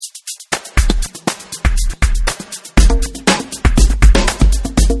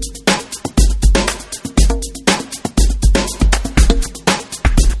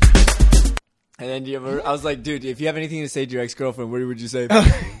And then I was like, dude, if you have anything to say to your ex-girlfriend, what would you say?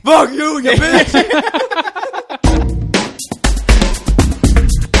 Fuck you bitch!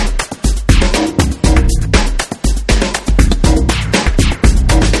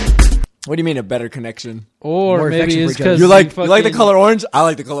 What do you mean a better connection? Or More maybe affection it's for each other. because You like the color orange? I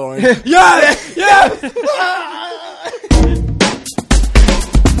like the color orange. Yes! Yes!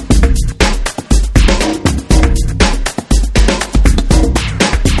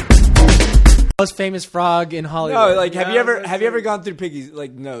 Most famous frog in Hollywood. No, like have you ever gone through Piggy's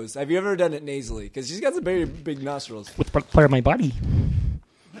like nose? Have you ever done it nasally? Because she's got some very big nostrils. With part of my body.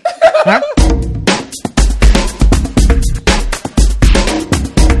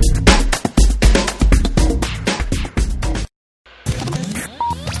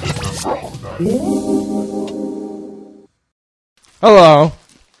 Hello,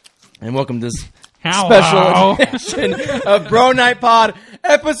 and welcome to this special edition of Bro Night Pod,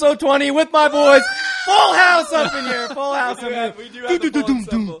 episode 20, with my boys. Full house up in here. Full house up in here. We do have the full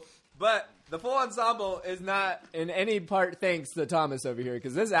ensemble. But the full ensemble is not in any part thanks to Thomas over here,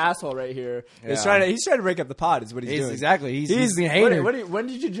 because this asshole right here is he's trying to break up the pod. Is what he's doing. Exactly. He's being a hater. When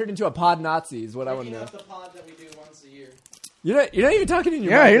did you turn into a pod Nazi? Is what I want to know. the pod that we do once a year. You're not even talking in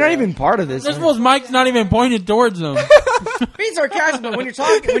your. Yeah, mic you're not right even part of this. This fool's mic's not even pointed towards them. Being sarcastic, but when you're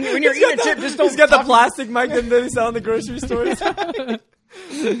talking, when you're eating a chip, just don't. He's got the talk- plastic mic that they sell in the grocery stores.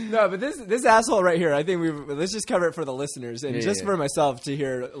 No, but this asshole right here, I think let's just cover it for the listeners and just for myself to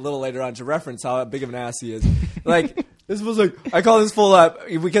hear a little later on to reference how big of an ass he is. Like this was like I call this fool up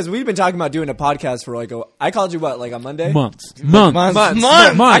because we've been talking about doing a podcast for I called you what, like on Monday? Months.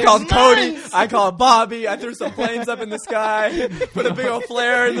 I called Cody. I called Bobby. I threw some planes up in the sky. Put a big old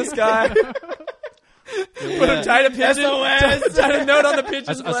flare in the sky. Put a tied a pigeon. Tied a note on the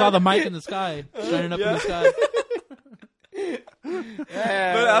pigeon. I saw the mic in the sky, shining up in the sky. Yeah.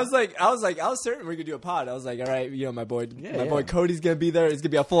 But I was certain we could do a pod. I was like, all right, my boy Cody's gonna be there. It's gonna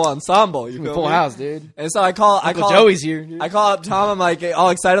be a full ensemble. You feel Full me? house, dude. And so I call Joey's here. Dude. I call up Tom. I'm like all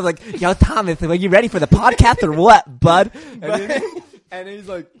excited, like, yo, Thomas, are you ready for the podcast or what, bud? And he's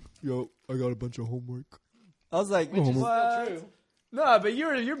like, yo, I got a bunch of homework. I was like, what? No, but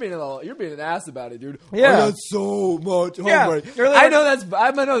you're being an ass about it, dude. Yeah. I got so much homework. I know that's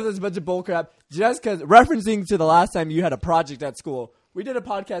a bunch of bullcrap. Just because referencing to the last time you had a project at school, we did a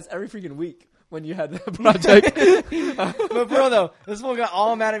podcast every freaking week when you had that project. But bro, though, this fool got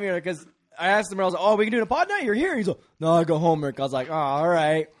all mad at me because I asked him, I was like, "Oh, we can do a pod night. You're here." He's like, "No, I got homework." I was like, "Oh, all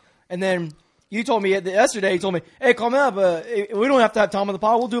right." And then you told me yesterday. You told me, "Hey, call me up. We don't have to have Tom on the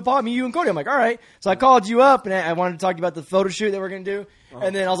pod. We'll do a pod, me, you, and Cody." I'm like, "All right." So I called you up, and I wanted to talk to you about the photo shoot that we're gonna do.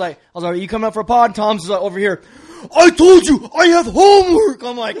 And then I was like, "You coming up for a pod?" And Tom's like, over here. I told you I have homework.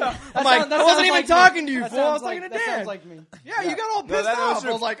 I wasn't even talking to you, fool. I was talking to Dan. That sounds like me. Yeah, you got all pissed off.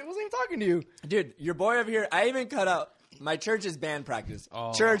 I was like, I wasn't even talking to you, dude. Your boy over here. I even cut out. My church's band practice.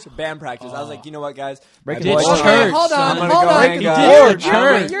 Church band practice. I was like, you know what, guys? Hold on.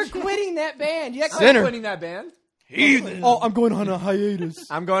 You're quitting that band. You're quitting that band. Heathen. Oh, I'm going on a hiatus.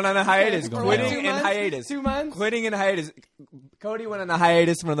 I'm going on a hiatus. Quitting and hiatus. 2 months? Quitting and hiatus. Cody went on a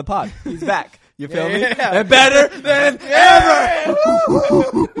hiatus from the pod. He's back. You feel me? And better than ever.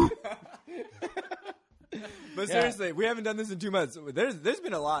 But seriously, we haven't done this in 2 months. There's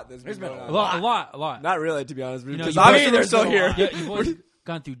been a lot. There's been a lot. Not really, to be honest. Because obviously they're still here. Your boy's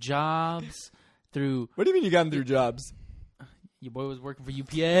gone through jobs. What do you mean you got through jobs? Your boy was working for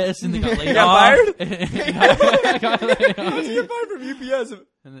UPS and they got laid off. Fired? Got How did you get fired from UPS?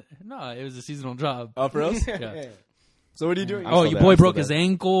 No, it was a seasonal job. Oh, for real? Yeah. So what are you doing? Oh, your boy broke his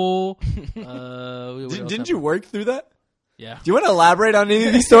ankle. Didn't you work through that? Yeah. Do you want to elaborate on any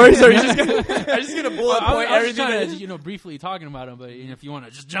of these stories, or are you just gonna bullet point I was everything? trying to, briefly talking about him, but if you want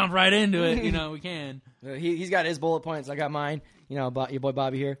to just jump right into it, we can. He's got his bullet points. I got mine. Your boy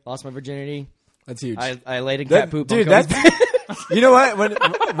Bobby here. Lost my virginity. That's huge. I laid in cat poop. Dude, that's... You know what? What?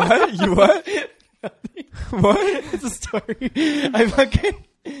 You what? What? It's a story. I fucking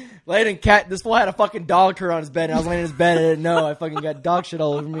laid in cat. This fool had a fucking dog turd on his bed, and I was laying in his bed, and I didn't know. I fuking got dog shit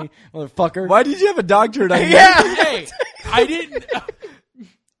all over me, motherfucker. Why did you have a dog turd on you? Yeah. Hey, I didn't.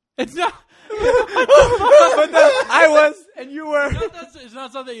 It's not. But I was, and you were. It's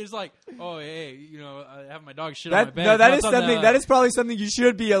not something. It's like, oh, hey, I have my dog shit on my bed. No, that is something. That is probably something you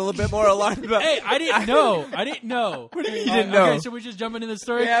should be a little bit more alarmed about. Hey, I didn't know. What do you mean you didn't know? Okay, so we're just jumping into the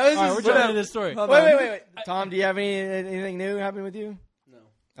story. Yeah, all right, we're jumping into the story. Wait. Tom, do you have anything new happen with you? No.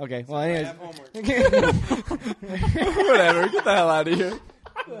 Okay. Well, anyways. I have homework. Whatever. Get the hell out of here.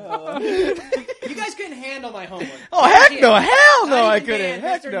 You guys couldn't handle my homework. Oh, heck no. Hell no, I couldn't.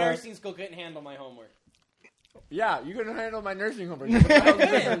 Heck Heck Mr. no. Nursing School couldn't handle my homework. Yeah, you can handle my nursing homework.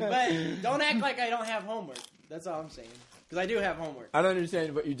 But don't act like I don't have homework. That's all I'm saying. Because I do have homework. I don't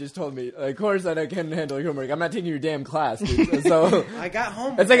understand what you just told me. Of course I can handle your homework. I'm not taking your damn class, dude. So I got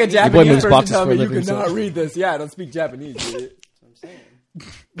homework. it's like a moves Japanese person boxes telling for me a you living, cannot so- read this. Yeah, I don't speak Japanese, dude. That's what I'm saying.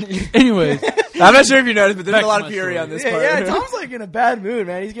 Anyways, I'm not sure if you noticed, but there's Back a lot to of my fury story. on this Yeah, part. yeah, Tom's like in a bad mood,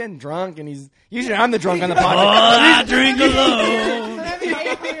 man. He's getting drunk, and he's usually I'm the drunk on the podcast. drink alone. I'm having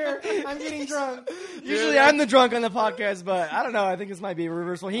a beer. I'm getting drunk. Usually I'm the drunk on the podcast, but I don't know. I think this might be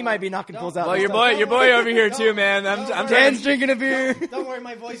reversal. He might be knocking fools out. Well, this your time. boy over here too, man. I'm trying Dan's to... drinking a beer. Don't worry,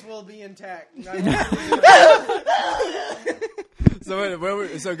 my voice will be intact.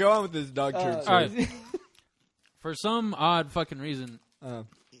 So go on with this dog turd. All right. For some odd fucking reason,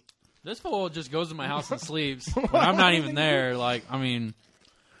 this fool just goes to my house and sleeps when I'm not even there. Like, I mean,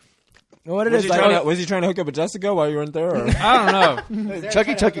 What it Was is? was he trying to hook up with Jessica while you weren't there? Or? I don't know.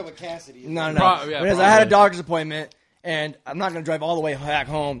 Chucky. With Cassidy. No. Yeah, Because I had a probably. doctor's appointment, and I'm not going to drive all the way back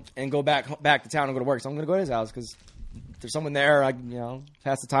home and go back to town and go to work. So I'm going to go to his house because there's someone there. I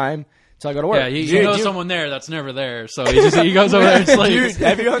pass the time till I go to work. Yeah, he knows someone there that's never there, so he goes over there and sleeps. Dude,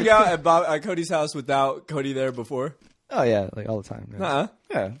 have you hung out at Cody's house without Cody there before? Oh yeah, like all the time. Yeah. Uh-uh.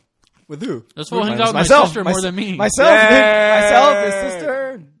 Yeah. With who? This fool hangs out with my Myself. sister more than me. Myself, Dang. myself, his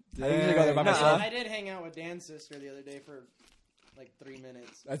sister. I usually go there by Dang. myself. I did hang out with Dan's sister the other day for like 3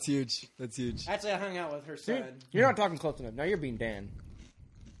 minutes. That's huge. That's huge. Actually, I hung out with her son. You're not talking close enough. Now you're being Dan.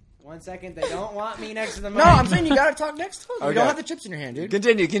 1 second, they don't want me next to the mic. No, I'm saying you gotta talk next to him. You Okay. don't have the chips in your hand, dude.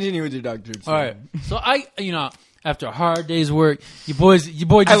 Continue with your dog turd. All right. So after a hard day's work, your boy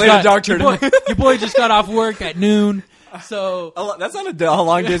just I laid a dog your turd. your boy just got off work at noon. So That's not a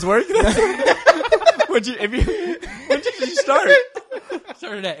long day's work. When did you start?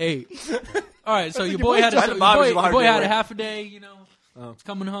 started at 8. All right, so your your boy boy's had trying to bother you your hard boy day had a work. half a day. Oh.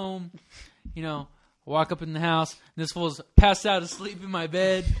 Coming home. Walk up in the house. And this fool's passed out asleep in my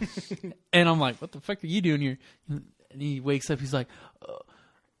bed, and I'm like, "What the fuck are you doing here?" And he wakes up. He's like,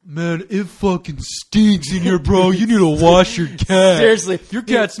 "Man, it fucking stinks in here, bro. You need to wash your cat. Seriously. your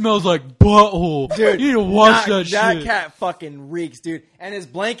cat smells like butthole. Dude, you need to wash that That shit." cat fucking reeks, dude. And his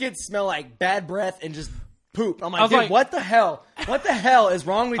blankets smell like bad breath and just poop. I'm I like, was dude, like- what the hell? What the hell is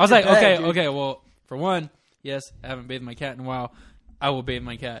wrong with I was your like, bed, dude? okay. Well, for one, yes, I haven't bathed my cat in a while. I will bathe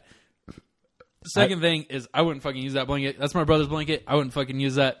my cat. Second thing is, I wouldn't fucking use that blanket. That's my brother's blanket. I wouldn't fucking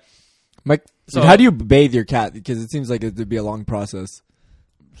use that. Mike, So- how do you bathe your cat? Because it seems like it would be a long process.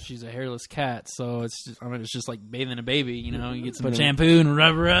 She's a hairless cat, so it's just like bathing a baby. You get some shampoo and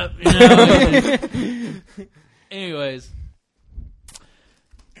rub her up. Anyways,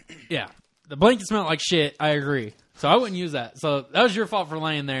 yeah, the blanket smelled like shit. I agree. So I wouldn't use that. So that was your fault for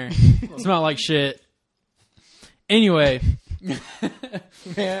laying there. It smelled like shit. Anyway,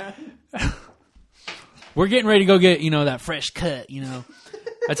 Yeah. we're getting ready to go get that fresh cut.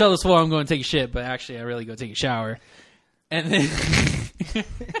 I tell this fool I'm going to take a shit, but actually I really go take a shower. And then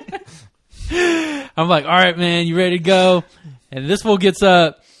I'm like, all right, man, you ready to go? And this fool gets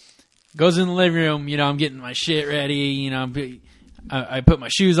up, goes in the living room. I'm getting my shit ready. I put my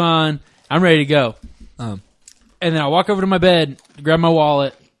shoes on. I'm ready to go. And then I walk over to my bed, grab my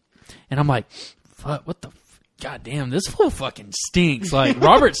wallet, and I'm like, fuck, what the God damn, this fool fucking stinks. Like,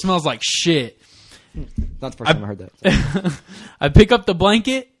 Robert smells like shit. Not the first time I heard that. I pick up the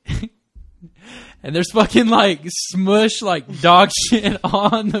blanket, and there's fucking like smush like dog shit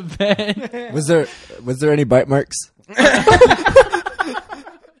on the bed. Was there any bite marks?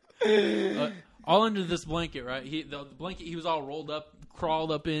 All under this blanket, right? The blanket he was all rolled up,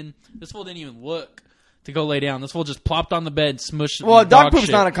 crawled up in. This fool didn't even look to go lay down. This fool just plopped on the bed, smushed. Well, dog poop's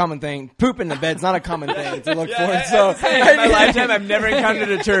shit. not a common thing. Poop in the bed's not a common thing to look for. So in my lifetime, I've never encountered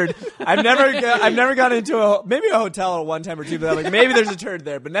a turd. I've never gone into maybe a hotel or one time or two, but I'm like, maybe there's a turd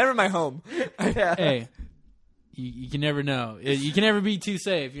there, but never in my home. Hey, you can never know. You can never be too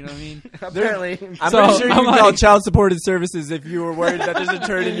safe. You know what I mean? apparently, I'm So, pretty sure you I'm can call like- child supported services if you were worried that there's a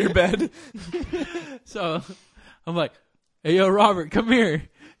turd in your bed. So I'm like, hey, yo, Robert, come here.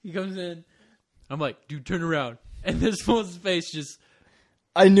 He comes in. I'm like, dude, turn around. And this fool's face just,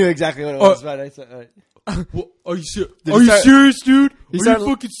 I knew exactly what it was. But I said, what, are you serious? Did Are he you start- serious, dude? Are started- you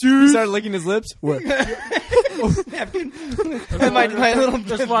fucking He serious? started licking his lips. What? my little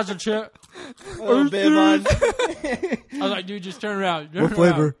Just watch the chat. little bib on. I was like, dude, just turn around. Turn What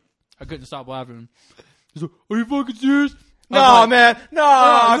flavor? around. I couldn't stop laughing. He's like, are you fucking serious? I No, was like, man. No,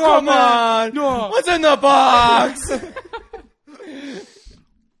 no, come man. on. No. What's in the box?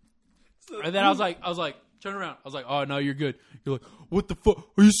 And then I was like, turn around. I was like, oh, no, you're good. You're like, what the fuck?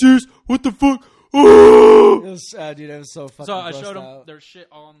 Are you serious? What the fuck? Oh! It was, dude, it was so fucking So I grossed showed him out. there's shit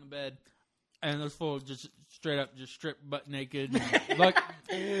all on the bed, and this fool just straight up just stripped butt naked. Like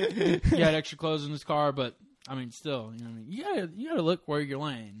he had extra clothes in his car, but I mean, still, you know, what I mean, you gotta look where you're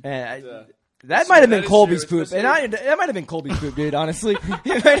laying. That might have been is Colby's true, poop, and that might have been Colby's poop, dude. Honestly,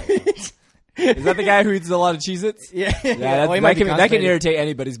 Is that the guy who eats a lot of Cheez-Its? yeah, Well, he might be that can constipated. irritate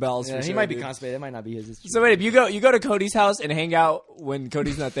anybody's bowels. Yeah, for he sure, might be dude. constipated. That might not be his. So wait, if you go to Cody's house and hang out when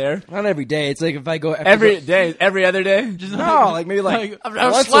Cody's not there Not every day. It's like if I go every day, every other day. Just no, like maybe like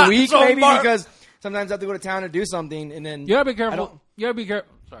once a week, maybe because sometimes I have to go to town to do something, and then You gotta be I careful. don't- You gotta be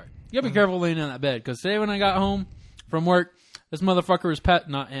careful. Sorry, you gotta be careful laying in that bed because today when I got home from work, this motherfucker was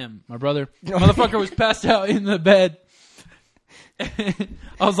not him, my brother. Motherfucker was passed out in the bed.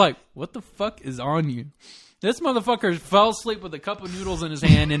 I was like, "What the fuck is on you?" This motherfucker fell asleep with a cup of noodles in his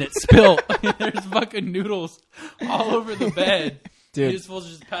hand and it spilled. There's fucking noodles all over the bed. Dude. He was supposed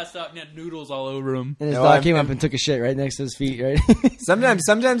to just pass out and had noodles all over him. and his No, dog I'm- came up and took a shit right next to his feet. Right? Sometimes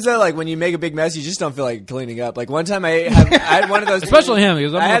though, like when you make a big mess, you just don't feel like cleaning up. Like one time, I had one of those, Especially him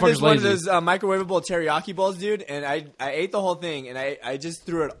because that I had motherfucker's this one lazy. of those microwavable teriyaki balls, dude, and I ate the whole thing, and I just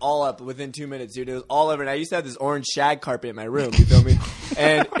threw it all up within 2 minutes, dude. It was all over, and I used to have this orange shag carpet in my room. You feel me?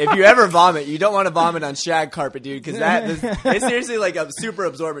 And if you ever vomit, you don't want to vomit on shag carpet, dude, because it's seriously like a super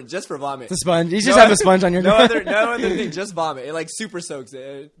absorbent just for vomit. The sponge. You just have a sponge on your. No other thing, just vomit. It like super soaks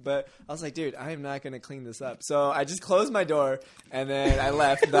it. But I was like, dude, I am not gonna clean this up. So I just closed my door and then I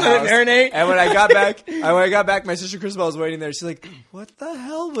left the Let it house. marinate. And when I got back, my sister Christabel was waiting there. She's like, "What the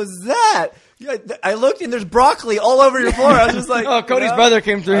hell was that?" Yeah, I looked and there's broccoli all over your floor. I was just like, Oh, Cody's "No." brother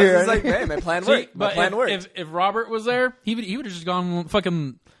came through I was here. just like, "Hey, my plan See, worked. My but plan worked." if Robert was there, he would have just gone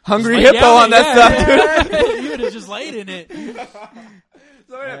fucking Hungry just laid hippo down on that stuff, dude. He would have just laid in it.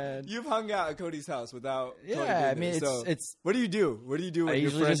 So Man. you've hung out at Cody's house without. Cody Yeah, being I there. mean, So it's. what do you do? What do you do when I your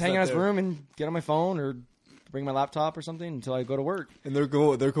usually friends just hang not out in his there? room and get on my phone or bring my laptop or something until I go to work. And they're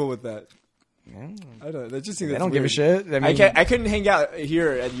cool. They're cool with that. Yeah. I don't. That just seems. They that's don't give a weird. shit. I mean, I couldn't hang out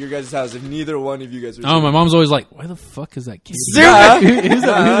here at your guys' house if neither one of you guys were. Oh, my mom's always like, "Why the fuck is that kid? Seriously? Who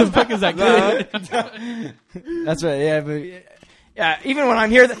the fuck is that kid?" That's right. Yeah, but yeah, even when I'm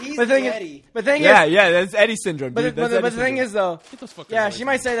here, He's the thing Eddie. is, the thing Yeah, is, yeah, that's Eddie syndrome, but, dude. but, That's but the Eddie thing is though, Get those fuckers yeah, away she from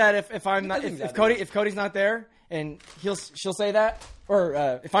might me. say that if I'm not think if that if Cody's not there and she'll say that,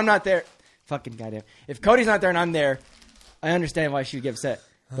 or if I'm not there, fucking goddamn, if Cody's not there and I'm there, I understand why she would get upset.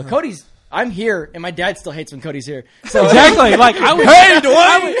 But I'm here and my dad still hates when Cody's here. So Exactly. Like I would. Hey,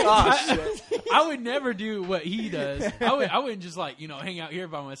 Dwayne! I would never do what he does. I wouldn't just like hang out here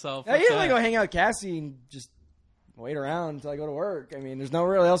by myself. I Fuck usually that. go hang out with Cassie and just wait around until I go to work. I mean, there's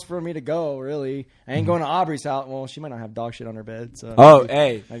nowhere else for me to go, really. I ain't going to Aubrey's house. Well, she might not have dog shit on her bed, so Oh,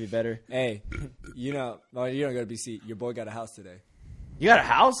 hey, might be better. hey, you don't go to BC. Your boy got a house today. You got a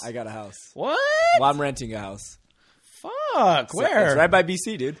house? I got a house. What? Well, I'm renting a house. Fuck, where? It's right by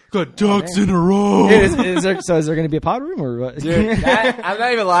BC, dude. Got ducks in a row. Dude, is there going to be a pod room or what? Dude, I'm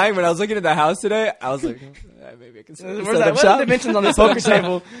not even lying. When I was looking at the house today, I was like, maybe I can set Where's up that? What are shop. the dimensions on this poker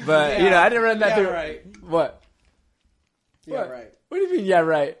table? But I didn't run that Yeah, through. right. What? Yeah, What? right. What do you mean? Yeah,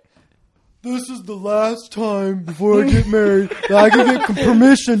 right. This is the last time before I get married that I can get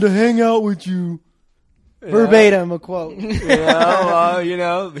permission to hang out with you. Verbatim, a quote.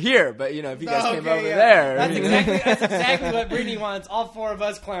 Here, but if you guys came Okay, over yeah. there, That's exactly what Brittany wants. All four of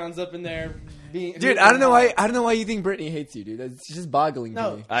us clowns up in there. dude, I don't know why you think Brittany hates you, dude. That's just boggling to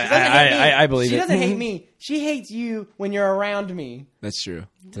No, me. she doesn't hate me. I believe she it. doesn't hate me. She hates you when you're around me. That's true.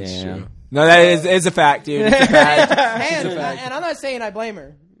 That's Damn. true. No, that is a fact, dude. It's a fact. And I'm not saying I blame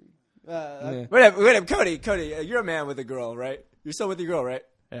her. Yeah. Wait up, Cody, you're a man with a girl, right? You're still with your girl, right?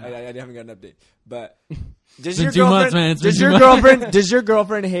 Yeah. I haven't got an update, but does been your 2 girlfriend? months, man. It's been Does 2 your months. girlfriend? Does your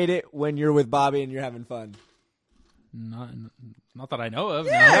girlfriend hate it when you're with Bobby and you're having fun? Not that I know of.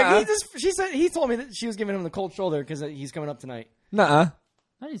 Yeah, he told me that she was giving him the cold shoulder because he's coming up tonight. Nuh-uh.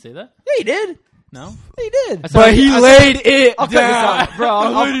 I didn't say that. Yeah, he did. No. He did. But he laid it I'll cut this down. out, bro.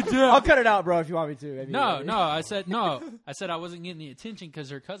 I'll cut it out, bro, if you want me to. No. I said no. I said I wasn't getting the attention because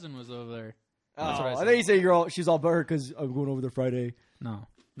her cousin was over there. That's what I I said. thought you said she's all butthurt because I'm going over there Friday. No,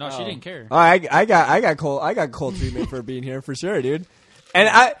 she didn't care. Oh, I got cold treatment for being here for sure, dude. And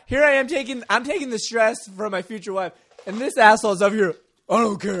I'm taking the stress from my future wife, and this asshole's over here. I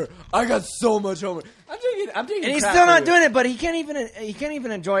don't care. I got so much homework. I'm taking. And he's crap still not for doing it, but he can't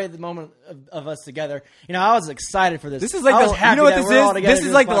even enjoy the moment of us together. I was excited for this. This is like I was you happy know what that this we're all is? together This doing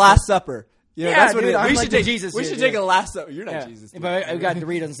is like the podcast. Last Supper. Yeah, that's what dude, it is. I'm We like should the take Jesus We here, should yeah. take a Last Supper. You're not Yeah. Jesus. Dude. But we got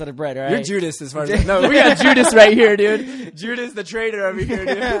Doritos instead of bread, right? You're Judas as far as no. We got Judas right here, dude. Judas the traitor over here,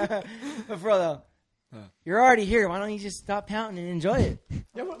 dude. But for though, you're already here. Why don't you just stop pouting and enjoy it?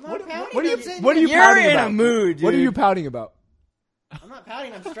 What are you You're pouting in about? a mood, dude. What are you pouting about? I'm not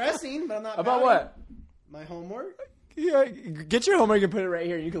pouting. I'm stressing, but I'm not. About pouting. what? My homework? Yeah, get your homework and put it right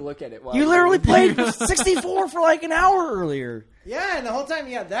here. You can look at it. While You literally played 64 for like an hour earlier. Yeah, and the whole time,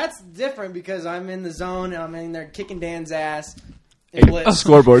 that's different because I'm in the zone and I'm in there kicking Dan's ass. And Blitz.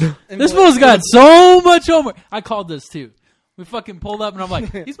 Scoreboard. And This Blitz- fool's got so much homework. I called this too. We fucking pulled up and I'm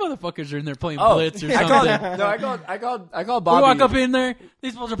like, these motherfuckers are in there playing Blitz or I something. called We Bobby. walk up in there,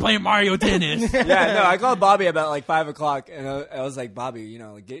 these fools are playing Mario Tennis. Yeah, no, I called Bobby about like 5 o'clock, and I was like, Bobby,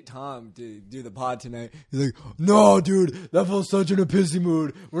 like, get Tom to do the pod tonight. He's like, no, dude, that feels such in a pissy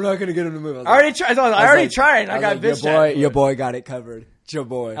mood. We're not gonna get him to move. I already tried. I already tried. And I got like, bitch your boy got it covered. It's your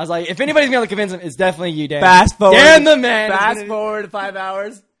boy. I was like, if anybody's gonna convince him, it's definitely you, Dan. Fast forward. Dan the man. Fast forward 5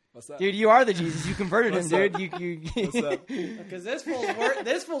 hours. What's up? Dude, you are the Jesus. You converted him, What's up? dude. You. What's up? Because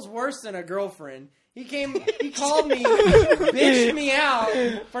this fool's worse than a girlfriend. He called me, bitched me out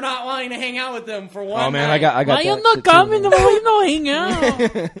for not wanting to hang out with them for one Oh man, night. I got. Why you that not shit too, coming? man. Why you not hang out?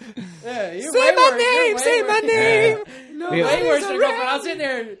 Yeah, you're Say way my worse. name. You're way Say my worse. name. Yeah. No, We- Way worse than a girlfriend. I was sitting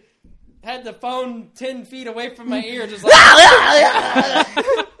there, had the phone 10 feet away from my ear, just like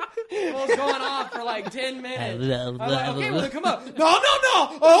it was going off for like 10 minutes. I was like, okay, well, come up. No,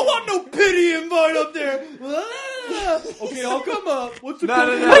 I don't want no pity invite up there. Okay, I'll come up. What's the No.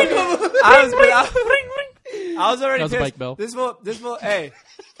 I was already That was a pissed. bike bell. This will. Hey,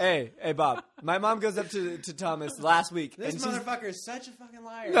 Bob. My mom goes up to Thomas last week, This and she's motherfucker is such a fucking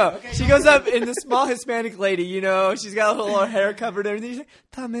liar. no. Okay, She go goes up in the small Hispanic lady. She's got a little hair covered and everything. She's like,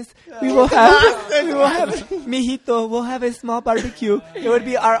 Thomas, we will have, mijito, we'll have a small barbecue. It would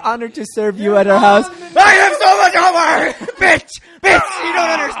be our honor to serve you at our house. I have so much homework, bitch. You don't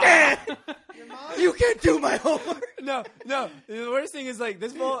understand. You can't do my homework. No. The worst thing is like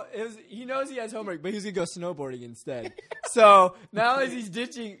this fool. He knows he has homework, but he's gonna go snowboarding instead. So now as he's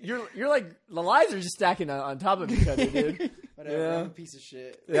ditching, you're like the lies are just stacking on top of each other, dude. Whatever, Yeah. I'm a piece of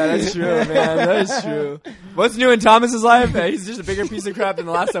shit. Yeah, that's true, man. That is true. What's new in Thomas's life? He's just a bigger piece of crap than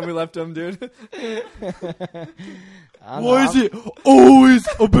the last time we left him, dude. Why is it always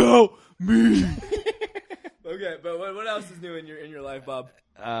about me? Okay, but what else is new in your life, Bob?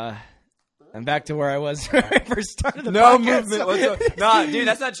 I'm back to where I was when I first started the No podcast. movement whatsoever. Nah, dude,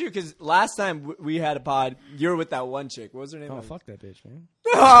 that's not true. Because last time we had a pod, you were with that one chick. What was her name? Oh, fuck that bitch, man.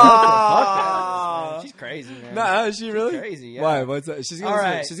 Ah. She's crazy, man. Nah, is she really? crazy, yeah. Why? What's that? She's gonna All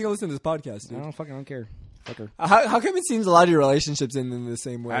listen, right. she's gonna listen to this podcast, I dude. don't care. Fuck her. How come it seems a lot of your relationships end in the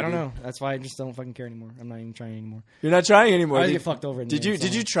same way? I don't dude? know. That's why I just don't fucking care anymore. I'm not even trying anymore. You're not trying anymore. I always Did- get fucked over. in Did the you end,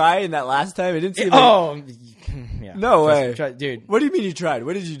 did so- you try in that last time? It didn't seem. Like, Oh, yeah. No way. Dude. What do you mean you tried?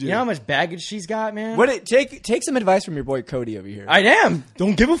 What did you do? You know how much baggage she's got, man? Take some advice from your boy Cody over here. I am.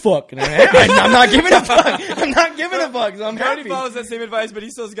 Don't give a fuck. And I'm not giving a fuck. I'm not giving a fuck. So I'm Cody happy. follows that same advice, but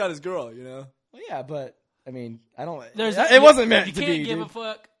he still's got his girl. Well, yeah, but I mean, I don't. There's, it wasn't meant you to can't be. give dude. a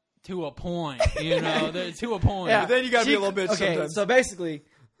fuck to a point, to a point. Yeah. But then you gotta be She- a little bitch Okay, sometimes. so basically,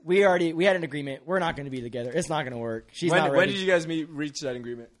 we had an agreement. We're not going to be together. It's not going to work. She's not When ready. did you guys reach that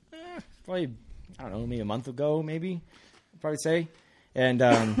agreement? Probably, I don't know, maybe a month ago, maybe. I'd probably say. And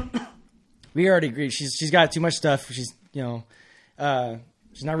we already agreed. She's got too much stuff. She's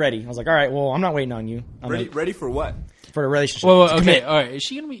she's not ready. I was like, all right, well, I'm not waiting on you. I'm Ready for what? for a relationship. Whoa, To okay, commit. all right. Is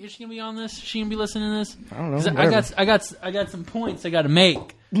she gonna be on this? Is she gonna be listening to this? I don't know. 'Cause whatever. I got some points I got to make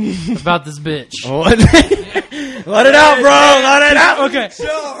about this bitch. Let it out, bro. Let it out. Okay.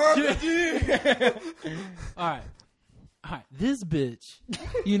 All right. This bitch,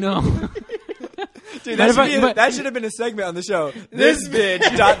 Dude, Matter of fact, that should have been a segment on the show. This bitch, ...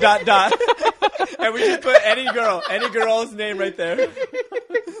 And we just put any girl's name right there.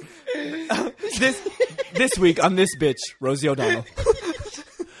 This week on This Bitch, Rosie O'Donnell.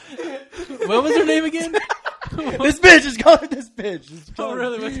 what was her name again? This bitch is calling this bitch. It's Oh, calling-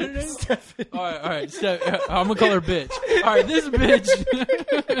 really? What's her name? All right. I'm gonna call her bitch. All right, this bitch.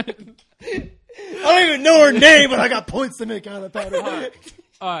 I don't even know her name, but I got points to make out of that.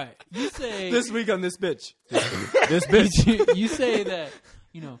 All right, you say This week on This Bitch. This bitch. you say that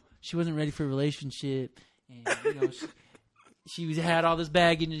she wasn't ready for a relationship, and she had all this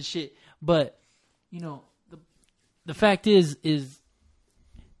baggage and shit. But the fact is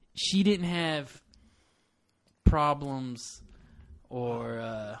she didn't have problems,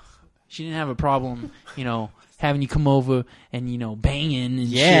 or she didn't have a problem, having you come over and banging and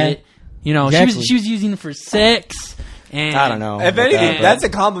shit. Exactly. She was using it for sex. And I don't know. If anything, that's a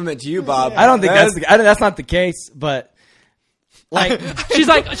compliment to you, Bob. I don't think that's not the case, but like she's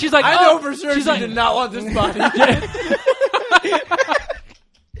like, I know for sure she's she did not want this body.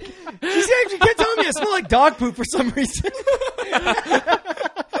 she kept telling me it smelled like dog poop for some reason.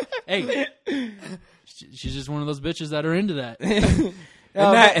 Hey, she's just one of those bitches that are into that.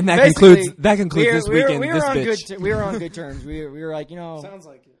 And that basically, concludes this weekend. We were this on bitch. we were on good terms. We were like, Sounds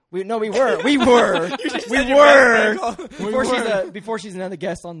like it. we were before she's another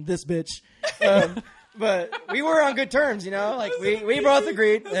guest on this bitch. But we were on good terms, like we both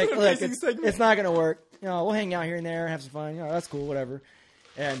agreed. Like, look, it's not gonna work. We'll hang out here and there and have some fun. That's cool, whatever.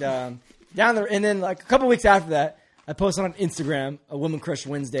 And and then like a couple weeks after that, I posted on Instagram a Woman Crush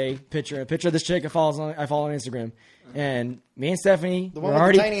Wednesday picture, a picture of this chick I follow on Instagram, and me and Stephanie The one were with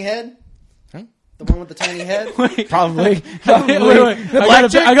already the tiny head? Huh? The one with the tiny head? probably. Wait.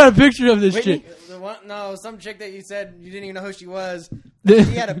 I got a picture of this chick. The one, no, some chick that you said you didn't even know who she was. She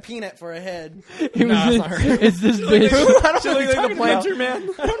had a peanut for a head. It's this bitch. I don't know who you're talking about. man.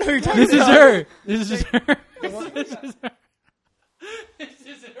 I don't know who you're talking This is about. her. This is her. This is her.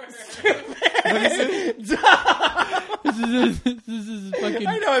 This is fucking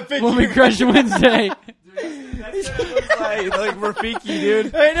I know a picture. Woman Crush Wednesday. like Rafiki, dude.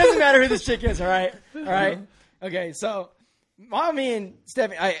 It doesn't matter who this chick is, all right? Okay, so me and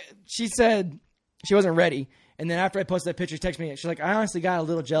Stephanie, she said she wasn't ready. And then after I posted that picture, she texted me. She's like, I honestly got a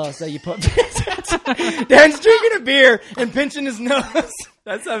little jealous that you put Dan's drinking a beer and pinching his nose.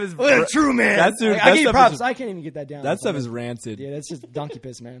 That stuff is What a true man. That's I give you props. I can't even get that down. That stuff is rancid. Yeah, that's just donkey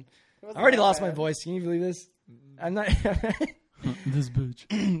piss, man. I already lost my voice. Can you believe this? I'm not... This bitch.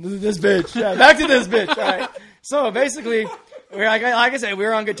 This bitch. Yeah, back to this bitch. All right. So basically, like I said, we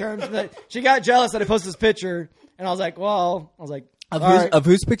were on good terms. But she got jealous that I posted this picture, and I was like, Of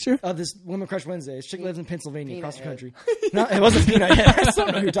whose picture? of this Woman Crush Wednesday. This chick lives in Pennsylvania, across the country. No, it wasn't Peanut Head. I don't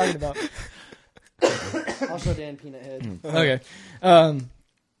know who you're talking about. I'll show Dan Peanut Head. Okay.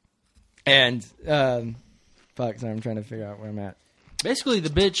 Fuck. Sorry, I'm trying to figure out where I'm at. Basically, the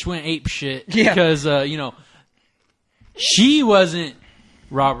bitch went ape shit Yeah. because she wasn't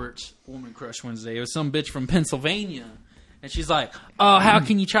Robert's Woman Crush Wednesday. It was some bitch from Pennsylvania, and she's like, "Oh, how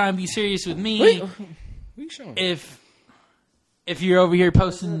can you try and be serious with me What are you showing? if you're over here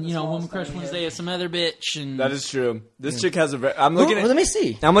posting, Woman Crush Wednesday as some other bitch?" And That is true. This chick has a. I'm looking at. Let me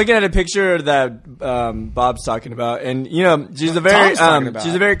see. I'm looking at a picture that Bob's talking about, and she's a very talking about.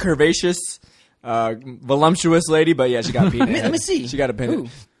 she's a very curvaceous, voluptuous lady. But yeah, she got a peanut. Let me see. She got a peanut. Who?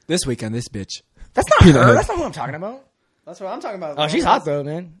 This weekend, this bitch. That's not her. That's not what I'm talking about. That's what I'm talking about. Oh, she's hot though,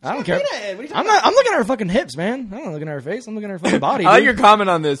 man. I don't care. Peanut Head. What are you I'm talking not. I'm looking at her fucking hips, man. I'm not looking at her face. I'm looking at her fucking body. I like dude. your comment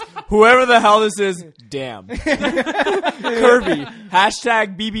on this. Whoever the hell this is, damn. Curvy.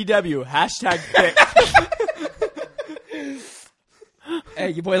 Hashtag BBW. Hashtag thick. Hey,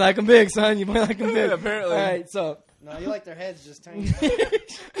 your boy like him big, son. Your boy like him big. Apparently. All right, so No, you like their heads just tiny.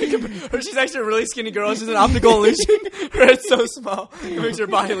 She's actually a really skinny girl. She's an optical illusion. Her head's so small. It makes her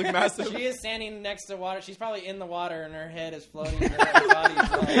body look massive. She is standing next to water. She's probably in the water, and her head is floating. And her body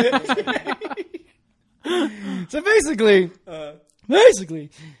is So basically,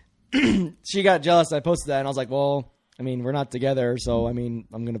 she got jealous. I posted that, and I was like, "Well, I mean, we're not together, so I mean,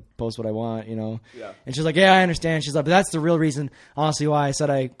 I'm gonna post what I want, Yeah. And she's like, "Yeah, I understand." She's like, "But that's the real reason, honestly, why I said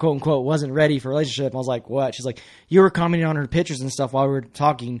I quote unquote wasn't ready for a relationship." I was like, "What?" She's like, "You were commenting on her pictures and stuff while we were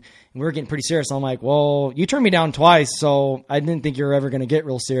talking, and we were getting pretty serious." So I'm like, "Well, you turned me down twice, so I didn't think you were ever gonna get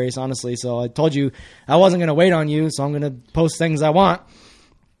real serious, honestly. So I told you I wasn't gonna wait on you, so I'm gonna post things I want."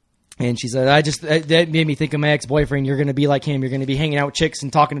 And she said, that made me think of my ex-boyfriend. You're going to be like him. You're going to be hanging out with chicks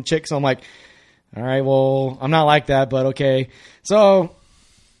and talking to chicks. So I'm like, all right, well, I'm not like that, but okay. So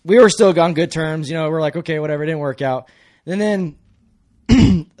we were still on good terms. We're like, okay, whatever. It didn't work out. And then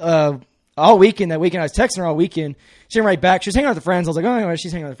all weekend, I was texting her all weekend. She didn't write back. She was hanging out with her friends. I was like, oh, anyway,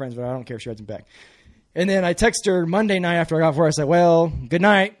 she's hanging out with her friends, but I don't care if she writes me back. And then I texted her Monday night after I got off work. I said, well, good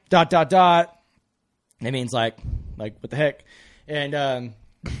night, ... That means like, what the heck? And,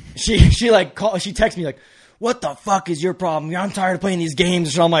 she texts me like, what the fuck is your problem? I'm tired of playing these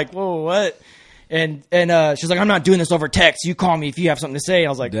games. So I'm like, whoa, what? And she's like, I'm not doing this over text. You call me if you have something to say. I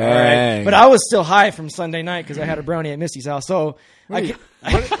was like, dang. all right. But I was still high from Sunday night because I had a brownie at Misty's house. So What?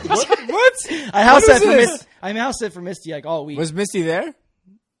 I house sat for Misty like all week. Was Misty there?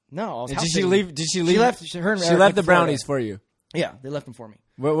 No, I was Did house she sitting. leave? Did she leave? She left. Her and She Eric left went the to Florida. brownies for you. Yeah, they left them for me.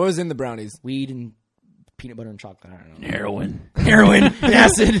 What was in the brownies? Weed and peanut butter and chocolate. I don't know. heroin. Heroin, and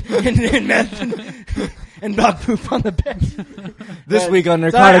acid, and meth, and dog poop on the bed. This week on So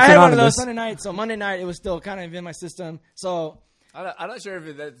I Narcotics had one of those Anonymous. Sunday night. So Monday night, it was still kind of in my system. So I'm not sure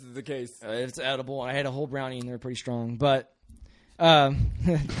if that's the case. it's edible. I had a whole brownie, and they were pretty strong. But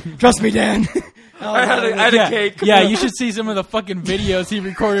trust me, Dan. I had a cake. Yeah, you should see some of the fucking videos he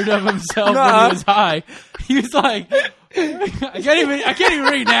recorded of himself when he was high. He was like, I can't even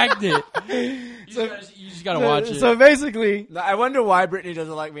reenact it. You just gotta watch it. So basically, I wonder why Brittany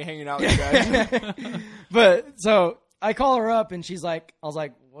doesn't like me hanging out with you guys. but so I call her up and she's like, I was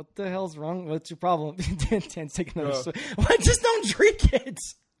like, what the hell's wrong? What's your problem? Dan's taking another swig. What? Just don't drink it.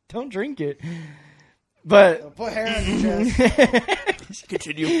 Don't drink it. But Put hair on your chest.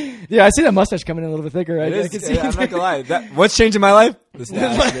 Continue. yeah, I see that mustache coming in a little bit thicker. It I is, can see I'm not gonna lie. What's changing my life? The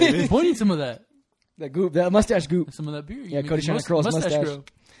stash, baby. Boy, need some of that. that goop, that mustache goop. Some of that beer. Yeah, Cody's trying to curl his mustache. grow.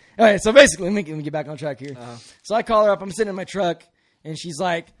 All right, so basically, let me get back on track here. So I call her up. I'm sitting in my truck, and she's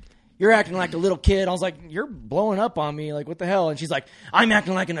like, "You're acting like a little kid." I was like, "You're blowing up on me. Like, what the hell?" And she's like, "I'm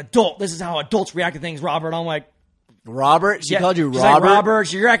acting like an adult. This is how adults react to things, Robert." I'm like, Robert? She called you she's Robert? like,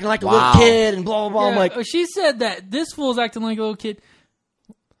 Robert, you're acting like a Wow. little kid, and blah, blah, blah. I'm like, she said that this fool's acting like a little kid.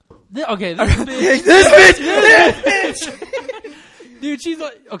 Okay, this bitch. this bitch. Dude, she's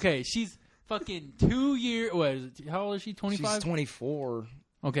like, okay, she's fucking 2 years. What is it? How old is she? 25? She's 24.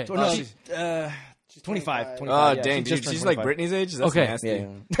 Okay. No, She's- she's 25. 25 Oh, yeah. dang, She dude. just turned She's like 25. Britney's age? That's Okay. nasty. Yeah,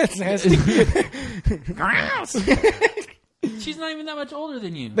 that's nasty. she's not even that much older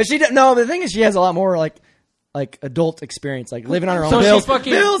than you. But no, the thing is, she has a lot more like adult experience, like living on her own. So bills. she's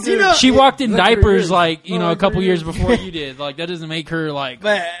fucking. Bills, you know. She walked in Look for diapers years. like a couple years before you did. Like that doesn't make her like.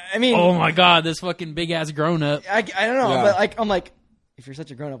 But I mean, Oh my god, this fucking big ass grown up. I don't know, Yeah. but like I'm like, if you're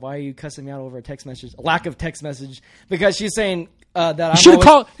such a grown up, why are you cussing me out over a text message? A lack of text message because she's saying that I'm You should have always-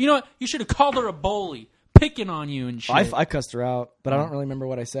 called. You know what? You should have called her a bully, picking on you and shit. I cussed her out, but I don't really remember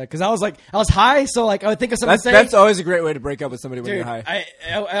what I said because I was high, so like I would think of something to say. That's always a great way to break up with somebody when Dude, you're high.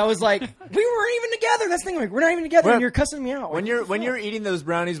 I was like, we weren't even together. That's the thing. Like, we're not even together, Well, and you're cussing me out. When you're eating those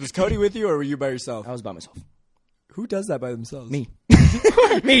brownies, was Cody with you or were you by yourself? I was by myself. Who does that by themselves? Me.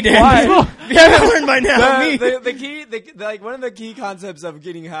 Me, Dan. Why? You haven't learned by now. Me. The key, like one of the key concepts of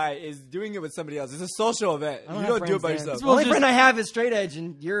getting high is doing it with somebody else. It's a social event. I You have don't do it friends, by Dan. yourself. The only just- friend I have is straight edge,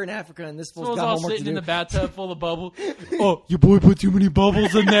 and you're in Africa, and this fool's Fool's got all homework to sitting do. in the bathtub full of bubbles. Oh, your boy put too many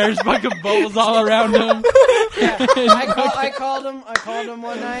bubbles in there. There's fucking bubbles all around him. I called him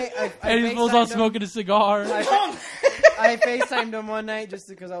one night. I And he fool's all FaceTimed him. smoking a cigar. I FaceTimed him one night just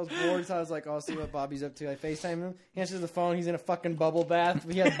because I was bored, so I was like, I'll see what Bobby's up to. I FaceTimed him. He answers the phone. He's in a fucking bubble bath.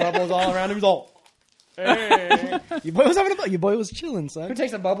 He has bubbles all around him. He's all, hey. Your boy was your boy was chilling, son. Who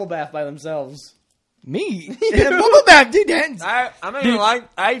takes a bubble bath by themselves? Me? In a bubble bath, dude. Dan. I'm not gonna lie.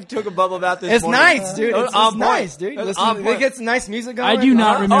 I took a bubble bath this It's morning. nice, dude. It was It's on nice, point. dude. It was Listen, on it point. gets nice music going. I do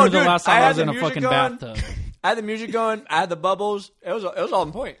not Oh, remember dude, the last I time I had was in the a music fucking going. bathtub. I had the music going. I had the bubbles. It was all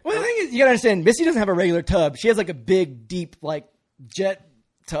on point. Well, the thing is, you gotta understand, Missy doesn't have a regular tub. She has like a big, deep, like jet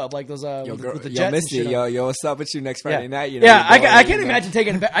tub, like those Yo, girl, with the yo, jets. Misty, and shit on. yo, what's up with you next Friday Yeah, night? You know, yeah. your boy, I can't you know. imagine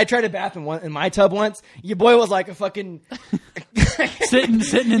taking. I tried a bath in my tub once. Your boy was like a fucking. Sitting in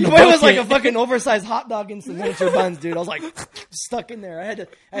the Your boy was like a bucket. fucking oversized hot dog in some miniature buns, dude. I was like stuck in there. I had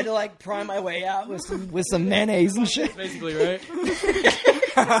to like pry my way out with some mayonnaise and shit. Basically, right?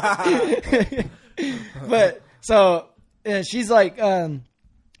 But so she's like,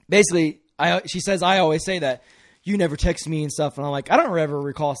 basically, she says I always say that you never text me and stuff, and I'm like, I don't ever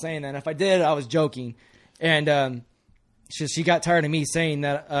recall saying that. And if I did, I was joking, and she got tired of me saying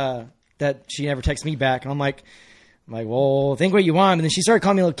that that she never texts me back, and I'm like, well, think what you want. And then she started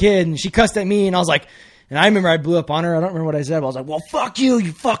calling me a little kid, and she cussed at me, and I was like. And I remember I blew up on her. I don't remember what I said, but I was like, well, fuck you,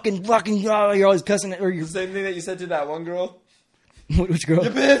 you fucking, you're always cussing, or you're, Same thing that you said to that one girl. which girl?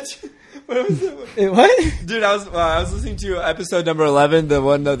 Bitch. What was it? What? Dude, I was listening to episode number 11, the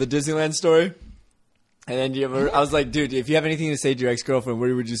one the Disneyland story. And then I was like, dude, if you have anything to say to your ex-girlfriend, what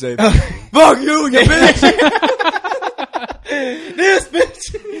would you say? Fuck you, you bitch! This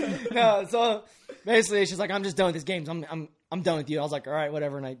bitch. No, so basically she's like, I'm just done with these games. I'm done with you. I was like, all right,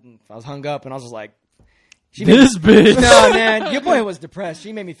 whatever. And I was hung up, and I was just like, This bitch. no, man, your boy was depressed.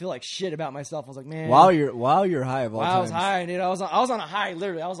 She made me feel like shit about myself. I was like, man, While you're high of all I was times. high, dude. I was on a high.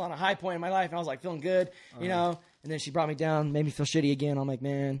 Literally, I was on a high point in my life, and I was like feeling good, you know. And then she brought me down, made me feel shitty again. I'm like,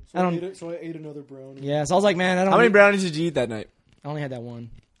 man, I don't. So I ate another brownie. Yeah, so I was like, man, I don't. How many brownies did you eat that night? I only had that one.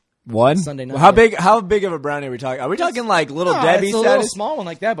 One? Sunday night. How big of a brownie are we talking? Are we talking like little No, Debbie it's a little status? small one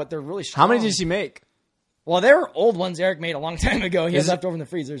like that, but they're really strong. How many did she make? Well, they were old ones Eric made a long time ago. He Is had it- left over in the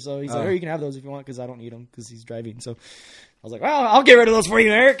freezer, so he's like, "Oh, you can have those if you want," because I don't eat them because he's driving. So I was like, "Well, I'll get rid of those for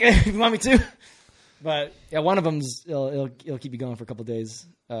you, Eric, if you want me to." But yeah, one of them's it'll keep you going for a couple of days.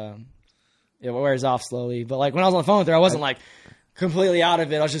 It wears off slowly. But like when I was on the phone with her, I wasn't like completely out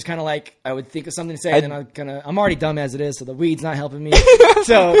of it. I was just kind of like I would think of something to say, and then I'm already dumb as it is, so the weed's not helping me.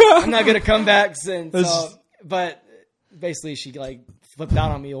 So I'm not gonna come back since. But basically, she like flipped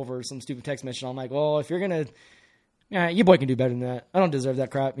out on me over some stupid text message. I'm like, well, if you're gonna, yeah, your boy can do better than that. I don't deserve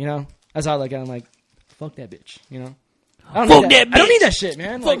that crap, you know. That's how I look at it. I'm like, fuck that bitch, you know. I don't need that. I don't need that shit,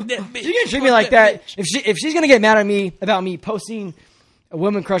 man. Fuck Like, that bitch. She can treat me like that. If she's gonna get mad at me about me posting a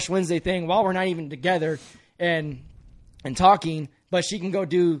Woman Crush Wednesday thing while we're not even together, and and talking, but she can go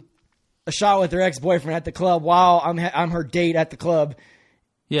do a shot with her ex-boyfriend at the club while I'm her date at the club.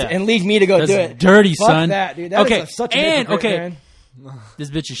 Yeah. And leave me to go That's do it. dirty, Fuck son. that, dude. That is such a hypocrite, man. This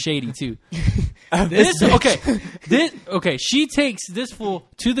bitch is shady too. She takes this fool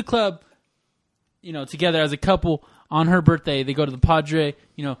to the club, together as a couple on her birthday. They go to the Padre.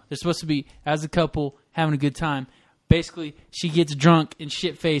 They're supposed to be as a couple having a good time. Basically, she gets drunk and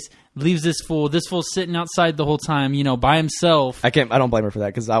shit faced, leaves this fool. This fool's sitting outside the whole time, by himself. I don't blame her for that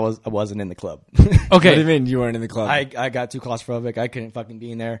because I wasn't in the club. Okay. What do you mean you weren't in the club? I got too claustrophobic. I couldn't fucking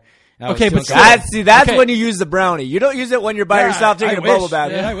be in there. Okay, but that's when you use the brownie. You don't use it when you're by yourself taking a bubble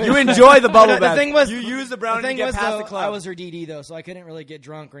bath. Yeah, you enjoy the bubble bath. The thing was, you use the brownie to get past the club. I was her DD though, so I couldn't really get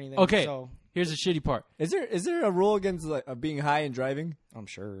drunk or anything. Okay, so. Here's the shitty part. Is there a rule against being high and driving? I'm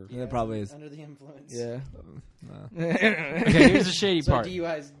sure. Yeah, there probably is. Under the influence. Yeah. Okay, here's the shady part.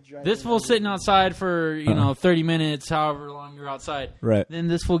 DUI's driving This fool's sitting outside for 30 minutes, however long you're outside. Right. Then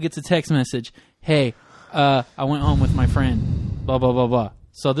this fool gets a text message. Hey, I went home with my friend. Blah blah blah blah.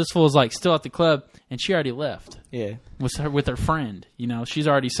 So this fool's like still at the club, and she already left. Yeah. With her friend. She's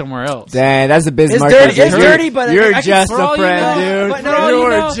already somewhere else. Dang, that's a Bismarck. It's dirty, but you're I just for all a you friend, know, dude. but for all you You're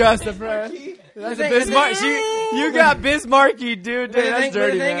know- just a friend. That's a Bismarck. You got Bismarcky, dude. That's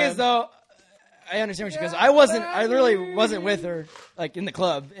dirty, the thing man. is, though, I understand what she goes. I literally wasn't with her, like, in the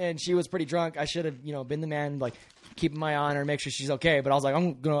club, and she was pretty drunk. I should have, been the man, like, keeping my eye on her, make sure she's okay. But I was like, I'm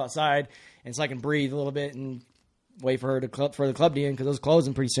going to go outside, and so I can breathe a little bit and wait for her for the club to end because it was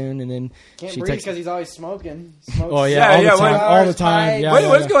closing pretty soon. And then Can't she breathe texts. because he's always smoking. Oh yeah, all the time. Yeah,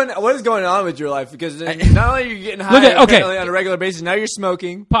 What is going on with your life? Because not only are you getting high apparently on a regular basis, now you're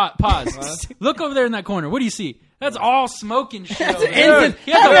smoking. Pause. Look over there in that corner. What do you see? That's all smoking shit. Over there. instant- He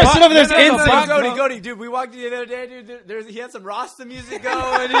has a Yeah, box- sit over there, it's there's a instant. box- Cody, dude, we walked in the other day, dude. He had some Rasta music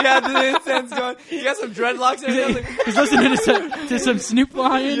going. He had the incense going. He got some dreadlocks and everything. He's listening to some Snoop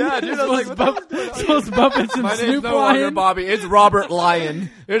Lion. Yeah, dude, I was like, what the fuck's supposed to bump into some My name's Snoop no longer Lion. Bobby. It's Robert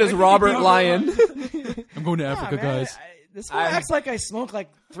Lyon. It is Robert Lyon. I'm going to Africa, guys. This one acts like I smoke like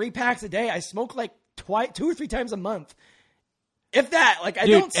 3 packs a day. I smoke like 2 or 3 times a month. If that, like, I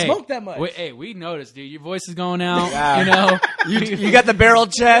don't smoke that much. We noticed, dude. Your voice is going out. Yeah. You got the barrel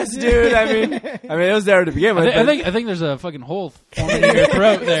chest, dude. I mean, it was there to begin with. I think there's a fucking hole forming in your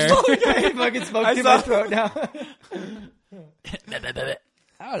throat there. I fucking smoke in my throat now.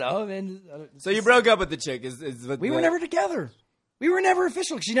 I don't know, man. So you broke up with the chick? We were never together. We were never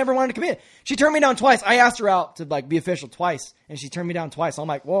official. She never wanted to commit. She turned me down twice. I asked her out to be official twice, and she turned me down twice. I'm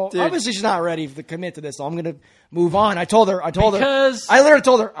like, well, obviously she's not ready to commit to this, so I'm gonna move on. I told her. I literally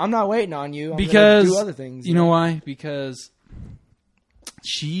told her, I'm not waiting on you. I'm gonna do other things. You know why? Because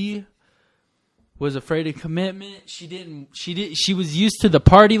she was afraid of commitment. She was used to the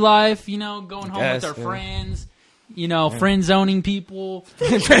party life. Going home with her friends. Friend zoning people.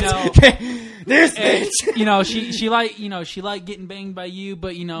 There's things. She liked getting banged by you,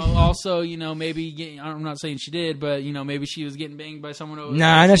 but also maybe getting. I'm not saying she did, but maybe she was getting banged by someone over.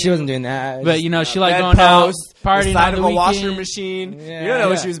 Nah, I know she wasn't doing that. But she liked going out, partying the side on the of a weekend. washer machine. Yeah. You don't know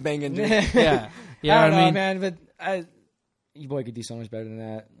what she was banging, dude. Yeah, I don't know, I mean, man. But you boy could do so much better than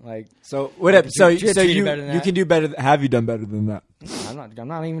that. Like, So what up? So You're treated better than you that. can do better. Have you done better than that? I'm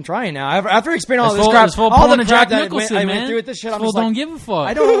not even trying now. After experiencing all This this crap, fool all pulling the a crap Jack that Nicholson, I man. went through with this shit, This I'm fool just don't like, give a fuck.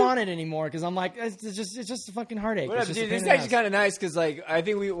 I don't want it anymore because I'm like, it's just a fucking heartache. What It's up, just a dude? pain This in the is actually ass. kind of nice because, I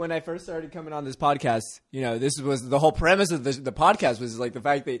think when I first started coming on this podcast, this was the whole premise of the podcast was like the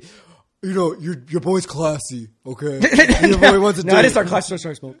fact that. Your boy's classy, okay? Your boy wants to No, I didn't start class.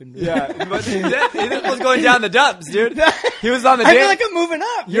 Start smoking. Yeah, but it was going down the dumps, dude. He was on the I damn. feel like I'm moving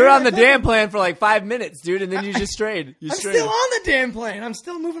up. You're dude. on the damn plan for like 5 minutes, dude, and then you just strayed. I'm still on the damn plane. I'm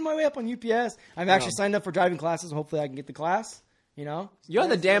still moving my way up on UPS. I've actually signed up for driving classes. Hopefully, I can get the class. You're on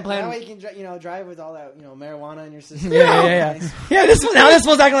the damn That plan. way you can, drive with all that, marijuana in your system. Yeah. This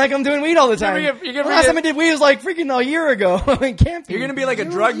one's acting like I'm doing weed all the time. You're gonna Last be- time I did weed was like freaking a year ago in camping. You're gonna be like a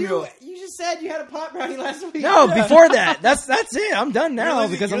drug mule. You just said you had a pot brownie last week. No, before that. That's it. I'm done now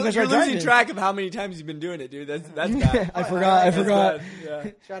because I'm gonna You're start losing driving. track of how many times you've been doing it, dude. That's bad. I forgot. That's bad.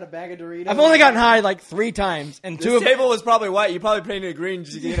 Yeah. Shot a bag of Doritos. I've only gotten high like 3 times, and 2 This of table was probably white. You probably painted it green.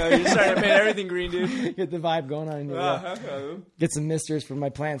 You're starting to paint everything green, dude. get the vibe going on here. Uh-huh. Get some misters for my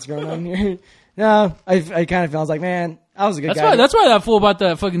plants growing on here. No, I kind of feel I was like, man, I was a good that's guy. why that fool about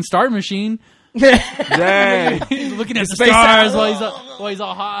the fucking start machine. Dang. He's looking at the space stars out. while he's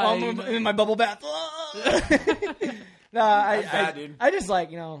all high. I'm in my bubble bath. No, I bad, dude. I just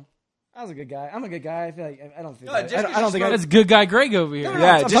like I was a good guy. I'm a good guy. I feel like I don't feel. No, bad. just I 'cause don't you think. That's good guy Greg over here. No,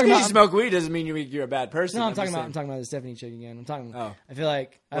 Yeah, I'm just talking because you about- smoke weed doesn't mean you're a bad person. No, I'm talking just about. saying. I'm talking about the Stephanie chick again. I'm talking. Oh. I feel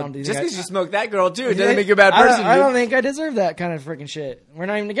like I don't do. Just think because you smoke that girl too, it doesn't Yeah, make you a bad person. I don't dude. think I deserve that kind of freaking shit. We're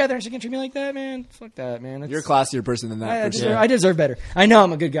not even together, and she can treat me like that, man. Fuck that, man. You're a classier person than that. For sure. I deserve better. I know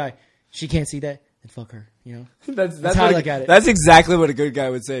I'm a good guy. She can't see that, then fuck her. You know. That's how I what look at it. That's exactly what a good guy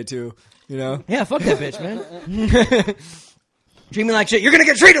would say too. You know. Yeah, fuck that bitch, man. Treat me like shit. You're gonna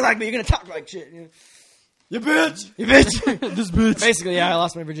get treated like me. You're gonna talk like shit. You know? You bitch. You bitch. This bitch. Basically, yeah, I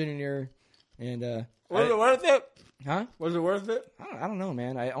lost my virginity to her, and Was it worth it? huh? Was it worth it? I don't know,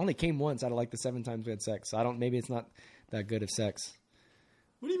 man. I only came once out of like the 7 times we had sex. So I don't. Maybe it's not that good of sex.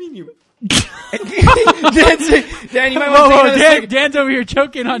 What do you mean you? Dan, you might Whoa, want to whoa, take another Dan, swig. Dan's over here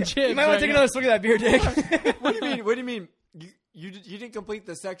choking on chips. You might want to take another swig of that beer, Dick. What do you mean? What do you mean? You didn't complete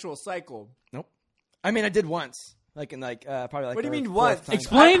the sexual cycle. Nope. I mean, I did once. Like in probably like. What do you the mean fourth once?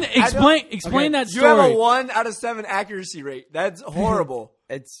 time. Explain Okay. that You story. have a 1 out of 7 accuracy rate. That's horrible.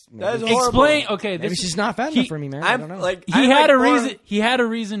 It's That is maybe, horrible. Explain. Okay, maybe this she's not fat enough he- for me, man. I don't know. I'm like he I'm had like a four- reason. He had a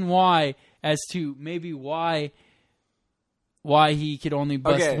reason why, as to maybe why he could only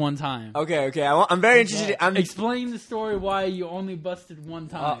bust Okay. one time. Okay. I'm very interested. Explain the story why you only busted one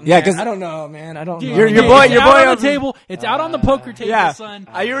time. Yeah, Man, 'cause- I don't know, man. I don't know. Your Dude, boy- it's your out boy on on- the table. It's out on the poker table, Yeah, son.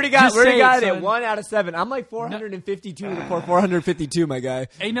 I already got. Just We already say got it, it. son. 1 out of 7. I'm like 452 to 452, my guy.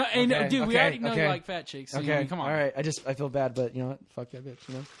 Hey, no, dude, we already know you like fat chicks. So Okay, come on. All right. I feel bad, but you know what? Fuck that bitch.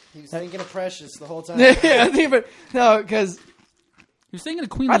 You know. He was thinking of Precious the whole time. yeah, I think, but no, because You're thinking of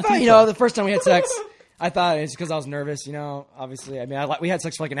Queen I Latifah. thought, you know, the first time we had sex, I thought it's because I was nervous, you know. Obviously, I mean, we had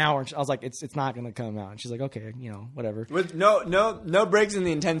sex for like an hour, and I was like, it's not gonna come out. And she's like, okay, you know, whatever. With no breaks in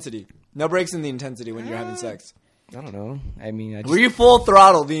the intensity. No breaks in the intensity when you're having sex. I don't know. I mean, I Were just, you full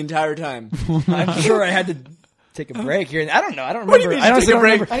throttle the entire time? I'm sure I had to take a break here. I don't know. I don't What do you remember. mean I you honestly take a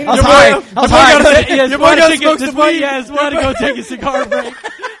don't break? remember. I Your was boy- high. your I was boy high. got- Yes, Your boy wanna got take smoked it- some just weed. Yes, want to go take a cigar break.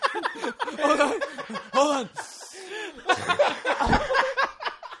 Hold on.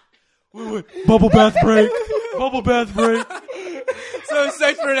 Bubble bath break. Bubble bath break. So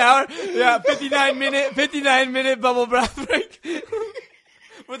sex for an hour. Yeah, 59 minute bubble bath break.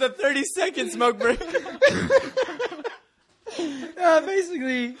 With a 30-second smoke break.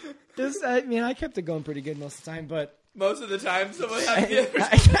 Basically, just I mean, I kept it going pretty good most of the time, but Most of the time, someone has I the other.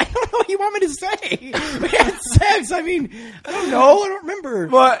 don't know what you want me to say. We had sex. I mean, I don't know. I don't remember.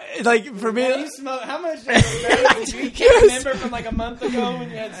 Well, like for me, You smoke, how much you can't remember from like a month ago when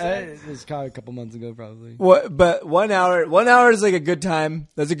you had sex? It was probably a couple months ago, probably. what? But 1 hour. 1 hour is like a good time.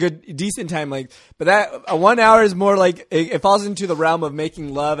 That's a good, decent time length. But that 1 hour is more like it falls into the realm of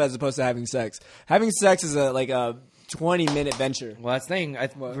making love as opposed to having sex. Having sex is a 20-minute venture. Well, that's the thing.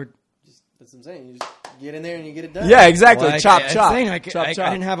 That's what I'm saying. You just get in there and you get it done. Yeah, exactly. Well, chop. I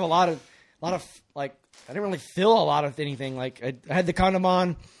didn't have a lot of like. I didn't really feel a lot of anything. Like I had the condom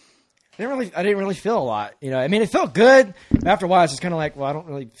on. I didn't really feel a lot. You know, I mean, it felt good. But after a while, it's just kind of like, well, I don't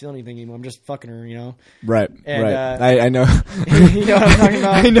really feel anything anymore. I'm just fucking her. You know. Right. And, right. I know. You know what I'm talking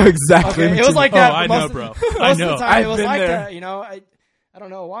about? I know exactly. Okay, what it was you like mean. that. I for know, most bro. Of, I most know. of the time, I've it was been like there. that. You know, I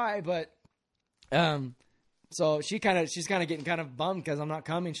don't know why, but so she's kind of getting kind of bummed because I'm not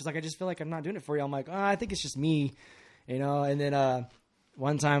coming. She's like, I just feel like I'm not doing it for you. I'm like, I think it's just me, you know. And then the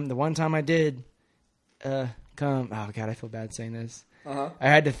one time I did come. Oh God, I feel bad saying this. Uh-huh. I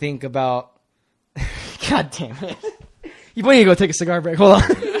had to think about. God damn it! You need to go take a cigar break. Hold on.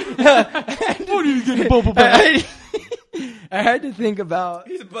 What are you getting bubble bath? I had to think about.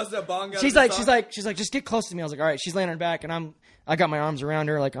 He's busted a bong out She's of like, his sock. just get close to me. I was like, all right. She's laying on her back, and I got my arms around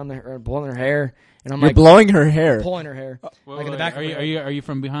her, like on her, blowing her hair, and I'm You're like blowing her hair. pulling her hair, like in the back. Are of you her head. are you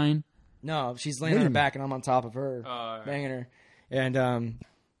from behind? No, she's laying on her back, and I'm on top of her, banging her, and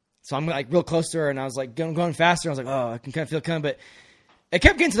so I'm like real close to her, and I was like going faster. I was like, oh, I can kind of feel come, but it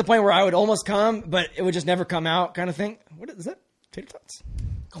kept getting to the point where I would almost come, but it would just never come out, kind of thing. What is that? Tater tots?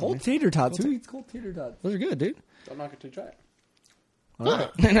 Cold tater tots. Who eats cold tater tots? Those are good, dude. I'm not going to try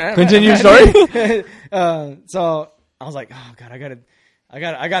it. Continue your story. So I was like, oh God,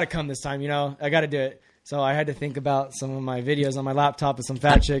 I gotta come this time, you know, I gotta do it. So I had to think about some of my videos on my laptop of some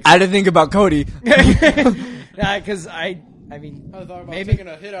fat chicks. I had to think about Cody. Yeah, because I mean, I thought about maybe taking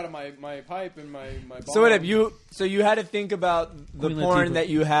a hit out of my pipe and my ball. So what have you? So you had to think about the Queen porn Latifah. that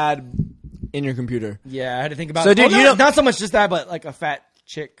you had in your computer. yeah, I had to think about. So, dude, well, you not, don't- not so much just that, but like a fat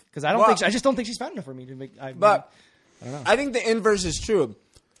chick, because I Well- just don't think she's fat enough for me to make. But I don't know. I think the inverse is true.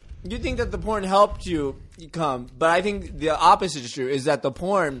 You think that the porn helped you come, but I think the opposite is true. Is that the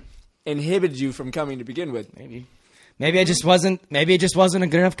porn inhibited you from coming to begin with? Maybe. maybe it just wasn't a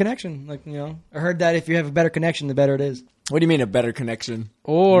good enough connection. Like, you know, I heard that if you have a better connection, the better it is. What do you mean a better connection?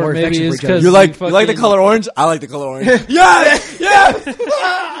 Or More maybe affection it's for each other. because You like the color orange? I like the color orange. Yes! Yes!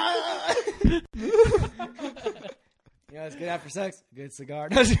 Yeah, it's good after sex. Good cigar.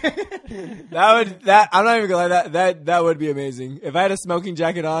 I'm not even gonna lie, that would be amazing. If I had a smoking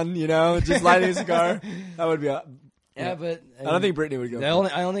jacket on, you know, just lighting a cigar, that would be. Yeah, but I don't think Brittany would go.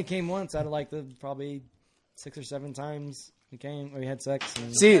 I only came once out of like the probably 6 or 7 times we had sex.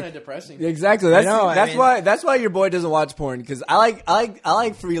 And See, Kind of depressing. exactly. That's I mean- that's why your boy doesn't watch porn because I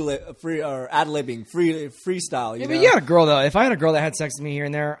like free or ad libbing, freestyle. yeah, know? but you had a girl though. If I had a girl that had sex with me here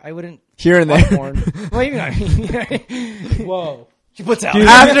and there, I wouldn't Here and watch there. porn. Well, you know, Whoa. she puts out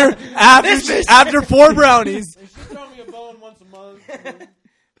after 4 brownies. They should throw me a bone once a month.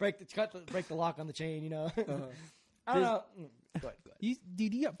 break the lock on the chain. You know, I don't know. Go ahead.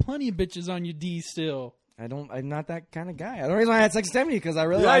 Dude, you got plenty of bitches on your D still. I'm not that kind of guy. The only reason I had sex with Stephanie because I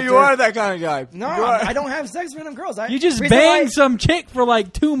really Yeah, liked you her. are that kind of guy. No, You are. I don't have sex with random girls. You just banged some chick for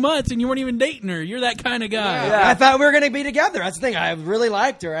like 2 months and you weren't even dating her. You're that kind of guy. Yeah. I thought we were going to be together. That's the thing. I really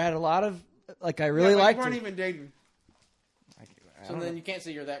liked her. I had a lot of I really liked You her. weren't even dating. So then you can't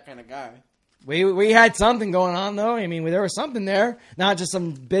say you're that kind of guy. We had something going on though. I mean, there was something there, not just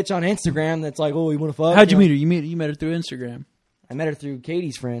some bitch on Instagram that's like, "Oh, you want to fuck?" How'd you meet her? You met her through Instagram. I met her through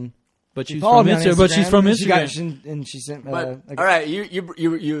Katie's friend. But she's Followed from me on Instagram. But she's from and Instagram. and she sent. But like- all right,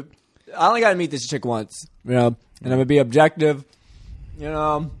 you. I only got to meet this chick once, you know, and I'm gonna be objective, you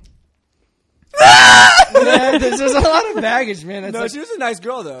know. Yeah, there's a lot of baggage, man. It's No, like- she was a nice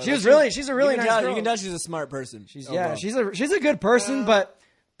girl though. she's a really you can nice tell, girl. You can tell she's a smart person. She's overall. she's a good person, but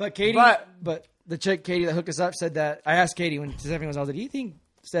Katie, but the chick Katie that hooked us up said that I asked Katie when Stephanie was, I was like, "Do you think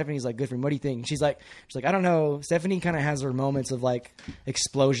Stephanie's like good for me? What do you think?" And she's like, I don't know. Stephanie kind of has her moments of like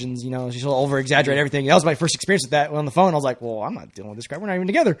explosions, you know. She'll over exaggerate everything. That was my first experience with that on the phone. I was like, well, I'm not dealing with this crap. We're not even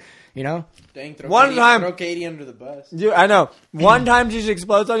together, you know. Dang, One throw Katie under the bus. Dude, I know. One time she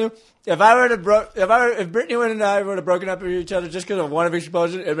explodes on you. If Brittany and I would have broken up with each other just because of one of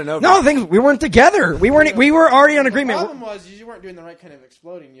explosion, it'd been over. No, the thing is, we weren't together. We were already on The agreement. problem was you weren't doing the right kind of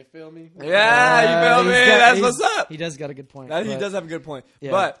exploding. You feel me? Yeah, you feel me? That's what's up. He does got a good point. He but- does have a good point.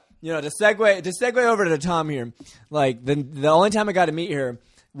 Yeah. But you know, to segue over to Tom here, like the only time I got to meet her,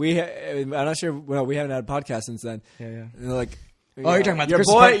 I'm not sure. Well, we haven't had a podcast since then. Yeah. And like, Oh, you're talking about the your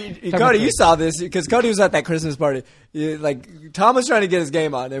Christmas boy, party? Talking about Cody. the- You saw this because Cody was at that Christmas party. Like Tom was trying to get his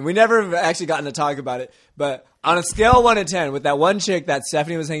game on, and we never have actually gotten to talk about it. But on a scale of 1 to 10, with that one chick that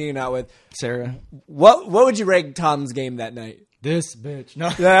Stephanie was hanging out with, Sarah. what would you rate Tom's game that night? This bitch. No.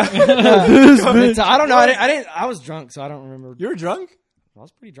 Yeah, I don't know. I was drunk, so I don't remember. you were drunk. I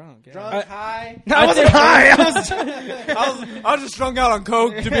was pretty drunk. Yeah. Drunk, high. No, I wasn't high. I was just strung out on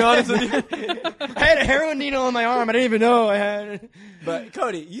coke, to be honest with you. I had a heroin needle on my arm. I didn't even know I had. But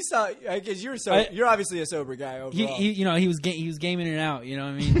Cody, you saw because you're you're obviously a sober guy overall. He was gaming it out. You know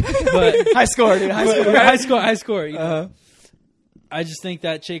what I mean? But High score, dude. High score. high score. You know? I just think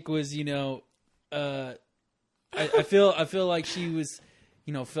that chick was, you know, I feel like she was,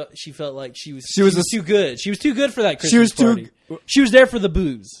 you know, she felt like she was too good. She was too good for that Christmas party. She was there for the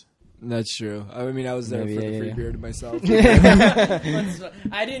booze. That's true. I mean, I was there Maybe, for the yeah, free yeah. beer to myself.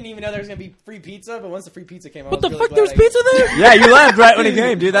 I didn't even know there was gonna be free pizza, but once the free pizza came, What the fuck? There was pizza there? Yeah, you left right when he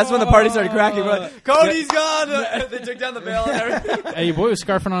came, dude. That's when the party started cracking. We're like, Cody's gone. They took down the bail and everything. Hey, your boy was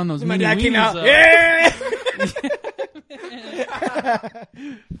scarfing on those My mini dad came weenies, out. though.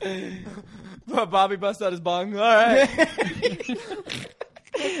 Yeah. Bobby busted out his bong. All right.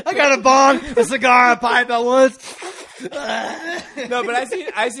 I got a bong, a cigar, a pipe at once. No, but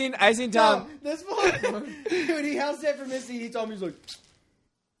I seen Tom. This one, dude, he house sat for Missy. He told me, he's like,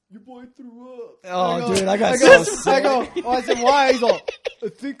 your boy threw up. Oh, dude, I got go, so I sick. go, oh, I said, why? He's like, I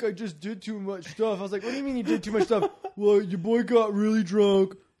think I just did too much stuff. I was like, what do you mean you did too much stuff? Well, your boy got really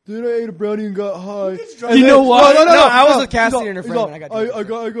drunk. Then I ate a brownie and got high. You know what? No, I was with Cassidy and her friend when I got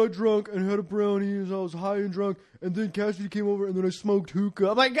drunk. I got drunk and had a brownie and I was high and drunk. And then Cassidy came over and then I smoked hookah.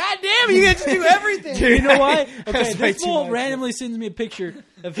 I'm like, God damn, you get to do everything. You know why? Okay, That's way this too fool much. randomly sends me a picture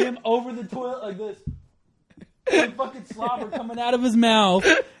of him over the toilet like this. And fucking slobber coming out of his mouth.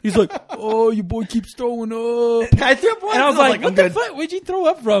 He's like, "Oh, your boy keeps throwing up." I threw up once. And I was like, "What I'm the good. fuck? Where'd you throw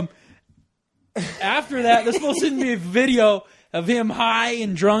up from?" After that, this fool sent me a video of him high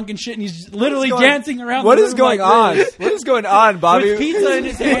and drunk and shit, and he's literally dancing around. What the is room going like on? this, What is going on, Bobby? with pizza in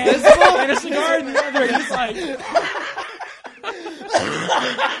his hand and a cigar in the other. He's like,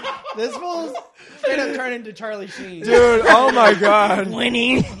 This fool's straight up turned into Charlie Sheen. Dude, oh my god.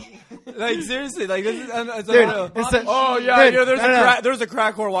 Winning. Like seriously, like this is it's Dude, unreal. it's Oh yeah, dude, there's a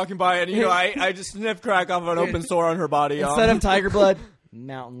crack whore walking by, and I just sniffed crack off of an open sore on her body. Instead of tiger blood,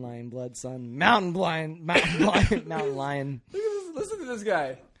 mountain lion blood, son. Mountain lion. Listen to this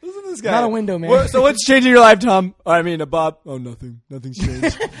guy. Listen to this guy. Not a window, man. So what's changing your life, Tom? I mean, Bob. Oh, nothing. Nothing's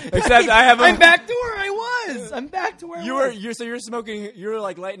changed. Except I have. I'm back to where I was. I'm back to where I was. You're smoking. You're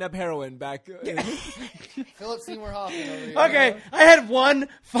like lighting up heroin back. Philip Seymour Hoffman over here. Okay, I had one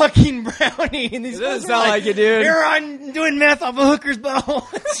fucking brownie, and these It doesn't guys are sound like it, dude. Here I'm doing meth off a hooker's butthole.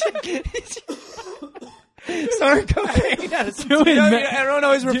 Snorting cocaine out of some Doing meth. Everyone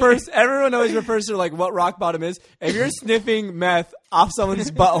always refers to like what rock bottom is. If you're sniffing meth off someone's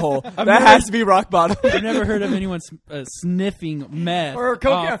butthole, that has to be rock bottom. I've never heard of anyone sniffing meth. or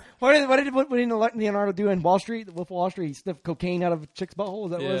cocaine. off. What did Leonardo do in Wall Street? The Wolf of Wall Street. He sniffed cocaine out of a chick's butthole.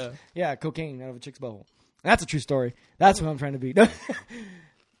 Is that what it was? Yeah, cocaine out of a chick's butthole. That's a true story. That's what I'm trying to be.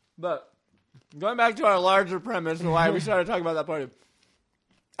 But going back to our larger premise and why we started talking about that party,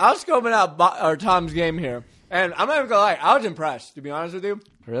 I was scoping out Tom's game here, and I'm not even gonna lie, I was impressed. To be honest with you,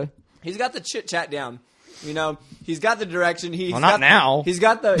 Really? he's got the chit chat down. You know, he's got the direction. He's Well, not got now. He's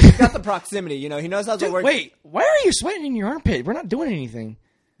got the proximity. You know, he knows how to work. Wait, why are you sweating in your armpit? We're not doing anything.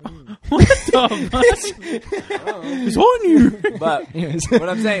 What the fuck? Who's on you? But Anyways. what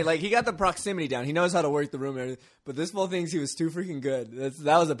I'm saying, like, he got the proximity down. He knows how to work the room and everything. But this fool thinks he was too freaking good.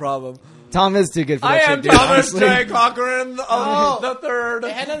 That was a problem. Tom is too good for I that am shit, dude, Thomas honestly. J. Cochran of the third.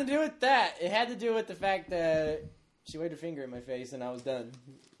 It had nothing to do with that. It had to do with the fact that she waved her finger in my face and I was done.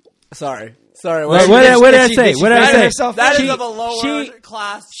 Sorry. What did I say? What did I say? That She- is of a lower she-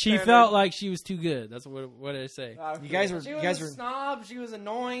 class. She standard. felt like she was too good. That's what did I say? You guys were. She You was guys a were. snob. She was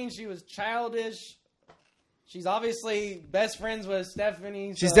annoying. She was childish. She's obviously best friends with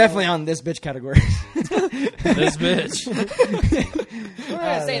Stephanie. She's so- definitely on this bitch category. This bitch. I'm not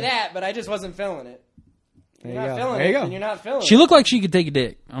gonna say that, but I just wasn't feeling it. There You're you not go. feeling There you it, go. and you're not feeling She it. looked like she could take a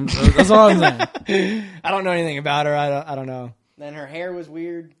dick. That's all I'm saying. I don't know anything about her. I don't know. Then her hair was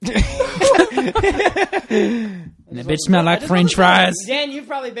weird. And that bitch smelled like French fries. Dan, you've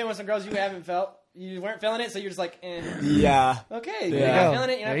probably been with some girls you haven't felt. You weren't feeling it, so you're just like, eh. Yeah. Okay, There you're you not go. feeling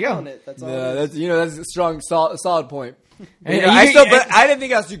it, you're There not you go. feeling it. That's all. Yeah, it is. that's a strong, solid point. And You know, I didn't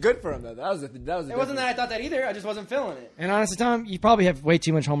think I was too good for him though. That was It wasn't that I thought that either. I just wasn't feeling it. And honestly, Tom, you probably have way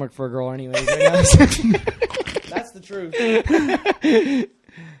too much homework for a girl, anyways. Right now. That's the truth.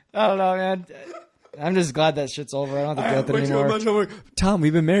 I don't know, man. I'm just glad that shit's over. I don't have to deal with it anymore. homework. Tom,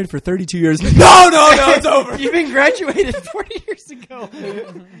 we've been married for 32 years. No, it's over. You've been graduated 40 years ago.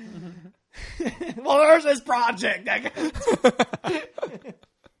 Well, there's this project.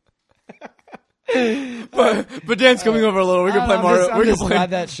 But Dan's coming over a little. We're gonna play Mario. I'm We're just gonna play. glad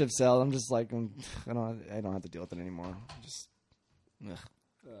that ship sailed. I'm just like, I don't have to deal with it anymore. Just,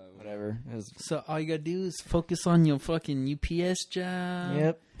 whatever. It was- So all you gotta do is focus on your fucking UPS job.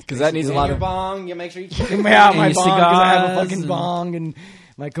 Yep. Because that needs a And lot your of. bong, you make sure you Yeah, my your bong. 'Cause I have a cigars fucking and- bong and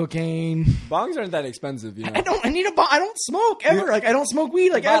my cocaine. Bongs aren't that expensive, you know. I need a bong. I don't smoke ever. Like I don't smoke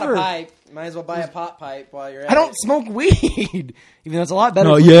weed. Like bought ever. a pipe. Might as well buy a pot pipe while you're at I don't it. smoke weed, even though it's a lot better.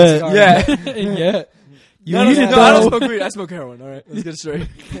 No, for yeah, a cigar. yeah. You No, need it I don't though. smoke weed. I smoke heroin. All right, let's get it straight.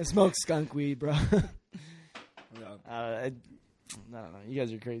 I smoke skunk weed, bro. I don't know. You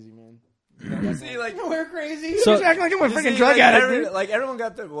guys are crazy, man. See, like, We're crazy. So- You're acting like I'm a you freaking see, drug like, addict. dude. like everyone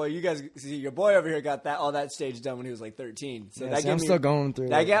got the. Well, you guys see, your boy over here got all that stage done when he was like 13. So Yeah, that see, gave I'm me, still going through.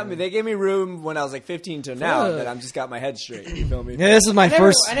 That it, got me. man. They gave me room when I was like 15 to now Fuck. that I'm just got my head straight. You feel me? Yeah, this is my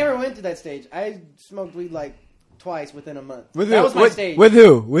first. I never went to that stage. I smoked weed like twice within a month. With that who? was my stage. With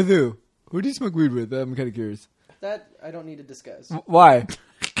who? With who? Who do you smoke weed with? I'm kind of curious. That I don't need to discuss. Why?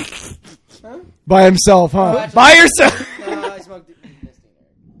 Huh? By himself, huh? Oh, actually- By yourself. No, I smoked.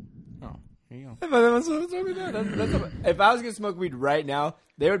 If I was gonna smoke weed right now,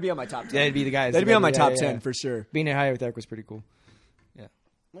 they would be on my top 10. They'd be the guys. They'd be on my Yeah, top yeah, 10 yeah. for sure. Being a high with Eric was pretty cool.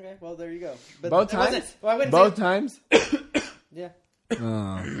 Okay, well there you go. But Both it wasn't- times? Well, I wouldn't Both say, times? Yeah,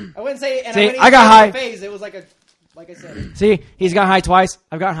 Oh. I wouldn't say. And See, I, wouldn't I even got say high. it was a phase. It was like I said. See, he's got high twice.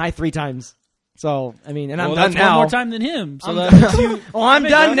 I've gotten high 3 times. So I mean, and I'm Well, done that's now. one more time than him. So I'm that done. makes you. Oh, I'm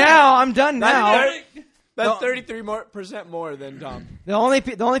done now. I'm done now. That's 33% more than Tom. The only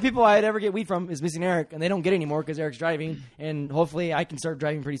people I'd ever get weed from is missing Eric, and they don't get any more because Eric's driving, and hopefully I can start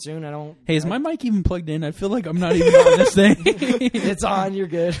driving pretty soon. I don't. Hey, is my mic even plugged in? I feel like I'm not even on this thing. It's on. You're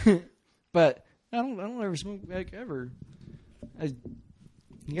good. But I don't ever smoke like ever. You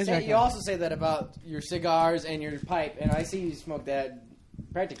guys are You also say that about your cigars and your pipe, and I see you smoke that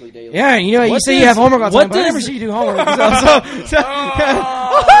practically daily. yeah, you know, you What say you does- have homework on what time, but I never does- see you do homework.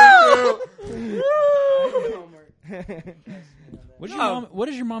 What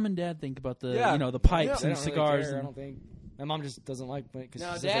does your mom and dad think about the Yeah. the pipes They and don't really cigars? care, I and- don't think. My mom just doesn't like it because No,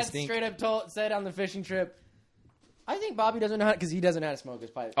 she says Dad I stink. straight up said on the fishing trip, I think Bobby doesn't know how because he doesn't know how to smoke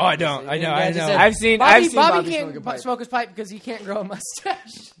his pipe. Oh, I don't. And I know, Dad I just know. said, I've seen Bobby Bobby can't smoke a pipe. smoke his pipe because he can't grow a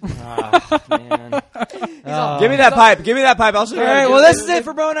mustache. Ah, man. Give me that pipe. Give me that pipe. I'll show you. All how to right, do well, it. this is it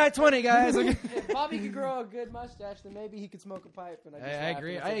for Bro Night 20, guys. Okay. If Bobby could grow a good mustache, then maybe he could smoke a pipe. And I laughed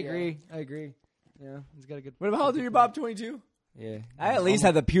and said, I agree. Yeah, he's got a good. What, how old are you, Bob? 22. Yeah, I at least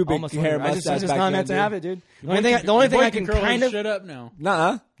had the pubic almost hair 20. mustache I just back not then, meant to dude. have it, dude. The only thing I can kind of shut up now.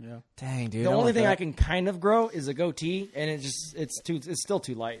 Nuh-uh. Yeah. Dang, dude. the I only want thing that. I can kind of grow is a goatee, and it's still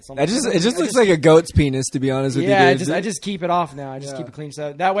too light. So I'm It just like, looks like a goat's penis, to be honest with yeah. you. Dude. I just keep it off now. I just Yeah. keep it clean.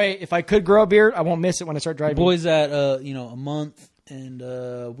 So that way, if I could grow a beard, I won't miss it when I start driving. Boys at a month and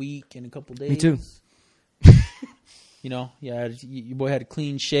a week and a couple days. Me too. Your boy had a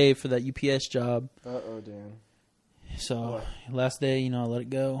clean shave for that UPS job. Uh-oh, Dan. So last day, I let it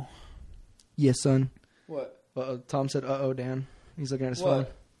go. Yes, son. What? Tom said, "Uh-oh, Dan." He's looking at his What? phone.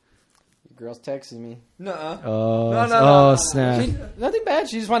 Your girl's texting me. Nuh-uh. Oh, No. snap! Nothing bad.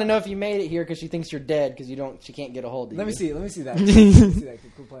 She just want to know if you made it here because she thinks you're dead because she can't get a hold of you. Let me see that. Let me see that.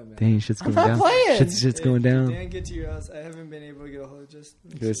 Quit playing, man. Dang, shit's going not down. playing. Shit's going down. Dan, get to your house. I haven't been able to get a hold of just.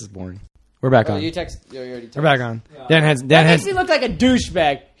 This is boring. We're back Oh, on. you already texted. We're back on. Yeah. Dan That has. makes me look like a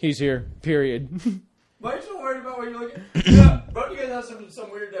douchebag. He's here. Period. Why are you so worried about what you're looking at? Yeah, bro, you guys have some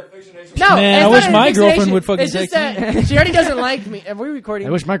weird fiction. No, Man, it's I wish not my an girlfriend fixation. would fucking It's just text that she already doesn't like me. Are we recording?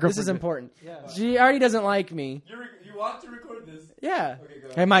 I wish my This girlfriend is would. important. Yeah. She already doesn't like me. You want to record this? Yeah. Okay, go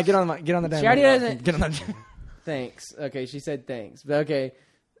ahead. Hey, Mike, get on the damn. She already doesn't. Get on the. Thanks. Okay, she said thanks. But okay,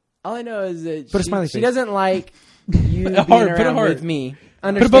 all I know is that Put a smiley she face. doesn't like you A being heart, put a around heart. with me. Put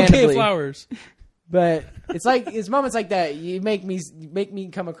a bouquet of Understandably. flowers. But it's moments like that you make me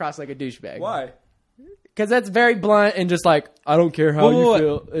come across like a douchebag. Why? Because that's very blunt and just like I don't care how Whoa, you whoa,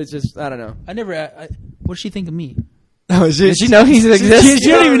 feel. It's just I don't know. I never. What does she think of me? Oh, Did she know he exists? She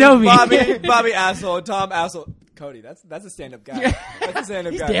don't even know me. Bobby asshole. Tom asshole. Cody, that's a stand-up guy. That's a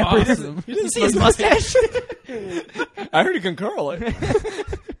stand-up guy. dapper. Awesome. He doesn't See his mustache? I heard he can curl it.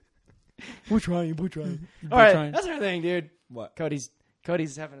 We're trying. All trying. right, that's our thing, dude. What? Cody's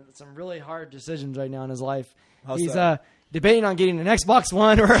having some really hard decisions right now in his life. How's He's that? debating on getting an Xbox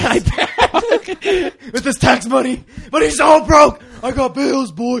One or an iPad with his tax money, but he's so broke. I got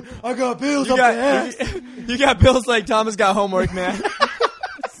bills, boy. I got bills You up the ass. you got bills like Thomas got homework, man.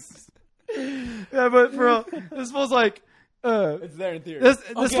 Yeah, but for real, this fool's like, It's there in theory. this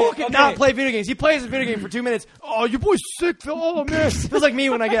Okay, fool cannot okay. play video games. He plays a video game for 2 minutes. Oh, your boy's sick, Phil. Oh, man. Feels like me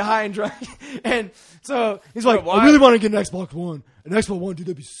when I get high and drunk. And so he's like, Why- I really want to get an Xbox One. An Xbox One, dude,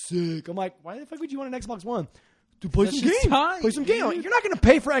 that'd be sick. I'm like, why the fuck would you want an Xbox One? To play That's some just game. time, Play some game. dude. You're not going to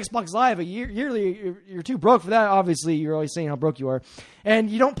pay for Xbox Live a yearly. You're too broke for that. Obviously, you're always saying how broke you are. And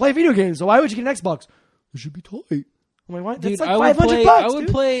you don't play video games. So why would you get an Xbox? It should be tight. I'm like, what? Dude, That's like I would $500. play. Bucks, I would dude.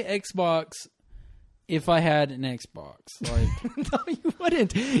 play Xbox if I had an Xbox. Like, No, you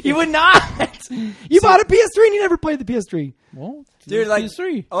wouldn't. You would not. You bought a PS3 and you never played the PS3. well, Dude, like,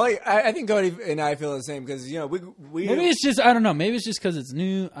 PS3. oh, I think Cody and I feel the same because we Maybe it's just I don't know. Maybe it's just because it's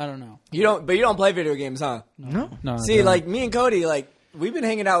new. I don't know. you don't play video games, huh? No. No. I See, don't. like me and Cody, like we've been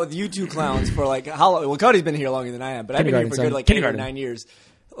hanging out with you two clowns for like how long? Well, Cody's been here longer than I am, but I've been here for Kindergarten, good son. like 8 or Kindergarten. 9 years.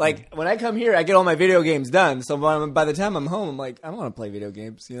 Like when I come here, I get all my video games done. So by the time I'm home, I'm like, I don't want to play video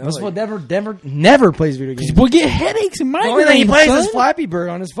games. You know, Most like, never plays video games. we'll get headaches and The only thing he migraines. plays son. is Flappy Bird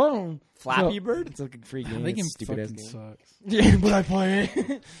on his phone. Flappy So- Bird. It's like a free game. That game It's a stupid ass fucking game. sucks. Yeah, but I play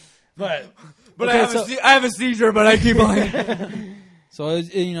it. But But Okay, I have a seizure, but I keep playing. So it was,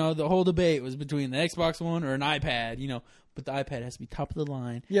 the whole debate was between the Xbox One or an iPad. But the iPad has to be top of the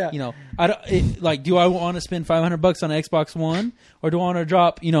line. Yeah. I don't do I want to spend $500 on an Xbox One or do I want to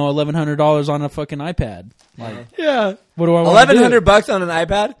drop $1,100 on a fucking iPad? Like, yeah, what do I want to do? $1,100 on an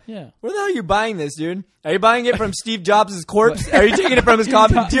iPad. Yeah. Where the hell are you buying this, dude? Are you buying it from Steve Jobs' corpse? Are you taking it from his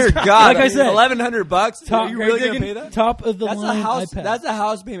coffin? Dear God, Like I said, $1,100. Top, Are you really gonna pay that? Top of the That's a line house. iPad. That's a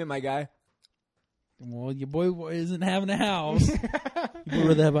house payment, my guy. Well, your boy isn't having a house. You would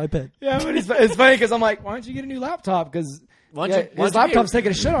rather have iPad. yeah. But it's funny because I'm like, why don't you get a new laptop? Because his laptop's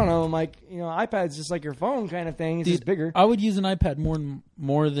taking a shit on him. I'm like, iPad's just like your phone kind of thing. It's just bigger. I would use an iPad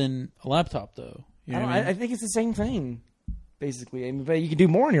more than a laptop, though. You know what I mean? I think it's the same thing, basically. I mean, but you can do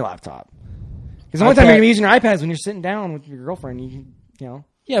more on your laptop. Because the only time you're gonna be using your iPad is when you're sitting down with your girlfriend. You know.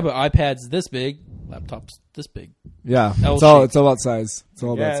 Yeah, but iPad's this big, laptop's this big. Yeah, L-shaped. it's all about size. It's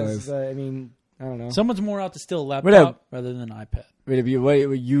all Yeah, about size. I mean, I don't know. Someone's more out to steal a Whatever. laptop rather than an iPad. Wait, if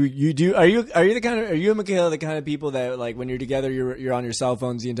you do? Are you the kind of? Are you and Michaela the kind of people that like when you're together, you're on your cell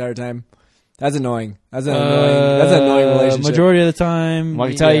phones the entire time? That's annoying. That's an annoying relationship. Majority of the time. Well, I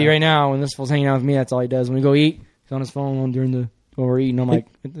can tell you right now, when this fool's hanging out with me, that's all he does. When we go eat, he's on his phone while we're eating. I'm like,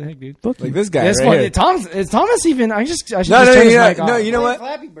 what the heck, dude? Like this guy This right one, here. Is Thomas even? I should No, just turn his mic off. no, you know what?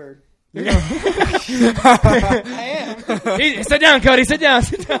 Flappy Bird. I am. Sit down, Cody. Sit down.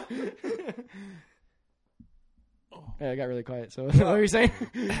 Sit down. Yeah, I got really quiet. So, what were you saying?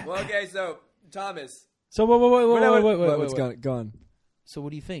 Well, okay, so Thomas. So wait. What's going on? So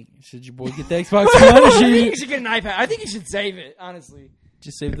what do you think? Should your boy get the Xbox One? Or I should think you you should get an iPad. I think you should save it. Honestly,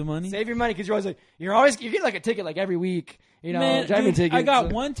 just save the money? save your money because you get like a ticket like every week. You know, Man, driving dude, ticket. I got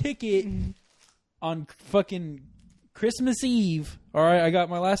so- one ticket on fucking Christmas Eve. All right, I got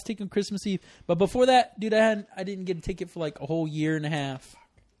my last ticket on Christmas Eve. But before that, dude, I didn't get a ticket for like a whole year and a half.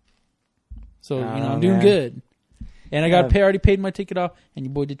 So Oh, I'm doing man. good. And I got already paid my ticket off, and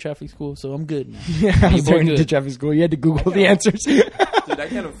your boy did traffic school, so I'm good now. Yeah, I was boy turning good. to traffic school. You had to Google the answers. Dude, I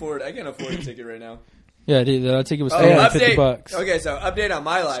can't afford a ticket right now. Yeah, dude, that ticket was update. $350. Okay, so update on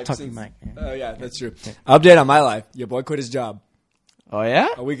my life. Talk to since- Mike. Oh yeah, that's true. Update on my life. Your boy quit his job Oh yeah.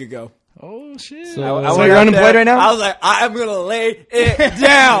 a week ago. Oh shit. So- I went you're up unemployed there, right now? I was like, I am gonna lay it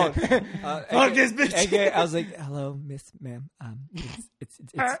down. Fuck this bitch. Okay, I was like, hello, Miss Ma'am.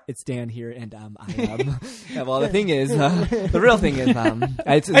 It's Dan here, and yeah, well, the thing is, the real thing is, I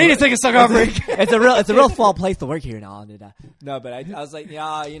need to take a suck off break. it's a real small place to work here now. No, but I was like,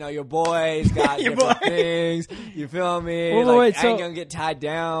 yeah, you know, your boy's got Your different boy. things. You feel me? Wait, like, wait, I so- ain't gonna get tied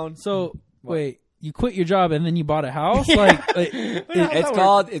down. So, wait, you quit your job and then you bought a house? Like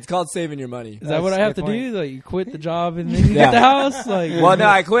It's called saving your money. is that what I That's have a to good do? Like, you quit the job and then you Yeah. get the house? Like, Well, no,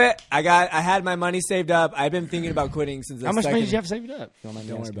 I quit. I had my money saved up. I've been thinking about quitting since. How much money did you have saved up? Don't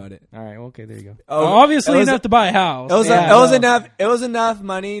worry about it. All right. Well, okay. There you go. well, obviously it was- enough to buy a house. It was, Yeah, it was well. enough. It was enough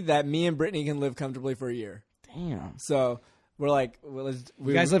money that me and Brittany can live comfortably for a year. Damn. So we're like,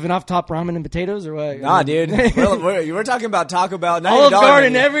 You guys living off top ramen and potatoes or what? Nah, dude. we're talking about Taco Bell. Not Olive even dollar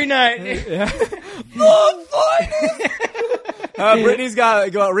Garden menu. every night. Brittany's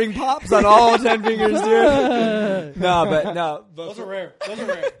got ring pops on all 10 fingers, dude. No. Those are rare.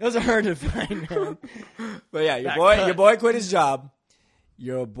 Those are hard to find. Man. But yeah, your boy quit his job.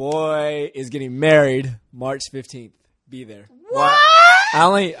 Your boy is getting married March 15th. Be there. What?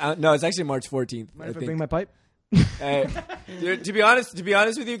 No, it's actually March 14th. Mind if I bring my pipe? Hey, dude, to be honest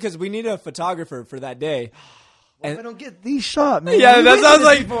with you, because we need a photographer for that day. If I don't get these shot, man. Yeah, We that went sounds to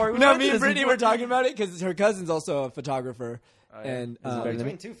like this before. We no. went Me to and this Brittany before. were talking about it because her cousin's also a photographer, and better than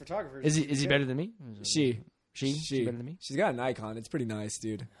Between two photographers. Is he better than me? she She better than me? She's got an Icon. It's pretty nice,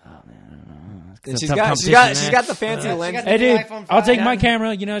 dude. Oh man, And she's got the fancy She lens. got Hey, dude, iPhone I'll 5. take my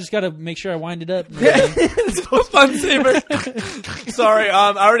camera. You know, I just got to make sure I wind it up. Fun saver. Sorry,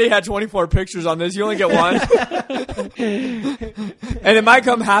 I already had 24 pictures on this. You only get one, and it might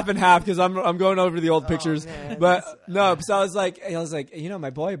come half and half because I'm going over the old pictures. man. But no, so I was like, you know, my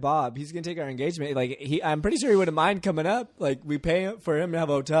boy Bob, he's gonna take our engagement. Like I'm pretty sure he wouldn't mind coming up. Like we pay for him to have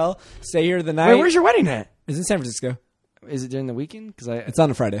a hotel, stay here the night. Wait, where's your wedding at? It's in San Francisco. Is it during the weekend? Because It's on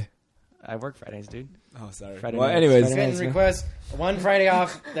a Friday. I work Fridays, dude. Oh, sorry. Friday Well, nights. anyways, Friday Getting requests. One Friday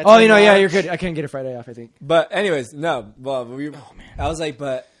off. That's Oh, in you know, yeah, March. you're good. I can't get a Friday off. I think. but anyways, no. Well, I was like,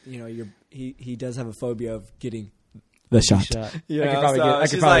 but you know, he does have a phobia of getting the shot. You I could know, probably so get. I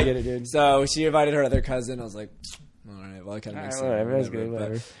she's could probably like- get it, dude. So she invited her other cousin. I was like, all right, well, it kind of makes All right, sense. whatever, that's good, but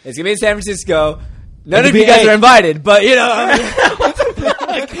whatever. It's gonna be in San Francisco. None It'll of be you guys eight. are invited, but you know,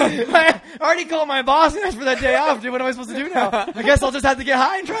 I already called my boss and asked for that day off, dude. What am I supposed to do now? I guess I'll just have to get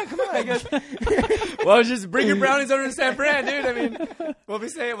high and drunk. Come on, I guess. well, just bring your brownies over to San Fran, dude. I mean, we'll be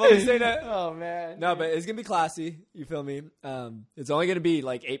saying that. Oh man. No, but it's gonna be classy. You feel me? It's only gonna be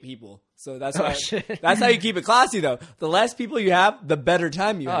like 8 people, so that's why. shit. That's how you keep it classy, though. The less people you have, the better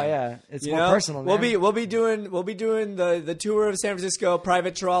time you have. Oh yeah, it's You more know? personal. Man. We'll be doing the tour of San Francisco,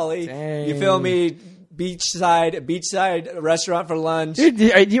 private trolley. Dang. You feel me? Beachside restaurant for lunch. Dude,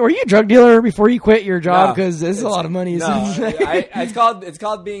 were you a drug dealer before you quit your job? No. Because this is a lot of money. No, it's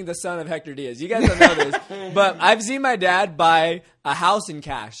called being the son of Hector Diaz. You guys don't know this, but I've seen my dad buy a house in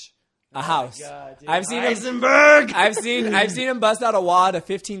cash. A house. God, dude. I've seen Heisenberg. I've seen him bust out a wad of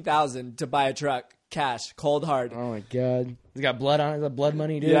 $15,000 to buy a truck, cash, cold hard. Oh my god, he's got blood on it. Is that blood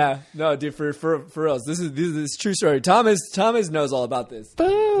money, dude? Yeah, no, dude, for reals. This is true story. Thomas knows all about this.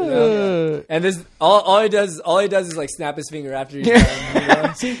 And this all he does is like snap his finger after he's done. You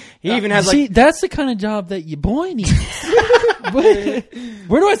know? He even has See, like. that's the kind of job that your boy needs.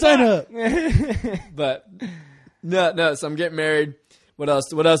 Where do I sign up? But no. So I'm getting married. What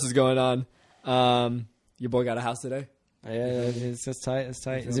else is going on? Your boy got a house today. Yeah, it's tight. It's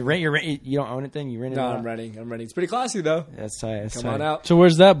tight. Is it rent? You don't own it then? You rent it? No, out? I'm renting. It's pretty classy though. That's tight. That's Come tight. on out. So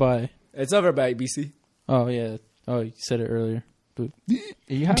where's that by? It's over by BC. Oh yeah. Oh, you said it earlier. But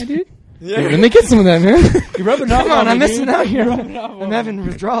Are you high, dude? Yeah. Hey, let me get some of that, man. you're rubbing off Come on, me, I'm missing dude. out here. You're rubbing off on I'm me. having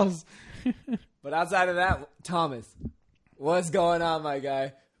withdrawals. But outside of that, Thomas, what's going on, my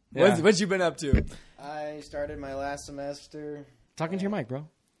guy? Yeah. What you been up to? I started my last semester. Talking to your mic, bro.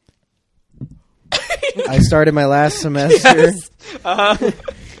 I started my last semester.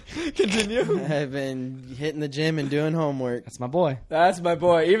 Continue. I've been hitting the gym and doing homework. That's my boy. That's my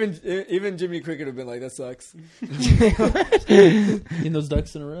boy. Even Jimmy Cricket would have been like, that sucks. In those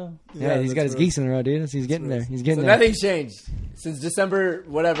ducks in a row. Yeah, he's got his geese in a row, dude. He's getting there. He's getting So there. nothing's changed since December,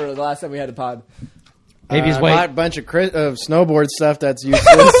 whatever, the last time we had a pod. Maybe his I weight. bought a bunch of snowboard stuff that's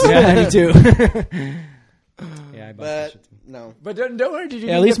useless. Yeah, me too. Yeah, I bought that but shit too. no. But don't worry, did you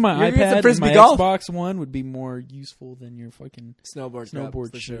Yeah, at get least the- my you get the iPad and Frisbee my golf? Xbox One would be more useful than your fucking Snowboard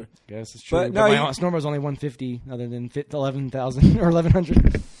snowboard for shit. sure. Guess it's true. But But, no, my you- snowboard's only 150, other than 11,000 or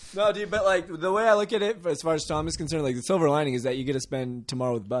 1,100. No, dude, but like the way I look at it, as far as Tom is concerned, like the silver lining is that you get to spend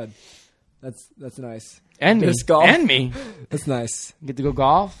tomorrow with Bud. That's nice. And me. Just golf. And me. That's nice. Get to go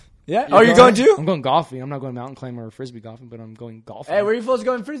golf. Yeah. Oh, you're going too? I'm going golfing. I'm not going mountain climbing or frisbee golfing, but I'm going golfing. Hey, where are you supposed to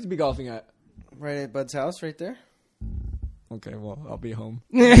go in Frisbee golfing at? Right at Bud's house, right there. Okay, well, I'll be home.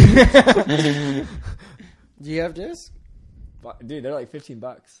 Do you have disc? Dude, they're like $15.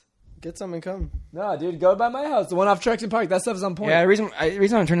 Get some and come. No, dude, go by my house. The one off Trexon Park. That stuff's on point. Yeah, the reason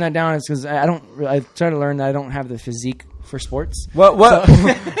I'm turning that down is because I try to learn that I don't have the physique for sports. What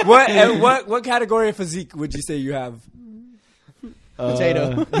what category of physique would you say you have?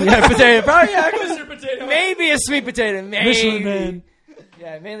 Potato. Yeah, potato. Probably, yeah, Mr. Potato. maybe a sweet potato. Maybe. Michelin Man.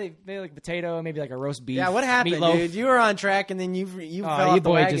 Yeah, maybe like potato, maybe like a roast beef. Yeah, what happened, meatloaf. dude? You were on track and then you fell You off the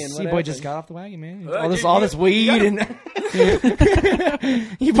boy wagon. just What you boy happened? just got off the wagon, man. Dude, all this weed you and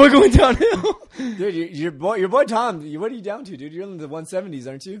you boy going downhill. Dude, your boy Tom. What are you down to, dude? You're in the 170s,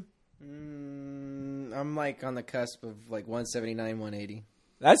 aren't you? I'm like on the cusp of like 179, 180.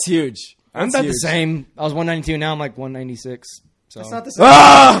 That's huge. I'm That's about huge. the same. I was 192, now I'm like 196. So That's not the same.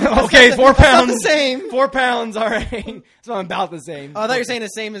 Ah! okay, 4 pounds. Not the same. 4 pounds, all right. So I'm about the same. Oh, I thought you were saying the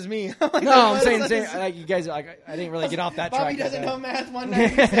same as me. No, I'm saying the same. Like you guys, like I didn't really get off that Bobby track. doesn't yet. know math.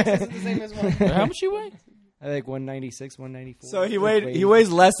 196 isn't the same as one. How much you weigh? I think 196, 194. So he weighs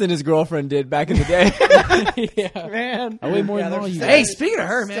less than his girlfriend did back in the day. Yeah, man. I weigh more Yeah, than all they're you. fat. Hey, speaking of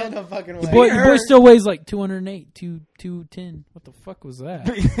her, Still man. no fucking way. The boy still weighs like 208, 210. What the fuck was that?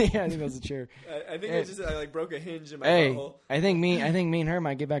 Yeah, I think that was a chair. I think it just like broke a hinge in my Hey, butthole. I think me and her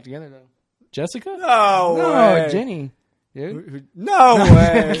might get back together though. Jessica? No way. Jenny. Dude. No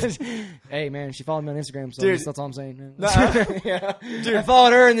way. Hey man, she followed me on Instagram, so Dude. that's all I'm saying. Man. Nuh-uh. Yeah. I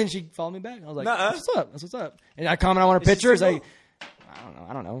followed her, and then she followed me back. I was like, Nuh-uh. "That's what's up? That's what's up?" And I comment on her Is she pictures. single?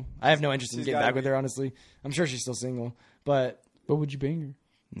 I don't know. I have no interest in She's getting gotta back with be. her. Honestly, I'm sure she's still single, but What would you bang her?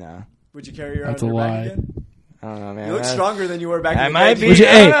 nah, Would you carry her That's on a your lie. back again? I don't know, man. You look stronger than you were back I in the might day. be. Would you, I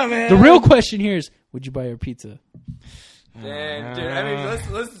hey, don't know, man. the real question here is, would you buy her pizza? Damn, dude. I mean, let's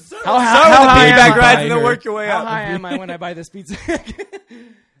start, How start high with the am feedback I? rides and then work your way How up. high am I when I buy this pizza?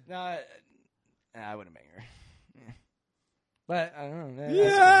 No, I wouldn't bang her. Yeah. But I don't know.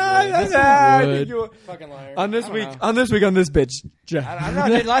 I would. think you would. Fucking liar. On this I week, don't know. on this bitch. I don't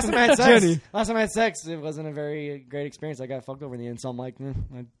know, dude. Last time I had sex, Jenny. it wasn't a very great experience. I got fucked over in the end, so I'm like, I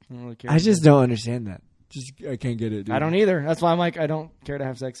don't really care. I just don't understand that. I can't get it, dude. I don't either. That's why I'm like, I don't care to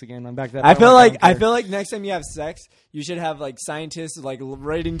have sex again. I'm back to that. I point feel where like don't I care. feel like next time you have sex, you should have like scientists like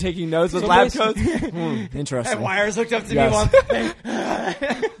rating, taking notes with So lab basically- coats. Have Interesting. wires hooked up to Yes. me while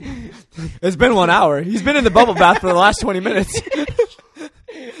It's been 1 hour. He's been in the bubble bath for the last 20 minutes.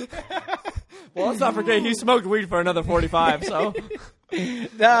 Well, let's not forget he smoked weed for another 45. So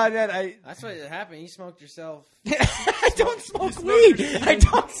No, man, That's what happened. You smoked yourself. I don't smoke weed. I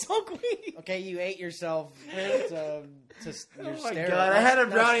don't smoke weed. Okay, you ate yourself to your oh my steroid. god, I had a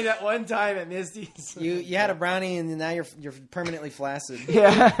brownie that one time at Misty's. You had a brownie and now you're permanently flaccid.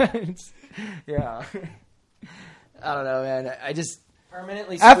 Yeah, yeah. I don't know, man. I just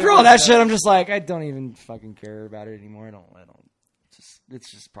Permanently. after all that squirted shit, up. I'm just like, I don't even fucking care about it anymore. I don't. It's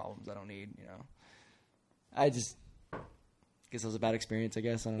just problems I don't need. You know. I just guess it was a bad experience. I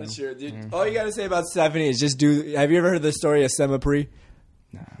guess I don't know. Sure, dude. All you gotta say about Stephanie is just do. Have you ever heard the story of Semapri?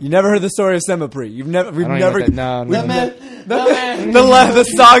 No. You never heard the story of Semapri. We've I don't even know never. what that- no, we've no. the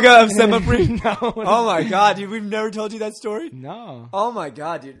saga of Semapri. No. Oh my god, dude! We've never told you that story. No. Oh my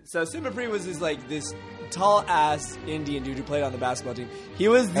god, dude! So Semapri was this tall ass Indian dude who played on the basketball team. He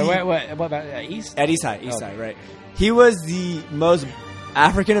was the What about East? at East High, right? He was the most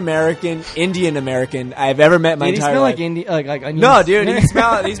African American, Indian American I've ever met in my Did he entire smell life. like onions? No, dude, he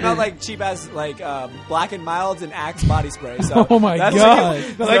smelled like cheap ass Black and Milds and Axe body spray. So Oh my that's God.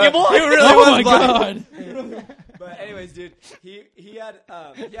 He Like it, boy? really Oh was my black. God. But anyways, dude, he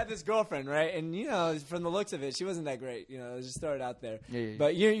had this girlfriend, right? And you know, from the looks of it, she wasn't that great. You know, it just started out there. Yeah.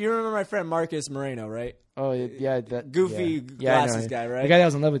 But you remember my friend Marcus Moreno, right? Oh yeah, that Goofy yeah. glasses guy, right? The guy that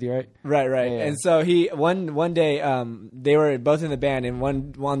was in love with you, right? Right. Yeah. And so he one day they were both in the band, and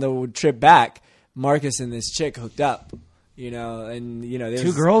on the trip back, Marcus and this chick hooked up. You know, and you know,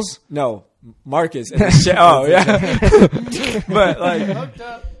 Two girls? No, Marcus and this chick. Oh yeah, but like Hooked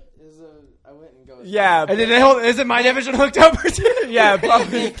up is I went and go. yeah, And then they hold. Is it my definition hooked up? yeah,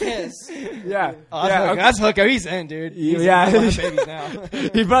 probably, Kiss. yeah, Oh, yeah. Okay. That's hook up. He's in, dude. He's Yeah. in. He's babies now.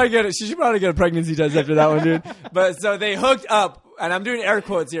 He probably she should probably get a pregnancy test after that one, dude. But so they hooked up, and I'm doing air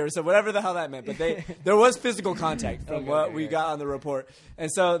quotes here, so whatever the hell that meant. But there was physical contact from what we got on the report,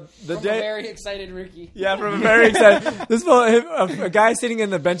 and so the From day. a very excited Ricky. Yeah, from a very excited. This fool, a guy sitting in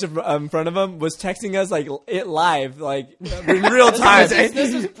the bench in front of him was texting us like it live, like in real time.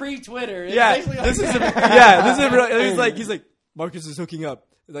 This was pre-Twitter. It's Yeah, basically like- this is real. He's like Marcus is hooking up.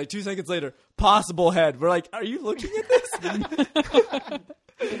 Like 2 seconds later, possible head. We're like, are you looking at this?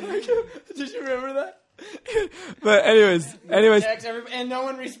 Did you remember that? But anyways, text everybody, and no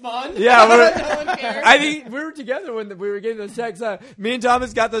one responded. yeah, no one cared. I think we were together when we were getting those texts. Me and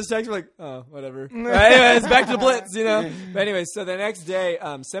Thomas got those texts. We're like, oh, whatever. Anyways, back to the Blitz, you know. But anyways, so the next day,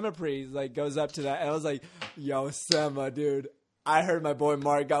 Semapri like goes up to that, and I was like, yo, Sema, dude, I heard my boy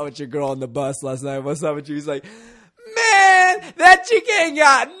Mark got with your girl on the bus last night. What's up with you? He's like, man, that chick ain't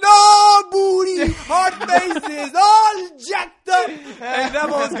got no booty, hard faces, all jacked up. And that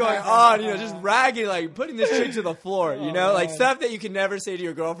one was going on, you know, just ragging, like putting this chick to the floor, you know, like stuff that you can never say to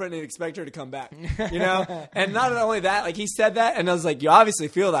your girlfriend and expect her to come back, you know? And not only that, like he said that, and I was like, you obviously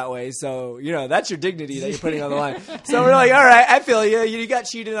feel that way, so, you know, that's your dignity that you're putting on the line. So we're like, all right, I feel you. You got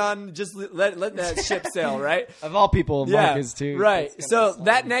cheated on, just let that ship sail, right? Of all people, Mark is too. Right. So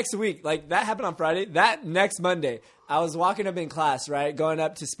that next week, like that happened on Friday. That next Monday, I was walking up in class, right, going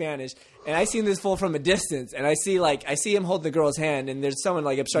up to Spanish, and I seen this fool from a distance, and I see him hold the girl's hand, and there's someone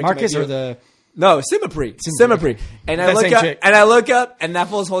like obstructing Marcus my or view. the No, Semapri. And I That look same up, chick. and that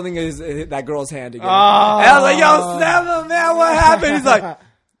fool's holding that girl's hand again. Oh. And I was like, yo, Sema, man, what happened? He's like,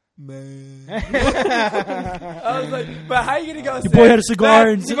 man. I was like, but how you gonna go? Your boy had a cigar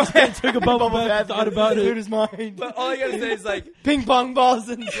and took a bubble bath and thought about it. his mind. But all I gotta say is like, Ping pong balls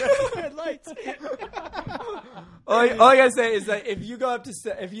and red lights. all I gotta say is that if you go up to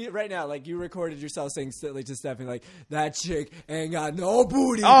if you right now, like you recorded yourself saying silly to Stephanie, like that chick ain't got no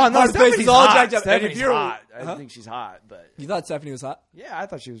booty. Oh no, her face Stephanie's is all hot. jacked up. And if Stephanie's you're hot. I Huh? think she's hot, but You thought Stephanie was hot? yeah, I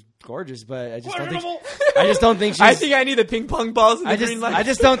thought she was gorgeous, but I just don't think. I just don't think she's. I think I need the ping pong balls and the green light. I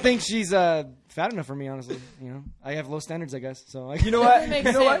just don't think she's fat enough for me. Honestly, you know, I have low standards, I guess. So like, You know what? It makes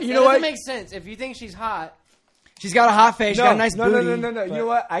You know sense. what? You It know doesn't what? make sense. If you think she's hot, she's got a hot face. She's got a nice no, booty. no. but You know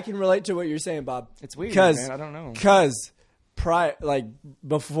what? I can relate to what you're saying, Bob. It's weird, 'Cause- man. I don't know. Because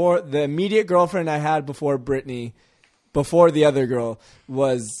before the immediate girlfriend I had before Brittany, before the other girl,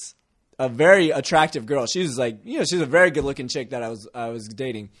 was a very attractive girl. She was like, you know, she's a very good looking chick that I was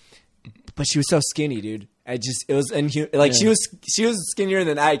dating, but she was so skinny, dude. It was like she was skinnier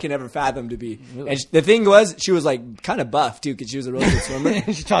than I can ever fathom to be. And the thing was, she was like kind of buff too, because she was a really good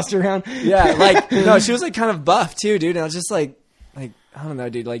swimmer. She tossed her around. Yeah, like no, she was like kind of buff too, dude. And I was just like I don't know,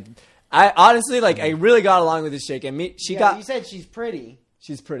 dude. Like I honestly I really got along with this chick, and you said she's pretty.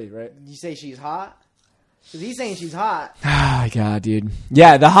 she's pretty, right? Did you say she's hot? Because he's saying she's hot. Oh my god, dude.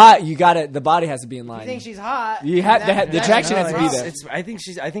 Yeah, the hot you got it. The body has to be in line. You think she's hot? You have- then the attraction No, has to be there. I think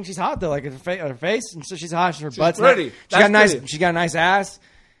she's hot though. Like her face, and so she's hot. Her butt's pretty. She That's got nice. pretty. She got a nice ass.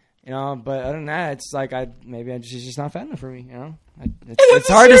 You know, but other than that, it's like she's just not fat enough for me. You know, it's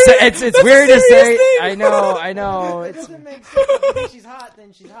a hard to say. serious- It's that's weird a to serious say. thing. I know. It It's doesn't make sense. If you think she's hot,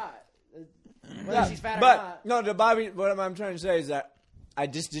 then she's hot. Whether she's fat or But not. no, the Bobby. What I'm trying to say is that I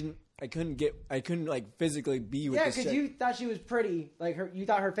just didn't. I couldn't like physically be with Yeah, this because chick. you thought she was pretty. Like you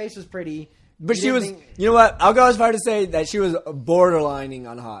thought her face was pretty. But You she didn't was. think- You know what? I'll go as far to say that she was borderlining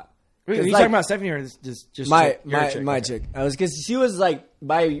on hot. Are 'Cause, you like, talking about Stephanie or just my your my Okay. chick? I was because she was like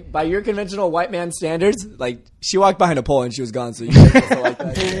by your conventional white man standards, like she walked behind a pole and she was gone. So you guys still like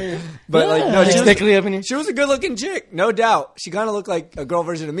that. But like no, Dick stickly up in you? she was a good looking chick, no doubt. She kind of looked like a girl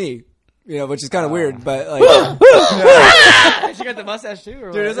version of me, you know, which is kind of weird. But like, She got the mustache too,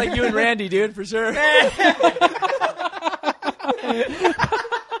 or dude, it was like you and Randy, dude, for sure.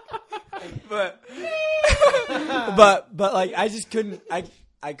 but like I just couldn't.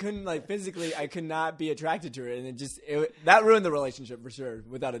 I couldn't like physically. I could not be attracted to her, and that ruined the relationship for sure,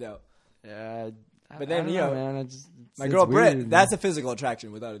 without a doubt. Yeah. But then I don't know, man. my it's girl weird, Britt, that's a physical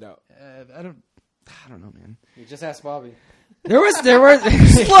attraction, without a doubt. I don't know, man. You just ask Bobby. There was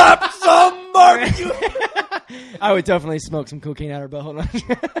Slap some barbecue. I would definitely smoke some cocaine out her butt. Hold on.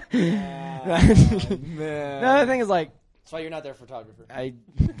 Man, No, the thing is like That's why you're not their photographer.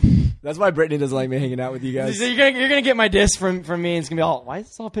 that's why Brittany doesn't like me hanging out with you guys. So you're gonna get my disc from me, and it's gonna be all. Why is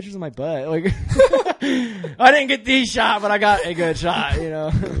this all pictures of my butt? Like, I didn't get the shot, but I got a good shot. You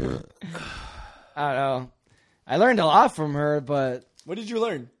know, I don't know. I learned a lot from her, but What did you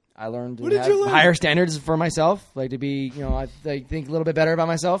learn? I learned to What did have you learn? higher standards for myself. Like to be, I think a little bit better about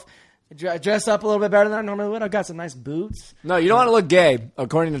myself. Dress up a little bit better than I normally would. I've got some nice boots. No, you don't want to look gay,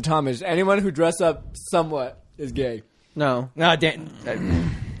 according to Thomas. Anyone who dress up somewhat is gay. No, No, Dan.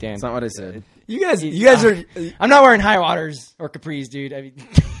 that's not what I said. You guys are. I'm not wearing high waters or capris, dude. I mean,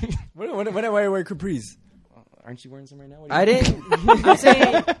 When do I wear capris? aren't you wearing some right now? I didn't. I'm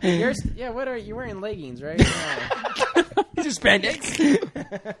saying, what are you wearing? Leggings, right? These are spandex.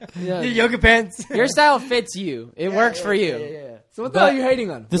 Yeah. Yoga pants. Your style fits you. It works for you. Yeah. So what the hell are you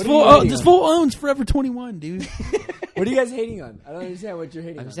hating on? This What are you hating on? fool owns Forever 21, dude. What are you guys hating on? I don't understand what you're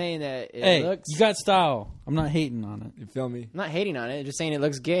hating on. I'm saying that it Hey, looks. you got style. I'm not hating on it. You feel me? I'm not hating on it. I'm just saying it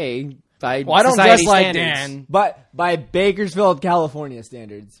looks gay by Well, I don't society dress like standards. Dan. But by Bakersfield, California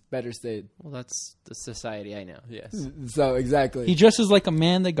standards, better state. Well, that's the society I know. Yes. So exactly. He dresses like a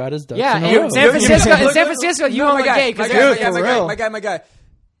man that got his ducks Yeah, in a and row. San Francisco, you No, are gay because my guy.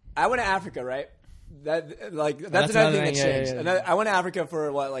 I went to Africa, right? That's That's another another thing that thing, yeah, changed. yeah. And I went to Africa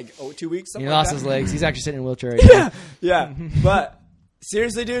for 2 weeks. He Something lost like his that. legs. He's actually sitting in a wheelchair right now. Yeah, but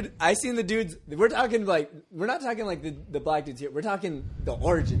seriously, dude, I seen the dudes. We're talking we're not talking like the black dudes here. We're talking the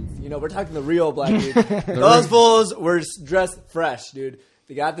origins. We're talking the real black dudes. Those fools were dressed fresh, dude.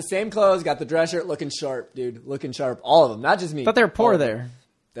 They got the same clothes, got the dress shirt, looking sharp, dude. Looking sharp, all of them, not just me. I thought they were All poor of them. there.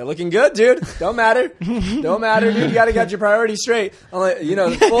 They're looking good, dude. Don't matter. Don't matter, dude. You gotta get your priorities straight.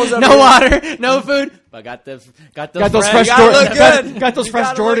 The fools over No here- water, no food, but got those Got those You fresh gotta look Jordans. good. Got those You fresh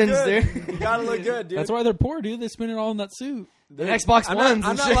gotta look Jordans, good. dude. You gotta look good, dude. That's why they're poor, dude. They spend it all in that suit. The Xbox I'm Ones. not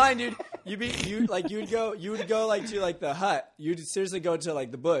and shit. lying, dude. You would go to the hut. You'd seriously go to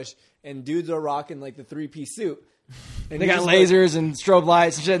the bush, and dudes are rocking the 3-piece suit. And They you got just lasers and strobe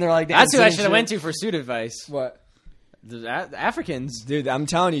lights and shit. And they're like, That's who I dancing should have and went shit. to for suit advice. What? The Africans. Dude, I'm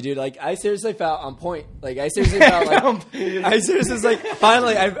telling you, dude. I seriously felt on point. I seriously felt I seriously was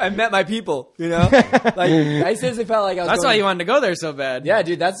finally, I met my people. I seriously felt like I was. That's going, why you wanted to go there so bad. Yeah,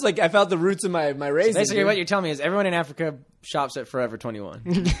 dude. That's I felt the roots of my raising. Basically, dude. what you're telling me is everyone in Africa shops at Forever 21.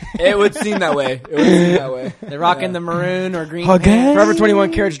 It would seem that way. It would seem that way. They're rocking the maroon or green. Okay. pants. Forever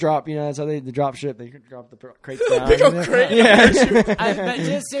 21 carriage drop. That's how they drop ship. They drop the crates down. Big old crate. Yeah. But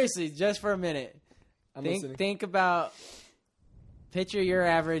just seriously, just for a minute, I'm listening. think about. Picture your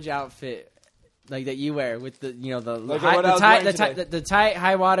average outfit that you wear with the Look at what I was wearing today. the tight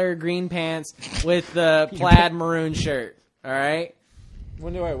high water green pants with the plaid maroon shirt. All right,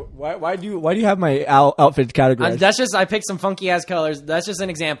 Why do you have my outfit categorized? that's just I picked some funky ass colors. That's just an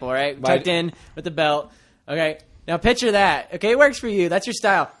example. All right, Why- tucked in with the belt. Okay, now picture that. Okay, it works for you. That's your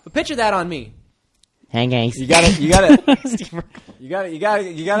style. But picture that on me. Hey guys. You gotta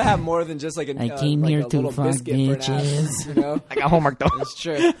have more than just a. I came here a to little fuck biscuit for an ass, bitches. I got homework though. It's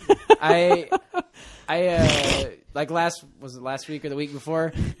true. I last week or the week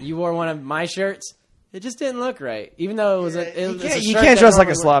before, you wore one of my shirts. It just didn't look right, even though it was You can't dress like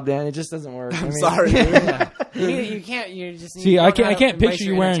a slob, Dan. It just doesn't work. I'm sorry, dude. You can't. You just need See, to I learn how can't to embrace picture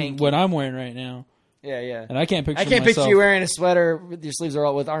you your inner wearing tanky. what I'm wearing right now, Yeah. and I can't picture. I can't myself. picture you wearing a sweater with your sleeves are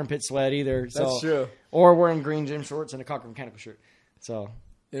all with armpit sweat either. So. That's true. Or wearing green gym shorts and a Cocker Mechanical shirt. So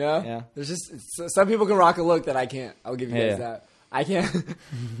Yeah. There's just some people can rock a look that I can't. I'll give you guys Yeah. that. I can't.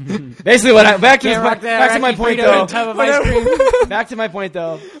 basically, back Can't rock that to my Iraqi point burrito though. and tub of ice cream. Back to my point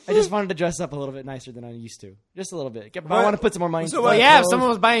though. I just wanted to dress up a little bit nicer than I used to, just a little bit. But I What? want to put some more money. So into what? Well, it. yeah, if someone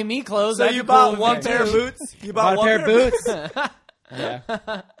was buying me clothes, So that'd you be bought cool one with me, pair of too. boots. You Bought a one pair of boots. Yeah.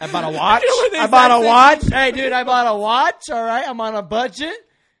 I bought a watch. doing the I bought a exact watch. Hey, dude, I bought a watch. All right, I'm on a budget.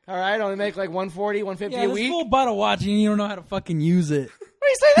 All right, I only make like $140, $150 Yeah, a this week. fool bought a watch and you don't know how to fucking use it. What do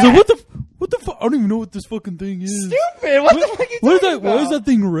you say He's that? like, what the fuck? I don't even know what this fucking thing is. Stupid. What the fuck are you What is talking that? Why is about? that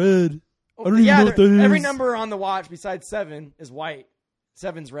thing red? I don't even Yeah, know what that is. every number on the watch besides 7 is white.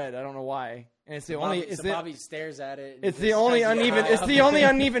 7's red. I don't know why. And it's the only. It's the. Bobby stares at it. It's the only uneven. It's the only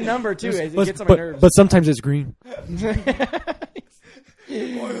uneven number too. It gets on my But, nerves. but sometimes it's green.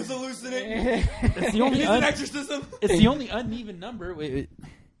 Boy, was hallucinating. It's the only An exorcism. it's the only uneven number. Wait.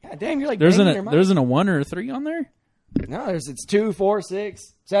 God damn, you're like There's banging your an mind. there isn't a 1 or a 3 on there. No, it's 2, 4,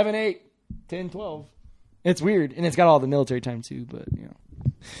 6, 7, 8, 10, 12. It's weird, and it's got all the military time too. But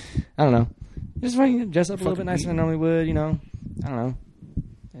I don't know. Just fucking dress up a little bit nicer than I normally would. I don't know.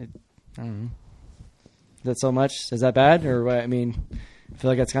 I don't know. Is that so much? Is that bad or what? I mean, I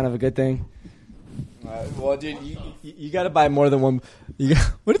feel like that's kind of a good thing. Well, dude, you got to buy more than one.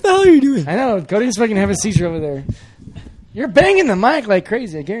 What the hell are you doing? I know. Cody's fucking having a seizure over there. You're banging the mic like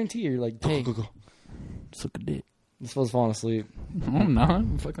crazy. I guarantee you're like, hey, Suck a dick. this fool's falling asleep. No, I'm not.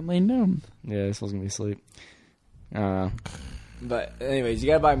 I'm fucking laying down. Yeah, this fool's gonna be asleep. I don't know. But anyways, you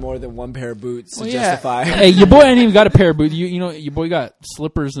got to buy more than one pair of boots to Well, yeah. justify. Hey, your boy ain't even got a pair of boots. You know, your boy got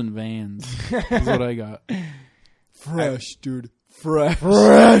slippers and Vans. That's what I got. Fresh, dude. Fresh.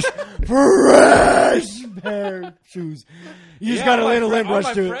 Fresh pair of shoes. You just gotta lay the lint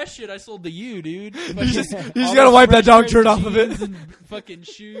brush to it. fresh shit I sold to you, dude. You just gotta wipe that dog turd off of it. And fucking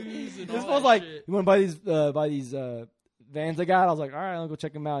shoes and This all was that like, shit. you want to buy these Vans I got? I was like, all right, I'll go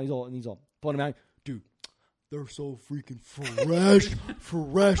check them out. He's all pulling them out. Dude, they're so freaking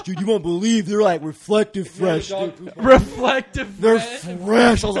fresh, dude. You won't believe they're like reflective fresh. Dude. Reflective. They're fresh.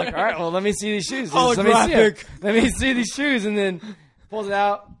 fresh. I was like, all right, well, let me see these shoes. Let me see 'em. Holographic. Let me see these shoes, and then pulls it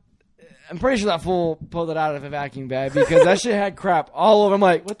out. I'm pretty sure that fool pulled it out of a vacuum bag because that shit had crap all over. I'm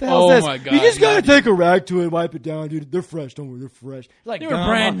like, what the hell Oh is this? my God, You just gotta yeah, take a rag to it, wipe it down, dude. They're fresh. Don't worry, they're fresh. Like They were gum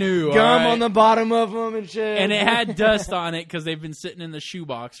brand on- new, Gum alright. on the bottom of them and shit. And it had dust on it because they've been sitting in the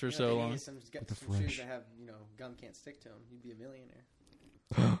shoebox for so long. Some shoes that have gum can't stick to them. You'd be a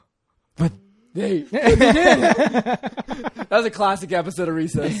millionaire. But they did. That was a classic episode of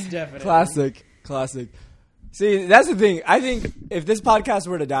Recess. Definitely. Classic. See, that's the thing. I think if this podcast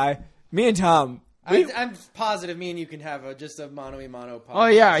were to die, me and Tom, I'm positive me and you can have just a mano-a-mano podcast. Oh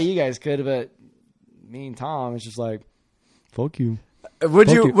yeah, you guys could, but me and Tom, it's just like, fuck you. would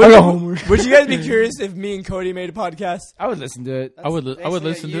Fuck you you. I got homework. would you guys be curious if me and Cody made a podcast? I would listen to it. I would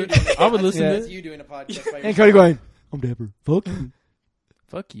listen to you it. doing I would listen Yeah. to That's it. you doing a podcast. By And yourself. Cody going, I'm Dapper. Fuck you.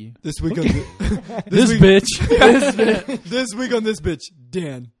 Fuck you. This week on This bitch. this week on this bitch,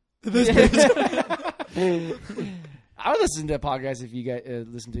 Dan. This bitch. I would listen to a podcast if you guys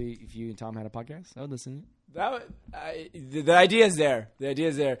if you and Tom had a podcast. I would listen. The idea is there. The idea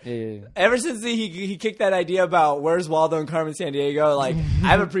is there. Yeah. Ever since he kicked that idea about Where's Waldo and Carmen Sandiego, like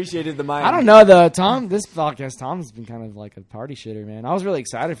I've appreciated the mind. I don't know though, Tom. This podcast, Tom's been kind of like a party shitter, man. I was really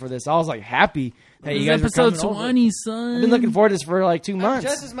excited for this. I was like happy that you guys were episode coming over. 20, son. I've been looking forward to this for like 2 months.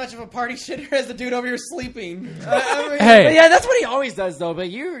 Just as much of a party shitter as the dude over here sleeping. Hey. But yeah, that's what he always does though. But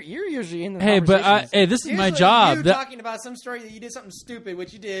you're usually in the Hey, but conversations. this is my Usually job. You That- talking about some story that you did something stupid,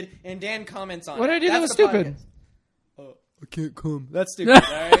 which you did, and Dan comments on. What it. did I do that That's was the stupid? podcast. I can't come. That's stupid. All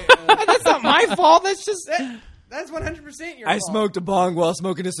right? That's not my fault. That's just That's 100% your I fault. smoked a bong while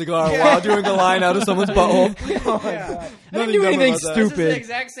smoking a cigar while doing a line out of someone's butthole. Yeah. I didn't do dumb anything about that. This is the stupid.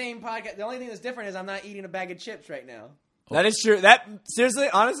 exact same podcast. The only thing that's different is I'm not eating a bag of chips right now. That is true. That seriously,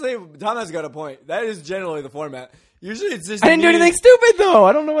 honestly, Tom has got a point. That is generally the format. Usually, it's just I didn't do me- anything stupid though.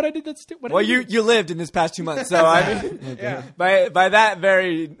 I don't know what I did that's stupid. Well, you lived in this past 2 months, so I mean, Yeah. by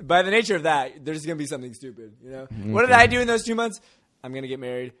the nature of that, there's gonna be something stupid. You know, what did I do in those 2 months? I'm gonna get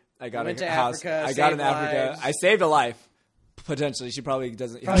married. I got Went a to house. Africa, I got in saved Africa. lives. I saved a life. Potentially, she probably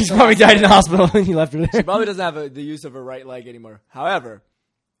doesn't. He probably died in the hospital when you left her there. She probably doesn't have the use of her right leg anymore. However,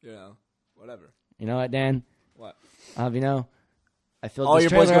 whatever. You know what, Dan? What? I'll have you know, I filled All this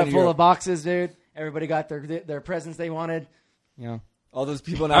your boys trailer going up to full Europe. of boxes, dude. Everybody got their presents they wanted. You know. All those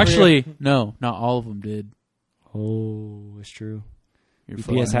people in Africa. Actually, no, not all of them did. Oh, it's true. You're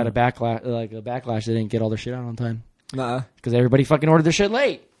UPS had a backlash. They didn't get all their shit out on time Nuh-uh. because everybody fucking ordered their shit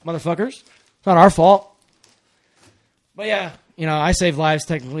late, motherfuckers. It's not our fault. But yeah, I save lives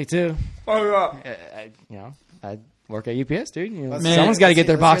technically too. Oh yeah. I work at UPS, dude. Man, Someone's got to get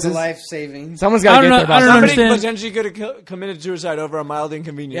their boxes. Life saving. Someone's got to I get don't their know- I boxes. don't Somebody understand. potentially could have committed suicide over a mild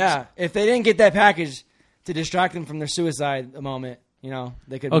inconvenience. Yeah, if they didn't get that package to distract them from their suicide moment,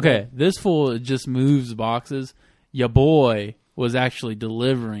 they could. Okay, this fool just moves boxes. Your boy was actually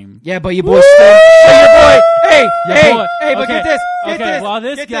delivering. Yeah, but your boy still. Hey, your boy. Hey, Your hey, boy- hey! But okay, get this. Get okay, this. while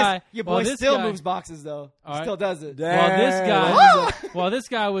this get guy- this. Your while boy this still guy- moves boxes though. All right. Still does it. Damn. While this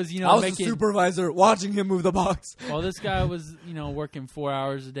guy was, I was making. a supervisor watching him move the box. While this guy was, working 4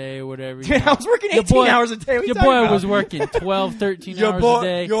 hours a day or whatever. Dude, I was working Your 18 boy- hours a day. What Your you talking boy about? was working 12, 13 Your hours boy, a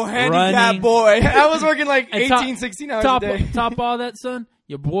day. your handicapped running. boy. I was working like And 18, 16 hours top, a day. top all that, son.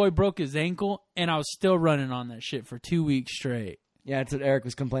 Your boy broke his ankle, and I was still running on that shit for 2 weeks straight. Yeah, that's what Eric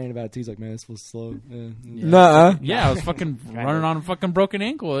was complaining about too. He's like, man, this was slow. Yeah. Nuh-uh. Yeah, I was fucking running on a fucking broken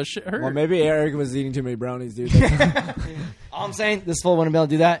ankle. That shit hurt. Well, maybe Eric was eating too many brownies, dude. All I'm saying, this fool wouldn't be able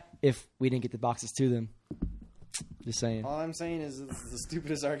to do that if we didn't get the boxes to them. Just saying. All I'm saying is this is the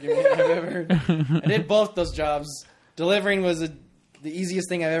stupidest argument I've ever heard. I did both those jobs. Delivering was the easiest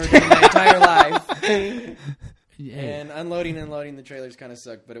thing I've ever done in my entire life. And unloading and loading the trailers kind of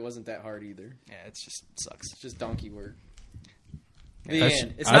sucked, but it wasn't that hard either. Yeah, it just sucks. It's just donkey work. The That's-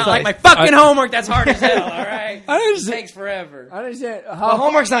 end. It's I not thought- like my fucking homework that's hard as hell, all right? I It understand. takes forever. I understand. The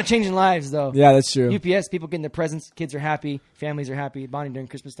homework's not changing lives, though. Yeah, that's true. UPS, people getting their presents, kids are happy, families are happy, bonding during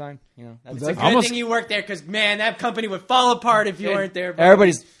Christmas time. You know, that's It's a good Almost- thing you work there because, man, that company would fall apart if you weren't there. Bro.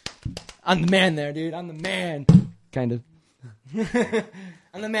 everybody's. I'm the man there, dude. I'm the man. Kind of.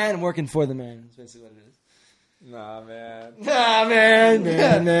 I'm the man working for the man. That's basically what it is. Nah, man. Ah,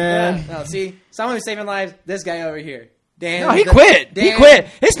 man. No, see, someone who's saving lives, this guy over here. Dan. No, he quit. He Dan- quit.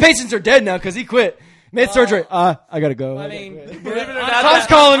 His patients are dead now because he quit. Mid surgery. I gotta go. I mean, Believe it or not, Tom's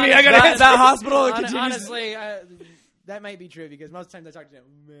calling me. I gotta. that hospital continues. honestly, that might be true because most times I talk to him,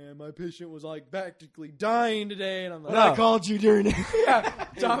 man, my patient was like practically dying today, and I'm like, No. I called you during it. Yeah,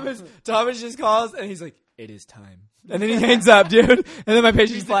 Thomas just calls and he's like, "It is time," and then he hangs up, dude. And then my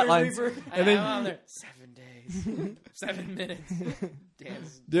patient's flatlines. And I'm then, on there. 7 days, 7 minutes. Damn.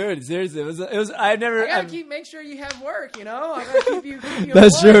 dude, seriously, it was. I've never. I gotta make sure you have work, you know. I gotta keep you.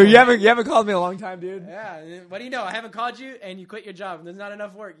 That's employed. true. You haven't called me in a long time, dude. Yeah. What do you know? I haven't called you, and you quit your job, and there's not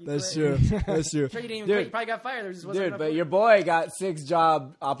enough work. You That's quit. true. That's true. Sure, you didn't even Dude. quit. You probably got fired. There just wasn't Dude, enough but work. your boy got 6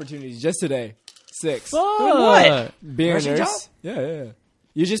 job opportunities just today. 6. What? Being a Nursing nurse. job? Yeah.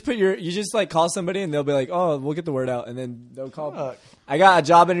 You just like call somebody and they'll be like, "Oh, we'll get the word out," and then they'll call. Fuck. I got a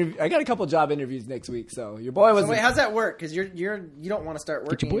job interview. I got a couple job interviews next week. So your boy was. So wait, how's that work? Because you don't want to start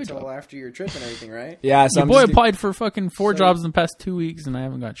working boy until job. after your trip and everything, right? yeah. So Your I'm boy just, applied for fucking 4 jobs in the past 2 weeks, and I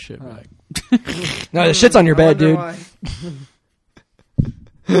haven't got shit back. No, the shit's on your bed, dude.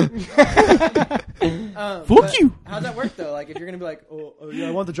 Fuck you. How's that work though? Like if you're gonna be like, Oh, yeah,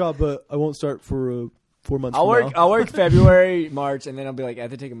 I want the job, but I won't start for 4 months. I'll from work. now. I'll work February, March, and then I'll be like, I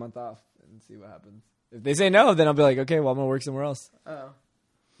have to take a month off and see what happens. If they say no, then I'll be like, okay, well, I'm gonna work somewhere else. oh,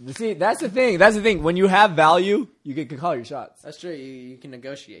 See, that's the thing. That's the thing. When you have value, you can call your shots. that's true. You can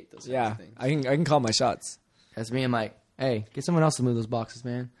negotiate those Yeah, kinds of things. I can call my shots. That's me. I'm like, hey, get someone else to move those boxes,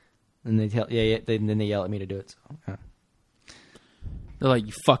 man. And they tell, then they yell at me to do it. So, yeah. They're like,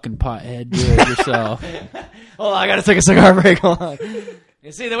 you fucking pothead, do it yourself. Hold on, I gotta take a cigar break. Hold on.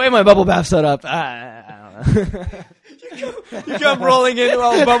 You see the way my bubble bath set up. I don't know. You come rolling into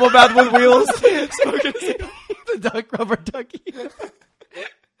a bubble bath with wheels, smoking a cigar. The duck rubber ducky.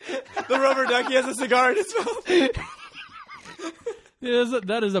 The rubber ducky has a cigar in his mouth. Yeah,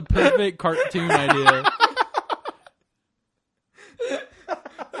 that is a perfect cartoon idea.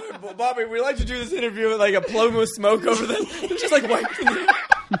 Bobby, we like to do this interview with like a plume of smoke over them. They're just like wiping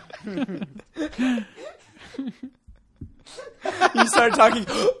the You start talking.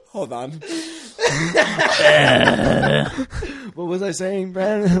 Hold on. What was I saying,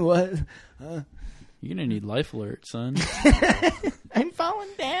 Brandon? What? You're gonna need Life Alert, son. I'm falling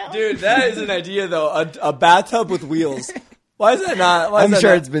down. Dude, that is an idea though. A bathtub with wheels. Why is that not? Why is I'm that sure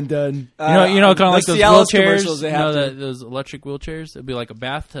not- it's been done. You know, kind of like those Cialis wheelchairs. commercials they You know, have to- those electric wheelchairs. It'd be like a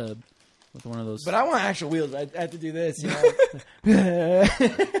bathtub with one of those. But I want actual wheels. I have to do this. You know?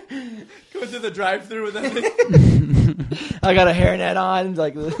 Go through the drive-through with that. I got a hairnet on,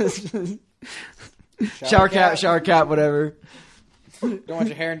 like this. shower cap, whatever. Don't want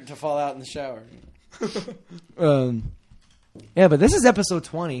your hair to fall out in the shower. Yeah, but this is episode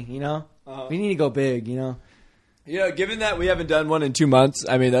 20. You know, Uh-huh. we need to go big. You know. Yeah, given that we haven't done one in 2 months,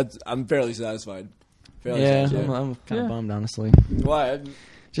 I mean I'm fairly satisfied. Fairly Yeah, satisfied. I'm kind of bummed, honestly. Why?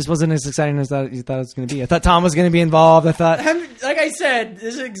 Just wasn't as exciting as you thought it was going to be. I thought Tom was going to be involved. I thought Like I said,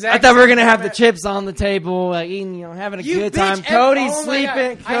 this is I exactly. thought we were going to have the chips on the table, like eating, you know, having a good time. Cody's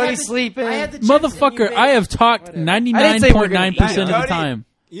sleeping. Cody's sleeping. Motherfucker, I have talked I didn't say we're gonna 99.9% of the Cody- time.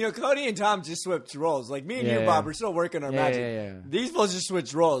 You know, Cody and Tom just switched roles. Like me and you, Yeah. Bob, we're still working our magic. yeah. These fools just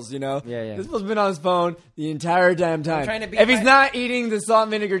switched roles, you know? Yeah. This fool's been on his phone the entire damn time. trying to be If he's my- not eating the salt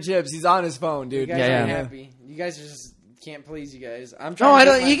and vinegar chips, he's on his phone, dude. You guys Yeah, aren't yeah. happy. You guys just can't please you guys. I'm No, trying. I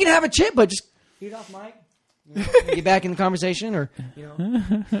to don't. get You can have a chip, but just feed it off, Mike. Get back in the conversation, or you know,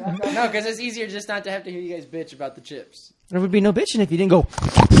 No, because it's easier just not to have to hear you guys bitch about the chips. there would be no bitching if you didn't go.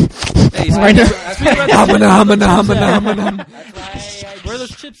 Right now. That's why Where are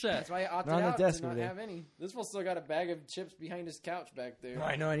those chips at? That's why I opted They're on the out desk to not over there. have any. This fool still got a bag of chips behind his couch back there.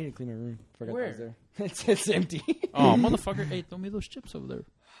 I know. I need to clean my room. Forgot Where? that was there. It's empty. Oh, motherfucker. Hey, throw me those chips over there.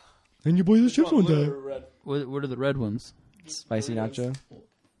 And you boy those chips one time. What are the red ones? Spicy nacho.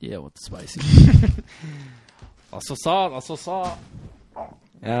 Yeah, with the spicy. Also salt.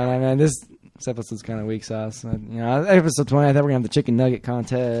 Yeah, man. This episode's kind of weak sauce. You know, episode 20. I thought we were gonna have the chicken nugget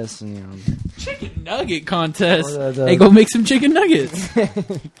contest, and you know, Chicken nugget contest. Or the- Hey, go make some chicken nuggets.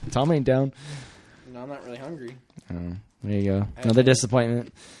 Tom ain't down. No, I'm not really hungry. Oh, there you go. Another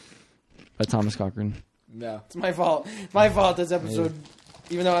disappointment by Thomas Cochran. No. It's my fault. My fault this episode,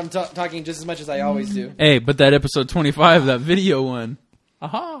 even though I'm talking just as much as I always do. Hey, but that episode 25, that video one.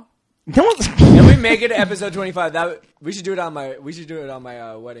 Aha. No one's- Can we make it to episode 25? We should do it on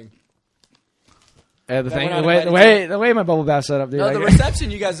my wedding. Yeah, That we're not the way my bubble bath set up, dude. No, the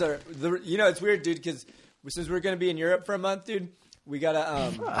reception you guys are. It's weird, dude. Because since we're gonna be in Europe for a month, dude, we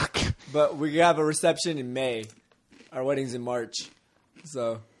gotta. But we have a reception in May. Our wedding's in March,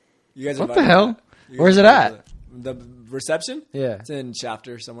 so you guys. Are What the hell? You guys Where's it are at? The reception? Yeah. It's in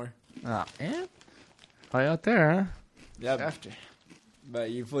Shafter somewhere. Oh, yeah. Right out there, huh? Yeah. Shafter.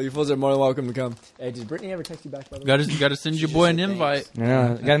 But you fools are more than welcome to come. Hey, did Brittany ever text you back? By the way? Gotta send your boy an invite.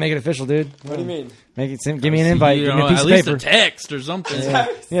 Yeah, gotta make it official, dude. What do you mean? Make it. Give me an invite. You Give me know, a piece at of least paper. a text or something.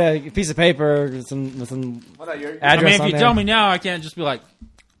 Yeah, a piece of paper with some What are your? I mean, address if on you there. tell me now, I can't just be like,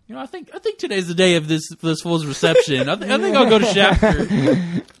 you know, I think today's the day of this fool's reception. I think I'll go to Shafter.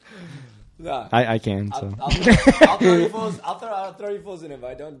 Nah. I can. So. I'll throw you fools. I'll throw you fools an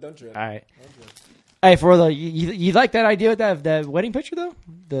invite. Don't trip. All right. Hey, for the you like that idea with that wedding picture though?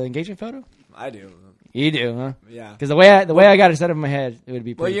 The engagement photo? I do. You do, huh? Yeah. Because the way I got it set up in my head, it would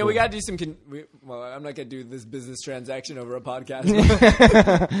be Well, pretty yeah, cool. we got to do some. I'm not gonna do this business transaction over a podcast.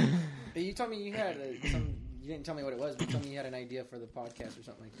 But you told me you had some. You didn't tell me what it was, but you told me you had an idea for the podcast or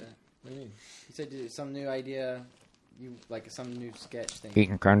something like that. What do you mean? You said some new idea, some new sketch thing.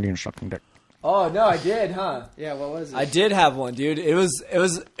 Eating candy and sucking dick. Oh no, I did, huh? Yeah, what was it? I did have one, dude. It was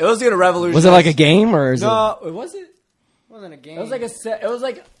gonna revolutionize. Was it like a game or is No, it wasn't. It wasn't a game. It was like it was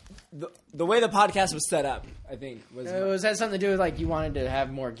like the way the podcast was set up. I think was. Had something to do with like you wanted to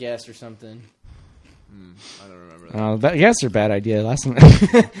have more guests or something. I don't remember that. yes, they're a bad idea. Last time.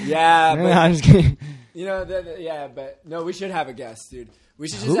 Yeah, but I'm just kidding. you know, yeah, but no, we should have a guest, dude. We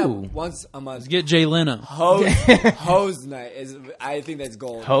should just have Ooh. once a month. Let's get Jay Leno. Hose night is. I think that's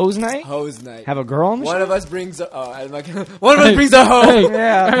gold. Hose night? Hose night. Have a girl on the One show? of us brings. I'm like, one of us brings a hose.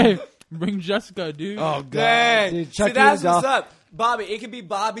 Yeah. Hey, bring Jessica, dude. Oh, God. Dang. Dude, See, Chucky that's the doll. what's up. Bobby, it could be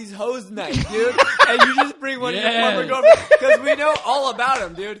Bobby's hose night, dude. And you just bring one of your Yeah. former girlfriends. Because we know all about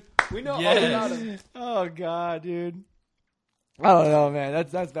him, dude. We know all Yes. about him. Oh, God, dude. I don't know, man.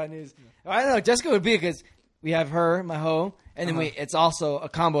 That's bad news. I don't know. Jessica would be because we have her, my hoe, and then it's also a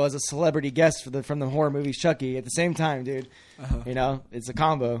combo as a celebrity guest from the horror movies Chucky at the same time, dude. You know, it's a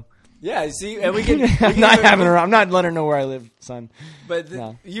combo. Yeah, see, and we can. I'm not having her. I'm not letting her know where I live, son. But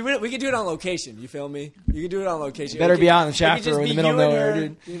No. we can do it on location. You feel me? You can do it on location. Better It be can- out in it can Shafter just or in be the middle of you and nowhere, her,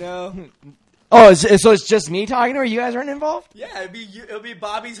 dude. You know? Oh, so it's just me talking to her? You guys aren't involved? Yeah, it'll be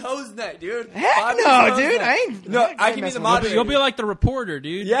Bobby's hose night, dude. Heck Bobby's no, hose dude. night. I ain't. No, ain't I can be messing the with moderator. You'll be like the reporter,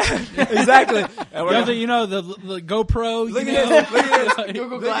 dude. Yeah, exactly. And we're You know, the GoPro. Look you at know? this. Look at this.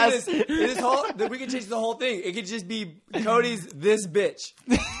 Google Look Glass. at this whole. We can change the whole thing. It could just be Cody's "This Bitch."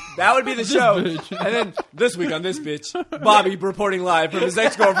 That would be the show. bitch. And then this week on "This Bitch," Bobby reporting live from his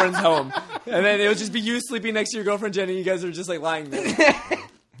ex-girlfriend's home. And then it would just be you sleeping next to your girlfriend Jenny. You guys are just like lying there.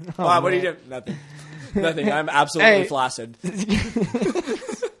 Bob, what are you doing? Nothing. Nothing. I'm absolutely Hey. flaccid.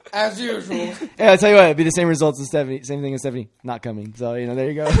 As usual. Yeah, I'll tell you what. It'd be the same results as Stephanie. Same thing as Stephanie. Not coming. So, there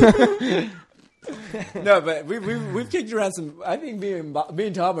you go. No, but we've kicked around some. I think me and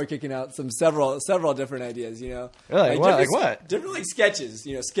Tom are kicking out several different ideas. You know, Really? What? different- Like what? Different like sketches.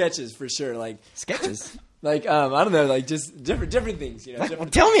 You know, sketches for sure. Like Sketches. I don't know, like just different things. You know, Well,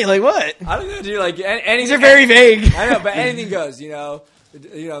 different, tell me, like what? I don't know, dude. Like anything. These are very vague. I know, but anything goes. You know,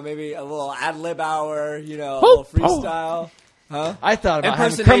 maybe a little ad lib hour. You know, a little freestyle. Huh? I thought about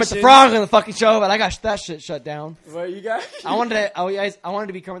having Impersonation. Kermit the Frog on the fucking show, but I got that shit shut down. What you got? I wanted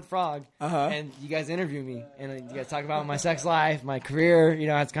to be Kermit the Frog, Uh-huh. and you guys interview me, and you guys talk about my sex life, my career. You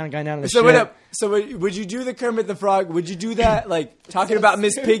know, it's kind of gone down to the So shit. what up? So would you do the Kermit the Frog? Would you do that like talking about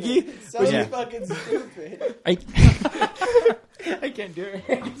Miss Piggy? So Yeah. fucking stupid. I can't do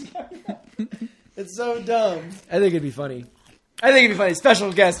it. It's so dumb. I think it'd be funny.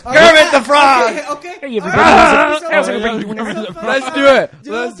 Special guest, Kermit the Frog. Okay. Hey, everybody. Let's do it.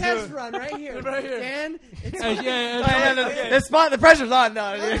 Do a little test run right here. Right here. Dan, it's The spot, the pressure's on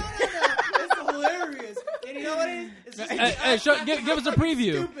now, dude. It's hilarious. And you know what it is? It's just Give us a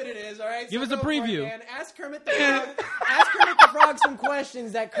preview. stupid it is, all right? Give us a go for it, preview. Dan. Ask Kermit the Frog. Ask Kermit the Frog some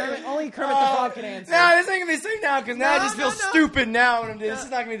questions that only Kermit the Frog can answer. No, this ain't gonna be the same now, because now I just feel no. stupid now when I'm doing this. This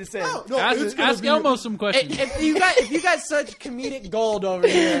is not gonna be the same. Ask Elmo some questions. If you got such comedic gold over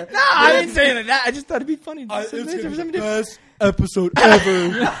here, No, I didn't say that. I just thought it'd be funny. Best episode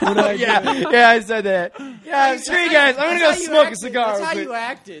ever. Yeah, I said that. Yeah, screw you guys. I'm gonna go That's how you smoke a acted. cigar. That's how real you quick.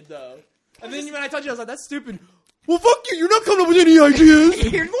 acted, though. And then when I told you, I was like, "That's stupid." Well, fuck you. You're not coming up with any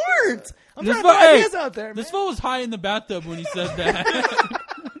ideas. You weren't. I'm This trying to put fool- hey, ideas out there. This man. fool was high in the bathtub when he said that.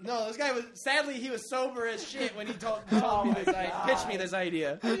 No, this guy was. Sadly, he was sober as shit when he told me this. Pitched me this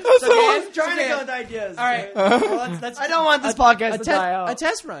idea. I'm Dan, trying to Dan. go with ideas. All right. Well, let's I don't want this podcast a, to die out. a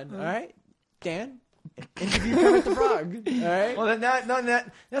test run. All right, Dan. Interview Kermit the Frog. All right. Well, then that's not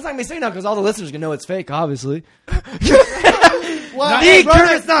gonna be saying now because all the listeners can know it's fake, obviously. Well, Hey,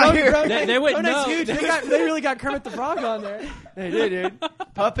 Kermit's not here. They wouldn't know. Huge. They really got Kermit the Frog on there. They did, dude.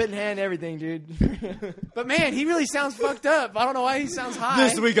 Puppet in hand, everything, dude. But man, he really sounds fucked up. I don't know why he sounds high.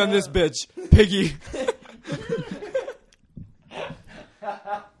 This week on this bitch, Piggy.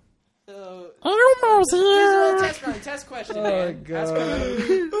 Test run. Test question. Oh, Dan. God. Ask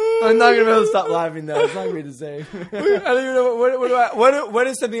Kermit. I'm not gonna be able to stop laughing though. It's not gonna be the same. I don't even know what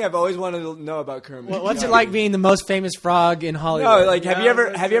is something I've always wanted to know about Kermit. What's it like being the most famous frog in Hollywood? No, like have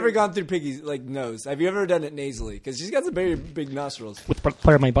you ever gone through Piggy's like nose? Have you ever done it nasally? Because she's got some very big nostrils. With what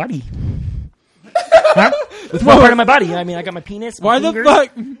part of my body? Huh? With what part of my body? I mean, I got my penis. My Why the fingers,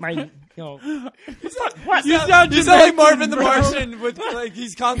 fuck? My, what? You sound You sound like Jamaican, Marvin the bro. Martian with like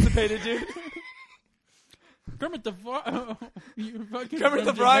he's constipated, dude. Kermit the Frog. You fucking Kermit from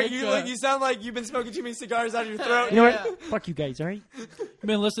the Frog, you Jamaica. sound like you've been smoking too many cigars out of your throat. You know what? Fuck you guys, all right?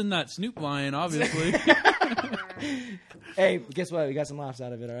 Been listening to that Snoop line, obviously. Hey, guess what? We got some laughs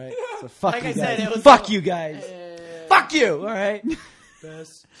out of it, all right? So fuck Like you I said, guys. it was Fuck you guys. Fuck you. All right.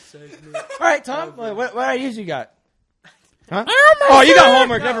 Best segment. All right, Tom. What ideas you got? Huh? Oh, you got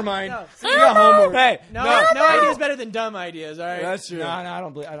homework. Never mind. You got homework. Hey, No idea is better than dumb ideas. All right. that's true. No, I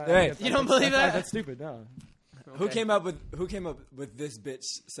don't believe. Hey. You don't believe that? That's stupid. No. Who came up with this bitch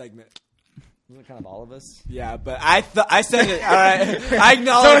segment? Isn't it kind of all of us? Yeah, but I said it. All right, I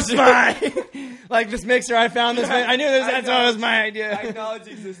acknowledge. So it's mine. Like this mixer, I found this. I knew this. That's why it was my idea. I acknowledge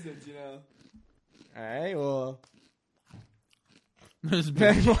existence. You know. All right. Well, This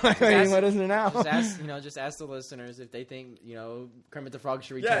bitch. what is it now? Just ask the listeners if they think Kermit the Frog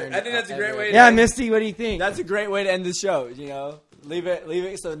should Yeah, return. I think that's a great way to Yeah, Misty. What do you think? That's a great way to end the show. You know, leave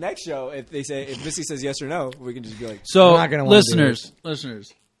it. So next show, if Missy says yes or no, we can just be like, So, I'm not gonna wanna do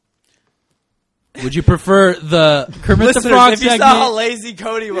listeners, would you prefer the Kermit the listeners, Frog if you segment? saw how lazy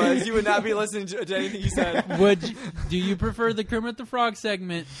Cody was, you would not be listening to anything he said. Do you prefer the Kermit the Frog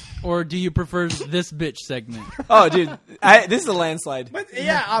segment, or do you prefer this bitch segment? Oh, dude, this is a landslide. But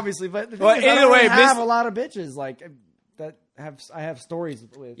yeah, obviously. But the thing Well, is, I either don't way, really have Miss- a lot of bitches like that. I have stories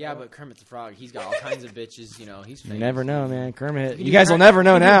with. Yeah, but Kermit the Frog, he's got all kinds of bitches. He's famous. you never know, man. Kermit, can you do guys will Kermit- never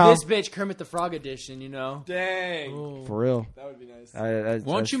know you can do now. This bitch Kermit the Frog edition. Dang, For real. that would be nice. Why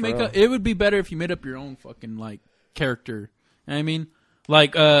don't you make a? It would be better if you made up your own fucking like character. You know what I mean,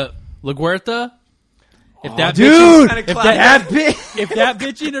 like LaGuerta. If that dude, bitch, if that bitch. if that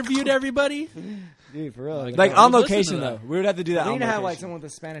bitch interviewed everybody, Dude, for real. Like you on listen location to though, that. we would have to do that. we on need to have location. like someone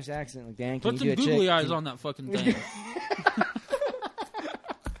with a Spanish accent. Like, Dan, can put you some do a googly chick? eyes on that fucking thing.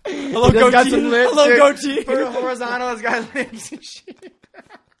 Hello, Just got goatee. some lips, Hello, dude. goatee. Put it horizontal. It's got lips and shit.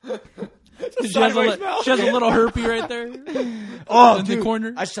 She has, she has a little herpy right there. Oh, in dude. the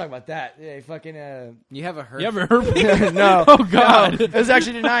corner. I should talk about that. Yeah, fucking. You have a hurt. You have a herpy? No. Oh God. No. It was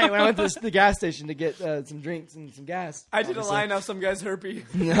actually tonight when I went to the gas station to get some drinks and some gas. I did a line off some guy's herpy.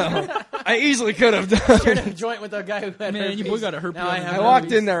 No, I easily could have Shared done. a joint with a guy who had Man, herpes. you boy got a herpy Now on I the have I walked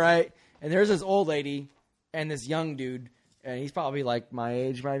herpes. in there, right, and there's this old lady and this young dude, and he's probably like my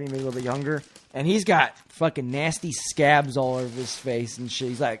age, maybe a little bit younger, and he's got fucking nasty scabs all over his face and shit.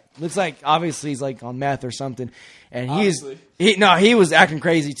 He's like, looks like obviously he's like on meth or something, and Obviously. he was acting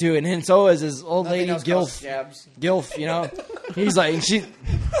crazy too, and then so is his old Nothing lady else called Gilf, scabs. you know, he's like, and she.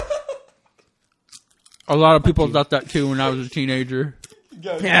 A lot of people thought that too when I was a teenager.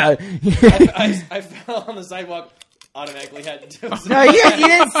 Yeah. I fell on the sidewalk. Automatically had to. No, you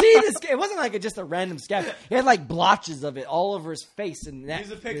didn't see this. It wasn't like just a random scab. He had like blotches of it all over his face and neck.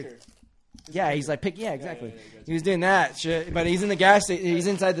 He's a picker. Yeah, he's like yeah, exactly. He was doing that shit, but he's in the gas station. He's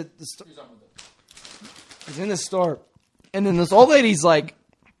inside the store. He's in the store, and then this old lady's like,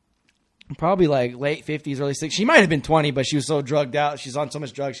 probably like late 50s, early 60s. She might have been 20, but she was so drugged out. She's on so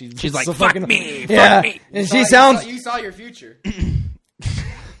much drugs. She's like, so "Fuck fucking me, yeah. fuck me." And she sounds. You saw your future.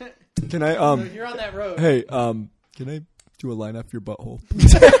 Can I You're on that road. Hey, can I do a line off your butthole?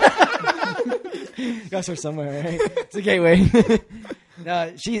 Got her somewhere, right? It's a gateway.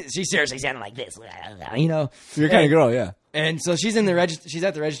 No, she seriously sounded like this, you know. You're kind of girl, yeah. And so she's in the she's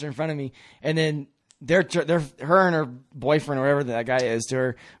at the register in front of me, and then her and her boyfriend or whatever that guy is to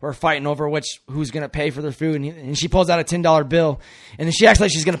her were fighting over who's gonna pay for their food, and she pulls out a $10 bill, and then she acts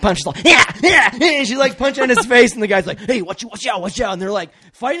like she's gonna punch. She's like, yeah, and she like punching in his face, and the guy's like, hey, watch out, and they're like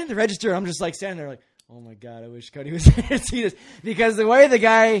fighting at the register. And I'm just like standing there like, oh my god, I wish Cody was here to see this, because the way the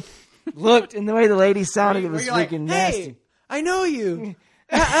guy looked and the way the lady sounded, it was freaking nasty. Hey, I know you.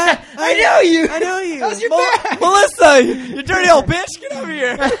 I know you. How's your back? Melissa, you dirty old bitch, get over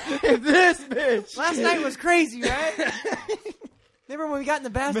here. This bitch. Last night was crazy, right? Remember when we got in the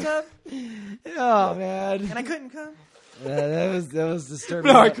bathtub Oh man. and I couldn't come? That was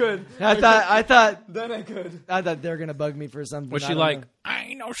disturbing. No, I could. I thought Then I could. they were gonna bug me for something. Was I she don't like, know. I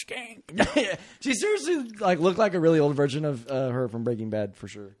ain't no skank? She seriously like looked like a really old version of her from Breaking Bad for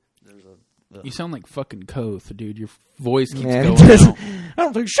sure. You sound like fucking Koth, dude. Your voice keeps Man, going it doesn't- out. I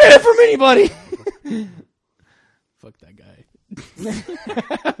don't take shit from anybody. Fuck that guy.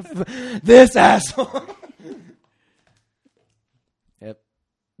 This asshole. Yep.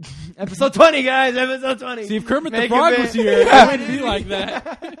 Episode 20, guys. Episode 20. See, if Kermit the Make Frog it was big. here, it wouldn't be like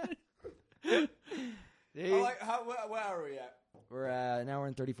that. What hour are we at? We're an hour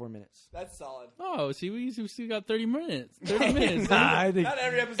and 34 minutes. That's solid. Oh, see, we still got 30 minutes. 30 minutes. Nah, I think Not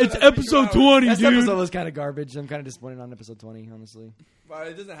every episode. It's has to be 2 episode hours. 20, this dude. episode was kind of garbage. I'm kind of disappointed on episode 20, honestly. Well,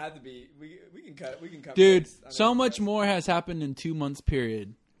 it doesn't have to be. We can cut. We can cut. Dude, this. I mean, so much more has happened in 2 months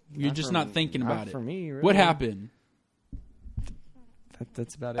period. You're Not just for not me. thinking Not about it. for me, really. What happened?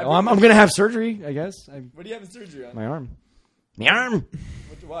 That's about it. Oh, I'm going to have surgery, I guess. What do you have in surgery on? My arm. My arm.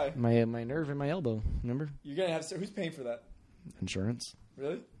 Why? My nerve in my elbow. Remember? You're gonna have. Who's paying for that? Insurance.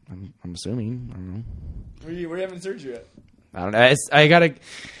 Really? I'm assuming. I don't know. Where you having surgery at? I don't know. I gotta.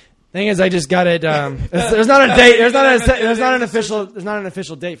 Thing is, I just got it. There's not a date. There's not an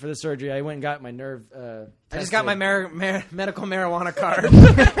official date for the surgery. I went and got my nerve. I just got my medical marijuana card.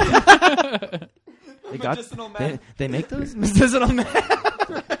 They got. Medicinal man. They make those medicinal man.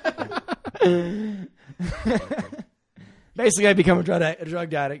 Basically, I become a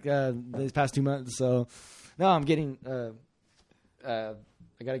drug addict these past 2 months. So now I'm getting. I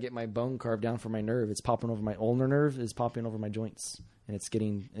got to get my bone carved down for my nerve. It's popping over my ulnar nerve. Is popping over my joints, and it's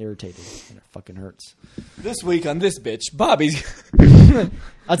getting irritated, and it fucking hurts. This week on this bitch, Bobby's.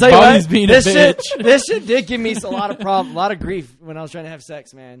 I'll tell you Bobby's what. being a This shit, bitch. this shit did give me a lot of grief when I was trying to have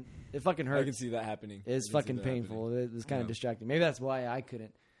sex. Man, it fucking I hurts. can see that happening. It's fucking painful. It was kind of distracting. Maybe that's why I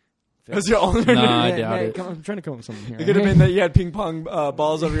couldn't. Was your ulnar? No, I Hey, doubt hey, it. come on, I'm trying to come up with something here. It could have been that you had ping pong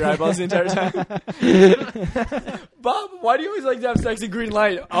balls over your eyeballs the entire time. Bob, why do you always like to have sex in green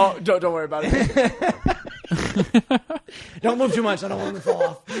light? Oh, don't worry about it. Don't move too much. I don't want them to fall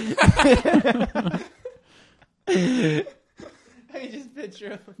off. I can just picture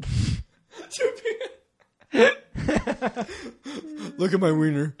him. Look at my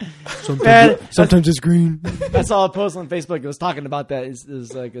wiener. Man, Sometimes it's green. I saw a post on Facebook. It was talking about that. It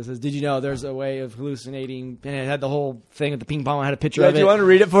says, "Did you know there's a way of hallucinating?" And it had the whole thing with the ping pong. I had a picture of Do it. you want to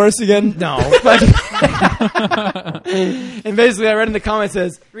read it for us again? No. And basically, I read in the comments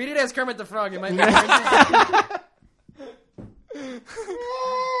says, Read it as Kermit the Frog. It might be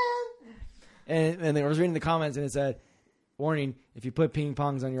and I was reading the comments, and it said, "Warning: if you put ping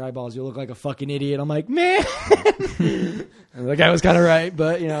pongs on your eyeballs, you'll look like a fucking idiot." I'm like, man. And the guy was kind of right,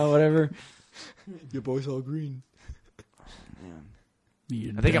 but whatever. Your boy's all green.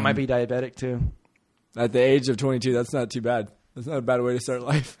 I think I might be diabetic too. At the age of 22, that's not too bad. That's not a bad way to start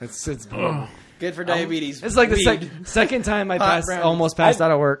life. It's good for diabetes. It's like the Weed. second time I Hot brownies. almost passed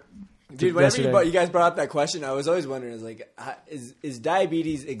out of work. Dude, whenever yesterday. you guys brought up that question, I was always wondering, is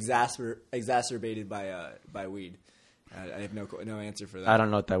diabetes exacerbated by weed? I have no answer for that. I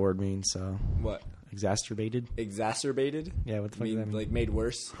don't know what that word means. So What? exacerbated? Exacerbated? Yeah, what the fuck does that mean? Like made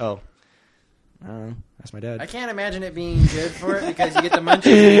worse? Oh, I don't know. That's my dad. I can't imagine it being good for it because you get the munchies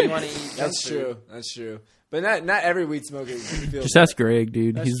and you want to eat. That's junk food. true. That's true. But not every weed smoker feels Just ask Greg,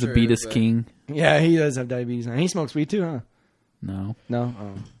 dude. That's He's the true, beatus but- king. Yeah, he does have diabetes. And he smokes weed too, huh? No. No.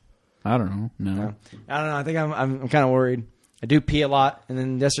 I don't know. No. No. I don't know. I think I'm kind of worried. I do pee a lot, and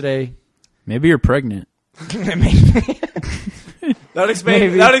then yesterday, Maybe you're pregnant. That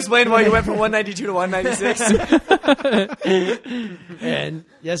Maybe. would explain why you went from 192 to 196. and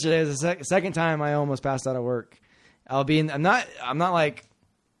yesterday was the second time I almost passed out of work. I'm not like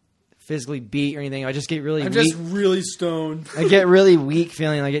physically beat or anything. I just get really I'm weak. just really stoned. I get really weak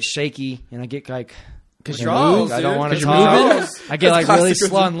feeling. I get shaky, and I get like Withdrawals, I don't dude. want to 'Cause you're talk. moving? I get That's like really classic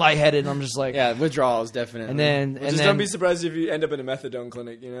slow and lightheaded. And I'm just like, Yeah, withdrawals definitely. and then Just don't be surprised if you end up in a methadone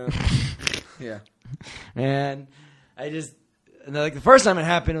clinic, yeah. and I just and then, like the first time it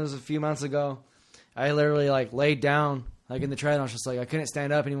happened, it was a few months ago. I literally like laid down like in the trailer. I was just like, I couldn't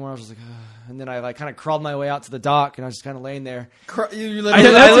stand up anymore. I was just like, ugh. And then I like kind of crawled my way out to the dock, and I was just kind of laying there. That's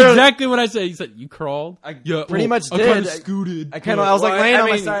exactly what I said. You said you crawled. Yeah, pretty much I did. kind of scooted. I was like laying on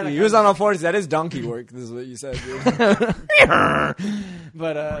my side. He was on all fours. That is donkey work. This is what you said, dude.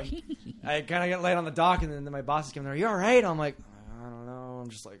 But I kind of got laid on the dock, and then my boss is coming there. Are you all right? I'm like, I don't know. I'm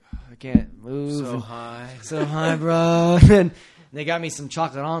just like, I can't move. So high, bro. And they got me some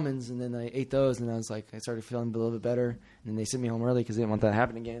chocolate almonds, and then I ate those, and I was like, I started feeling a little bit better. And then they sent me home early because they didn't want that to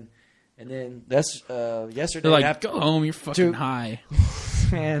happen again. And then that's yesterday. They're like, go home. You're fucking high.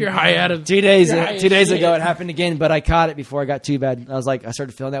 Man. You're high out of 2 days. you're high 2 as days shit. ago, it happened again, but I caught it before I got too bad. I was like, I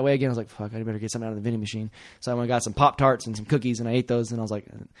started feeling that way again. I was like, fuck, I better get something out of the vending machine. So I went and got some Pop-Tarts and some cookies, and I ate those, and I was like,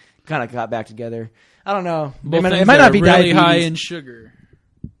 kind of got back together. I don't know. Both It things might that not are be really diabetes. high in sugar.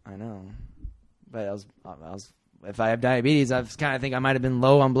 I know, but I was. If I have diabetes, I kind of think I might have been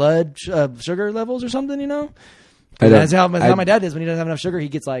low on blood sugar levels or something. You know, that's how my dad is. When he doesn't have enough sugar, he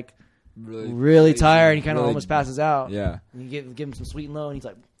gets like really tired. He kind of almost passes out. Yeah. And you give him some sweet and low, and he's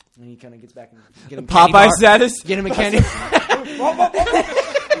like, and he kind of gets back and get him Popeye candy bar. status. Get him a candy.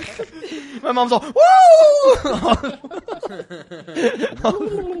 My mom's all, woo!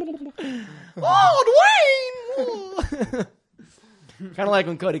 Oh, Dwayne! Kind of like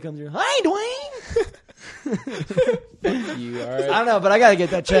when Cody comes here. Hi, Dwayne. You all right? I don't know, but I gotta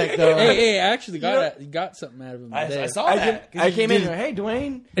get that checked though. Hey, I actually got something out of him today. I saw that. 'Cause he came in and hey,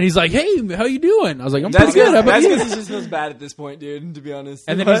 Dwayne. And he's like, "Hey, how you doing?" I was like, "I'm That's pretty good. How about That's you?" because he just feels bad at this point, dude. To be honest.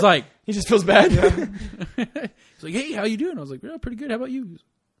 And then he's like, He just feels bad. "He's like, hey, how you doing?" I was like, "Yeah, pretty good. How about you?" He's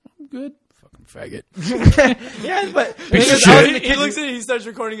like, "I'm good." Fucking faggot. Yeah, but Piece of I was in shit. the He looks at it, he starts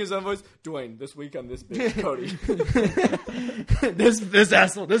recording his own voice. Dwayne, this week on this bitch, Cody. this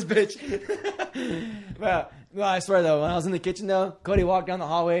asshole, this bitch. Well, no, I swear though, when I was in the kitchen though, Cody walked down the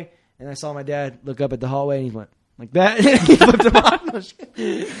hallway, and I saw my dad look up at the hallway, and he went like that. He flipped him off.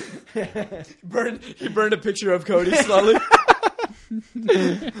 He burned a picture of Cody slowly. I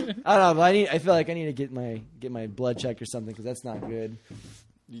don't know, but I feel like I need to get my blood checked or something because that's not good.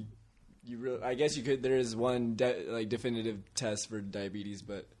 I guess you could. There is one definitive test for diabetes,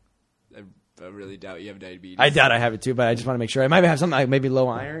 but I really doubt you have diabetes. I doubt I have it too, but I just want to make sure. I might have something like maybe low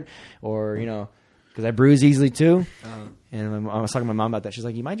iron, or because I bruise easily too. And I was talking to my mom about that. She's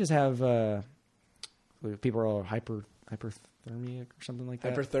like, you might just have people are hyperthermia or something like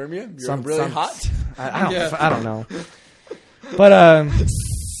that. Hyperthermia? You're really hot? I don't know. But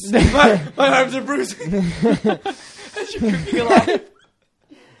my arms are bruised. As you're cooking alive.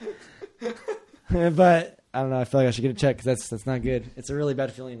 But I don't know. I feel like I should get it checked because that's not good. It's a really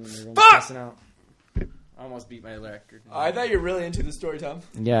bad feeling when you're almost passing out. I almost beat my record. I thought you were really into the story, Tom.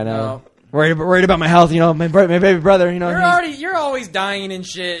 Yeah, no. No. Worried about my health. My baby brother. You're always dying and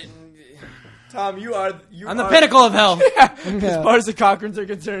shit. Tom, I'm the pinnacle of health. As far as the Cochrans are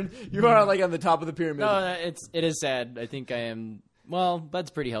concerned, you are like on the top of the pyramid. No, it is sad. I think I am. Well,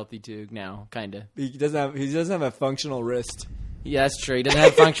 Bud's pretty healthy too now, kind of. He doesn't have a functional wrist. Yeah, that's true. He doesn't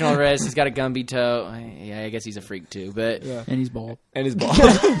have functional wrist. He's got a Gumby toe. Yeah, I guess he's a freak too. But Yeah. And he's bald. And his ball.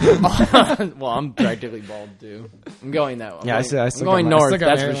 well, I'm practically bald too. I'm going that way. Yeah, I still I'm got going my- I north. still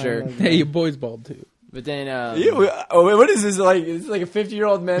got That's my for hairline. sure. Hey, your boy's bald too. But then, What is this like? Is this like a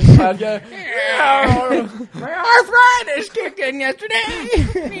 50-year-old man's podcast? my arthritis kicked in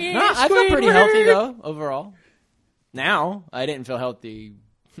yesterday. No, I feel pretty healthy though overall. Now I didn't feel healthy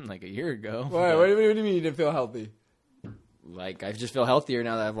like a year ago. What do you mean you didn't feel healthy? Like I just feel healthier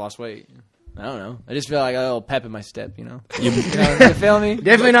now that I've lost weight. I don't know. I just feel like a little pep in my step. You feel me?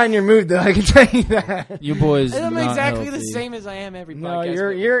 Definitely not in your mood, though. I can tell you that. Your boy's I'm not exactly the healthy. same as I am every No,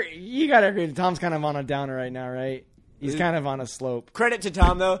 podcast. you gotta agree. Tom's kind of on a downer right now, right? He's kind of on a slope. Credit to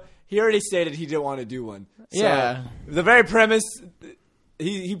Tom, though. He already stated he didn't want to do one. So, Yeah. The very premise,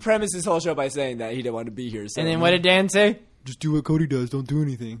 he premised his whole show by saying that he didn't want to be here. So. And then what did Dan say? Just do what Cody does. Don't do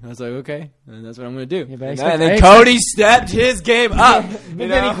anything. I was like, okay, and that's what I'm going to do. Yeah, but I And expect- then I Cody stepped his game up. expect- and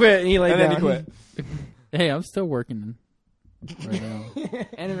then he quit. And he laid And down. then he quit. Hey, I'm still working right now.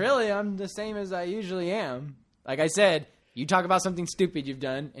 And really, I'm the same as I usually am. Like I said, you talk about something stupid you've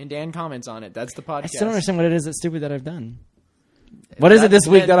done, and Dan comments on it. That's the podcast. I still don't understand what it is that's stupid that I've done. What is it this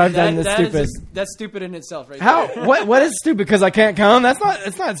week that I've done that's stupid? That's stupid in itself, right? How? there. What is stupid? Because I can't come? It's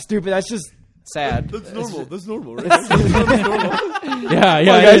not stupid. That's just. Sad. That's normal. That's normal, right?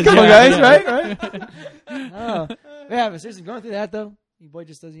 Yeah, Come on, guys, yeah. right? Oh. Yeah, but seriously, going through that though, your boy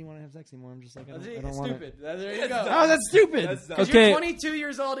just doesn't even want to have sex anymore. I'm just like, I don't want it. Stupid. There you go. Oh, that's stupid. Because Okay. you're 22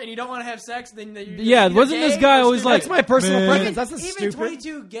 years old and you don't want to have sex, then you're Yeah, either wasn't this gay guy or always stupid. like, That's my personal man. preference. That's not Even stupid.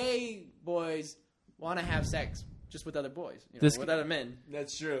 22 gay boys want to have sex just with other boys, This- with other men.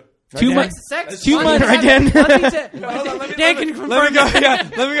 That's true. 2 months. Sex. 2 months. Right, Dan? Dan can confirm. Let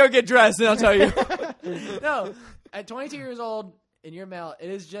me go get dressed, and I'll tell you. No, at 22 years old, and you're male, it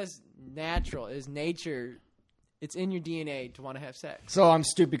is just natural. It is nature. It's in your DNA to want to have sex. So I'm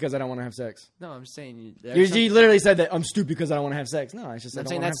stupid because I don't want to have sex. No, I'm saying You literally said that I'm stupid because I don't want to have sex. No, I just said I'm I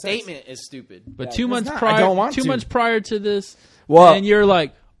saying don't that wanna have sex. statement is stupid. But Yeah, 2 it's months not. I prior, don't want 2 to. months prior to this, Well- and you're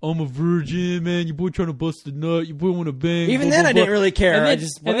like, I'm a virgin, man. Your boy trying to bust a nut. Your boy want to bang. Even blah, then, blah, I didn't blah. really care. And then, I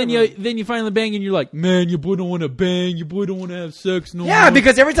just and then you finally bang, and you're like, man, your boy don't want to bang. Your boy don't want to have sex no Yeah, more.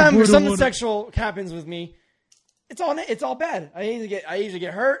 because every time Your boy don't something wanna- sexual happens with me, it's all bad. I usually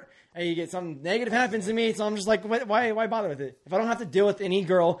get hurt. I usually get something negative happens to me, so I'm just like, why bother with it? If I don't have to deal with any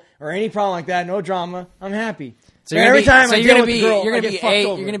girl or any problem like that, no drama, I'm happy. So But every time I you're deal gonna with be the girl, you're I gonna get be fucked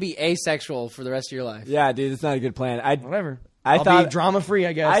over. you're gonna be asexual for the rest of your life. Yeah, dude, it's not a good plan. Whatever. I I'll thought be drama free,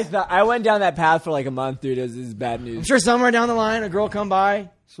 I guess. I went down that path for like a month, dude. This is bad I'm news. sure somewhere down the line, a girl come by,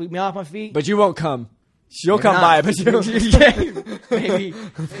 sweep me off my feet. But you won't come. She'll Maybe come not. by, but you. Yeah, maybe.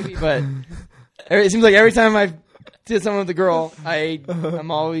 But it seems like every time I did something with a girl, I'm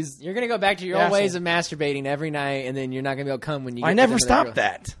always. You're gonna go back to your old Asshole. ways of masturbating every night, and then you're not gonna be able to come when you. I get never with stopped girl.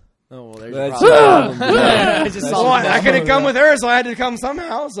 that. Oh well, there's That's a problem. yeah. I just That's saw Well, the I couldn't come with her, so I had to come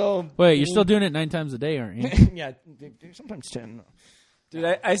somehow. So Wait, you're still doing it 9 times a day, aren't you? yeah, sometimes 10. Dude,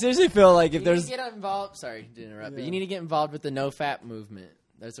 I seriously feel like if You need there's to get involved. Sorry to interrupt, but you need to get involved with the no fap movement.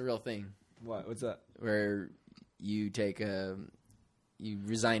 That's a real thing what's that? where you take you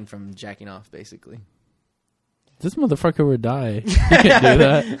resign from jacking off, basically. This motherfucker would die. You can't do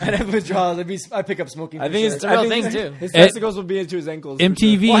that. I'd have withdrawals. I pick up smoking. I for think sure. it's a real I think thing, too. His testicles will be into his ankles. for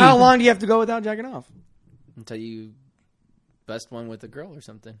MTV. Well, how long do you have to go without jacking off? Until you bust one with a girl or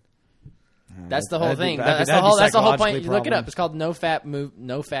something. That's the whole that'd be- thing. that'd be- That's that'd be the whole point. psychologically You look it problem. up. It's called no fap move,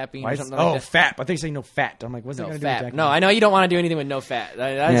 no fapping or something Oh, like that. fat. I think saying no fat. I'm like, what's that No going to do with fap. jacking No, off? I know you don't want to do anything with no fat.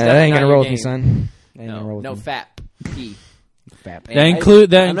 That's Yeah, that definitely ain't not gonna your roll with me, game. son. That ain't gonna roll No, with no me. fap. P. Fat. That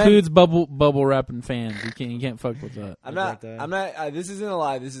I'm not- includes bubble wrapping fans. You can't fuck with that. I'm like not. that. I'm not. This isn't a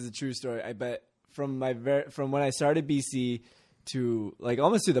lie. This is a true story. I bet from from when I started BC to like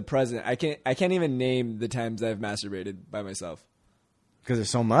almost to the present, I can't even name the times I've masturbated by myself. Because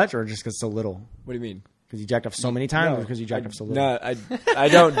there's so much, or just because so little? What do you mean? Because you jacked off so many times, or because you jacked off so little? No, I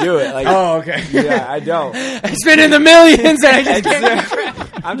don't do it. Like, Oh, okay. yeah, I don't. I spent in the millions and I just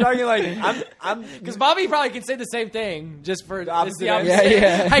can't. I'm talking like I'm. Because Bobby probably can say the same thing just for The opposite it's the end. opposite.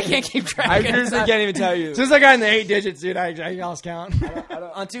 Yeah, yeah. I can't keep track. I of it. seriously can't even tell you. As soon as I got in the 8 digits, dude, I lost count.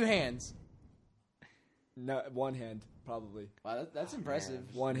 On 2 hands. No, one hand probably. Wow, that's impressive.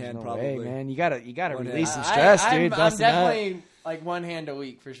 One hand No probably. way, man. You gotta One release hand. some stress, I'm dude. Bust it up. definitely like 1 hand a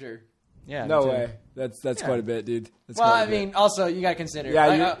week for sure. Yeah. No me too. way. That's quite a bit, dude. That's Well, quite I a bit. mean, also you got to consider. Yeah,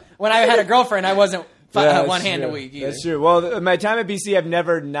 Like, you- when I had a girlfriend, I wasn't Yeah, that's 1 hand a true. week either. That's true. Well, my time at BC, I've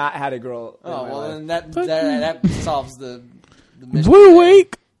never not had a girl. in Oh my well, life. then that solves the mission. We're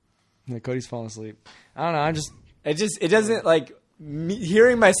awake. Yeah, Cody's falling asleep. I don't know. I'm just. It doesn't like me,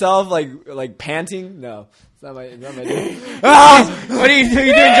 hearing myself like panting. No, it's not my deal. Ah! What are you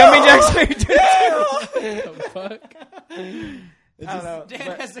doing? Jumping jacks? What are you doing? Fuck. I don't know.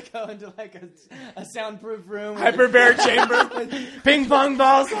 Dan has to go into like a soundproof room. with Hyperbaric chamber, Ping pong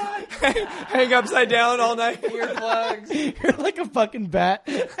balls. hang upside down all night. earplugs. You're like a fucking bat.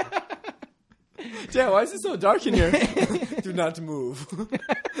 Damn, why is it so dark in here? Do not move.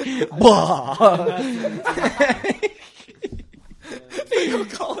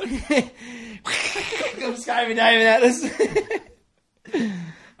 I'm skiving diving at this.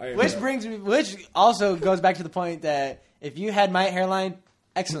 Which also goes back to the point that if you had my hairline,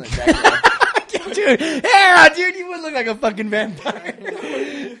 excellent Dracula. Dude, yeah, dude, you would look like a fucking vampire.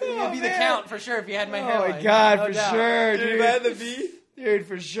 You'd be the count for sure if you had my Oh hairline. my god, No for doubt. sure, Dude, dude. if I had the V. Dude,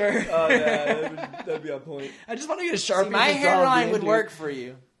 for sure. Oh yeah, that'd be on point. I just want to get a See, sharpie. my and just draw hairline the would end, work for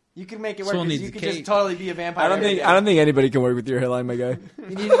you. You could make it work Soul 'cause needs you a could cape. just totally be a vampire. I don't think anybody can work with your hairline, my guy.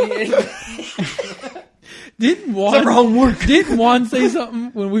 Didn't Except for Juan? homework. Didn't Juan say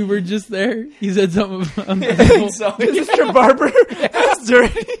something when we were just there? He said something about So is Mr. Barber? That's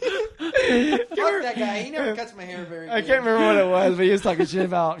dirty. Fuck that guy. He never cuts my hair very good. I can't remember what it was, but he was talking shit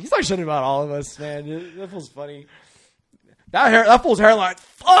about. He's talking shit about all of us, man. That fool's funny. That fool's hairline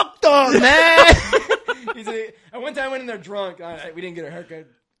fucked up, man. At one time I went in there drunk. We didn't get a haircut.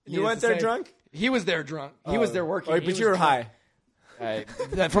 You went there drunk? He was there drunk. He was there working. Oh, He but was you were drunk. high.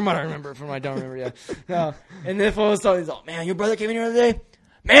 From what I remember, from what I don't remember, yeah. No. And then fool was talking, he's like, man, your brother came in here the other day.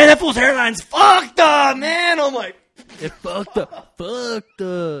 Man, that fool's hairline's fucked up, man. I'm like, it fucked up. Fucked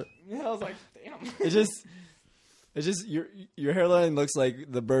up. yeah, I was like, damn. It's just your hairline looks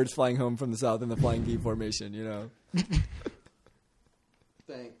like the birds flying home from the south in the flying V formation. You know.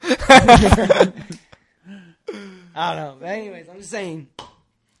 Thanks. I don't know. But anyways, I'm just saying,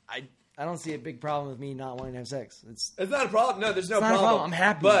 I don't see a big problem with me not wanting to have sex. It's not a problem. No, there's no not a problem. problem. I'm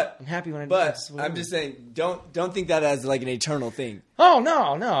happy. But I'm happy when I do But this. I'm just saying, don't think that as like an eternal thing. Oh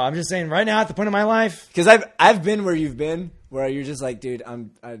no. I'm just saying right now at the point of my life. Because I've been where you've been, where you're just like, dude,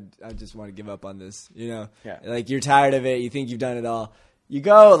 I just want to give up on this. You know, Yeah. Like you're tired of it. You think you've done it all. You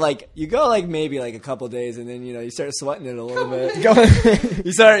go like maybe like a couple days, and then you start sweating it a little bit.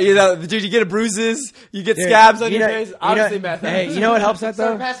 You start, dude, you get bruises, you get scabs on your face. Obviously, meth. Hey, you know what helps that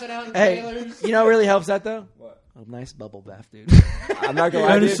though? Start passing out in Hey, trailers. you know what really helps that though? What? A nice bubble bath, dude. I'm not gonna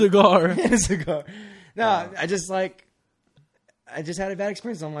lie, And a dude. cigar. And a cigar. No, I just had a bad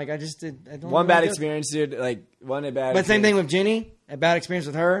experience. I'm like, I don't One really bad do it. experience, dude. Like one bad. But same thing with Jenny. A bad experience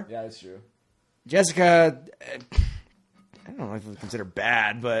with her. Yeah, that's true. Jessica, I don't know if I would consider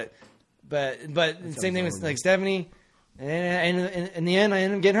bad, but same thing with like Stephanie. And in the end, I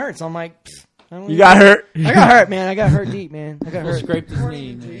ended up getting hurt. So I'm like, You got hurt. I got hurt, man. I got hurt deep, man. I got hurt. Scraped his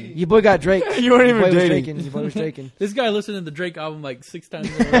knee, man. Your boy got Drake. You weren't even Your boy was dating. Draking. Your boy was Draking. This guy listened to the Drake album like 6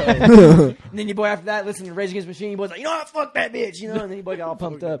 times in a row. And then your boy after that listened to Rage Against the Machine. Your boy's like, you know what? Fuck that bitch. And then your boy got all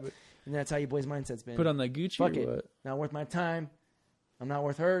pumped up. And that's how your boy's mindset's been. Put on that Gucci Fuck or it. what? Not worth my time. I'm not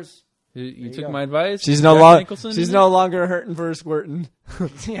worth hers. You you took go. my advice? She's Jack She's Nicholson? no longer hurting for squirting.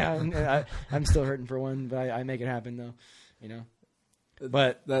 Yeah, I'm still hurting for one, but I make it happen though. You know.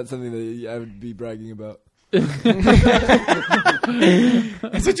 But That's something that I would be bragging about. that's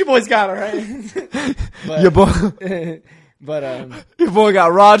what your boy's got, all right? But, Your boy, but your boy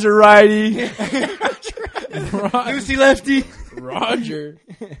got Roger Righty. Lucy Lefty, Roger.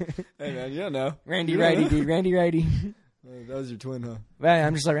 Hey man, you don't know. Randy Righty, dude, Randy Righty. That was your twin, huh? Man,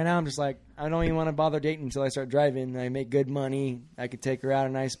 I'm just like right now. I'm just like I don't even want to bother dating until I start driving. I make good money. I could take her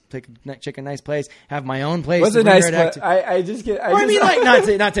out check a nice place, have my own place. What's to a bring nice her place? to- I just get. I mean, like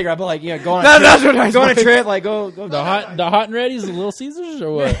not take her out, but like go on. No, a trip, that's what I go on a was- trip. Like go. The hot and ready's the Little Caesars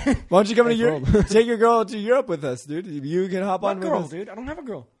or what? Why don't you come to Europe? Take your girl to Europe with us, dude. You can hop What on girl, with us. dude? I don't have a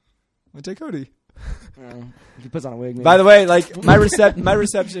girl. We'll take Cody. If he puts on a wig, maybe. By the way, like my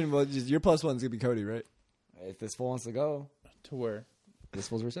reception, well, just, your plus one's gonna be Cody, right? if this fool wants to go, To where? this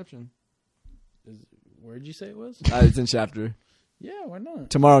fool's reception. Where'd you say it was? It's in Shafter Yeah, why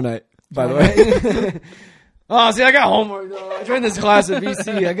not? tomorrow night. By the way, Oh, see, I got homework though. I joined this class at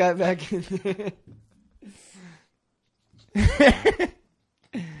BC. I got back in there.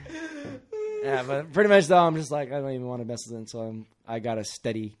 Yeah, but pretty much though, I'm just like I don't even want to mess with it. So I got a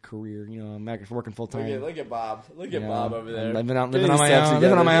steady career. You know, I'm back working full time. look at Bob. Look You at know, Bob over there. I'm living on Getting my steps own.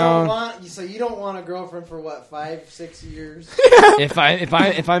 together. Living on my own. So you don't want a girlfriend for what, 5-6 years?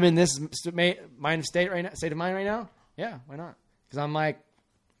 If I'm in this mind state of mind right now, yeah, why not? Because I'm like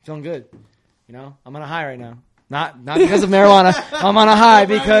feeling good. You know, I'm on a high right now. Not because of marijuana. I'm on a high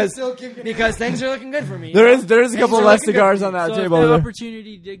because things are looking good for me. There is a couple are left looking good cigars for on me. that So if table that over there.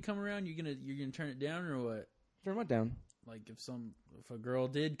 opportunity did come around, you're gonna turn it down or what? Turn what down? Like if a girl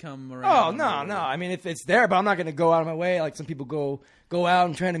did come Oh around. no. I mean, if it's there, but I'm not going to go out of my way. Like some people go out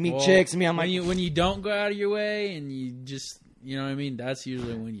and trying to meet chicks. And me, I'm like, when you don't go out of your way and you just you know what I mean. That's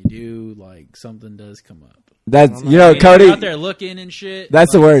usually when you do like something does come up. That's I mean, you're Cody. out there looking and shit.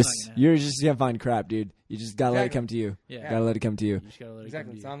 That's the like, worst. it's not gonna You're just gonna find crap, dude. You just gotta let it come to you. Yeah. Gotta let it come to you. happen. You just gotta let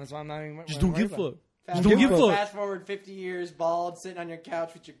exactly. it come to That's why I'm not even. you. Just don't give a fuck. Fast Don't give a forward- fuck. Fast forward 50 years, bald, sitting on your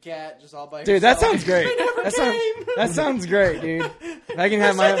couch with your cat, just all by Dude, yourself. that sounds great. never That sounds great, dude. If I can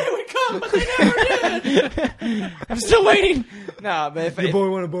have my. They would come, but they never did. I'm still waiting. Nah, but if boy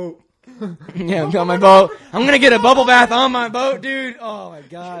want a boat. yeah, I'm on my boat. I'm gonna get a bubble bath on my boat, dude. Oh my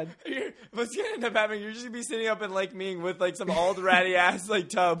god. What's gonna end up happening? You're just gonna be sitting up in Lake Ming with like some old ratty ass like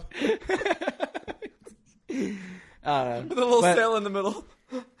tub I don't know. with a little But sail in the middle.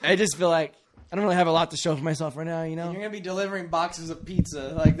 I just feel like I don't really have a lot to show for myself right now, you know. You're gonna be delivering boxes of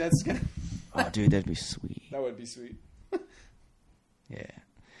pizza. Like that's gonna. Oh, dude, that'd be sweet. That would be sweet. Yeah.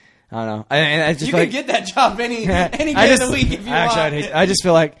 I don't know. I just You feel can like, get that job any I day just, of the week if you actually, want. I just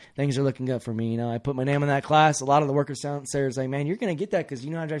feel like things are looking good for me. You know, I put my name in that class. A lot of the workers downstairs like, man, you're gonna get that because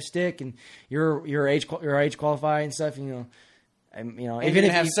you know how to drive stick and you're age qualified and stuff. You know, And even you're if gonna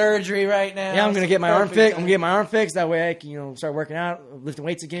you have surgery right now. yeah, I'm gonna so get my arm perfect fixed. I'm time. gonna get my arm fixed. That way I can start working out, lifting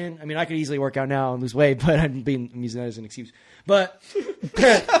weights again. I mean, I could easily work out now and lose weight, but I'm using that as an excuse. But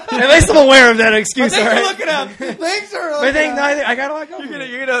at least I'm aware of that excuse. Thanks all for right? looking up. Thanks for But looking think, up. no, I gotta let go.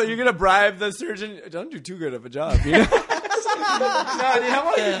 You're gonna bribe the surgeon. Don't do too good of a job. You know? I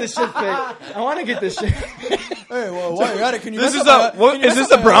want to get this shit fixed. I want to get this shit. Hey, well, while you're at it, can you? This mess is up my- can you is mess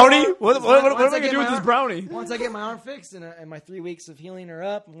this up a my brownie? arm? What am Once I I gonna get do with my this arm- brownie? Once I get my arm fixed and my 3 weeks of healing are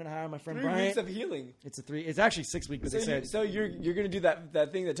up, I'm gonna hire my friend 3 Brian. weeks of healing. It's actually 6 weeks, but So, they said. so you're gonna do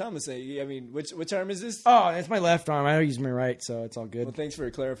that thing that Tom was saying. I mean, which arm is this? Oh, it's my left arm. I don't use my right, so it's all good. Well, thanks for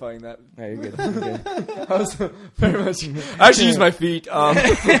clarifying that. Yeah, you're good. You're good. I was very much. I actually use my feet.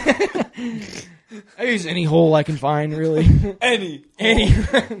 I use any hole I can find, really. Any.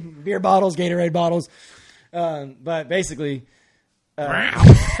 Beer bottles, Gatorade bottles. But basically,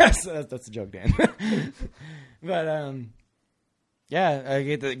 that's a joke, Dan. But yeah, I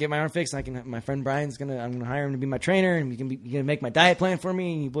get my arm fixed. And my friend Brian's I'm gonna hire him to be my trainer, and he's gonna make my diet plan for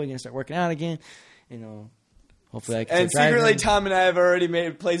me. And your boy gonna start working out again. You know, hopefully I can. And start secretly, driving. Tom and I have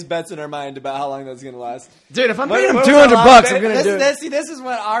already placed bets in our mind about how long that's gonna last. Dude, if I'm What- paying him what was $200, the last I'm bet? gonna do it. This is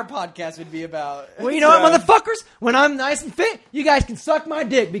what our podcast would be about. Well, you know what, motherfuckers? When I'm nice and fit, you guys can suck my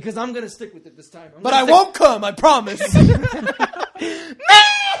dick because I'm gonna stick with it this time. But I won't come, I promise.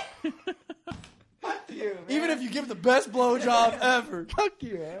 Even if you give the best blowjob ever, Fuck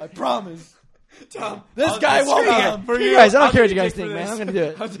you, man. I promise. Tom, This guy won't come. for You guys, I don't I'll care what take you a guys dick think, for man. this. I'm gonna do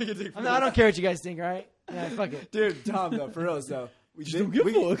it. I'll take a dick for I don't care what you guys think, all right? Yeah, fuck it. Dude, Tom, though, for real, though. We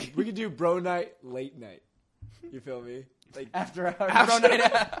could do bro night, late night. You feel me? Like, After our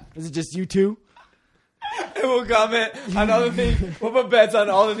night. Is it just you two? and we'll comment on all the things. We'll put bets on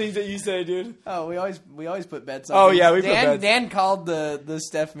all the things that you say, dude. Oh, we always put bets on. Oh, things. yeah, we put Dan, bets. Dan called the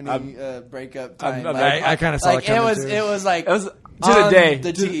Stephanie breakup time. I kind of saw like it coming too. it was like It was to on the day.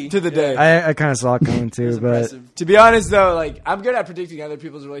 the T. To the day. I kind of saw it coming It too, was but impressive. To be honest, though, like I'm good at predicting other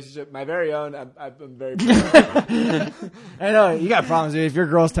people's relationship. My very own, I'm very. I know you got problems, dude. If your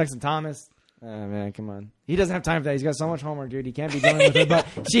girl's texting Thomas, oh man, come on. He doesn't have time for that. He's got so much homework, dude. He can't be dealing with it, but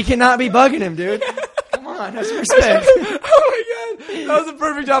she cannot be bugging him, dude. Come on, have some respect. Oh my god, that was a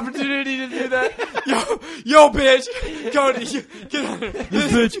perfect opportunity to do that. Yo, bitch, Cody, get on her.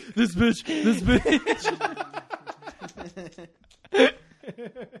 This bitch.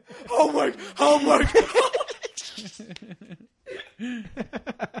 Homework.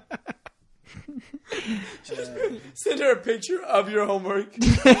 Send her a picture of your homework.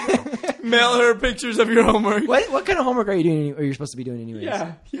 Mail her pictures of your homework. What kind of homework are you doing? Or you're supposed to be doing anyways?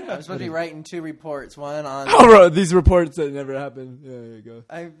 Yeah. I'm supposed to be writing 2 reports. One on. Oh, these reports that never happened. Yeah, there you go.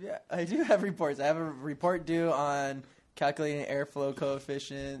 I do have reports. I have a report due on calculating airflow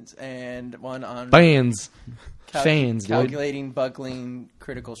coefficients and one on Fans, dude. calculating buckling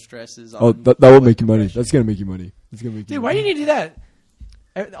critical stresses. On Oh, that will make you money. That's gonna make you money. It's gonna make you. Dude, why do you need to do that?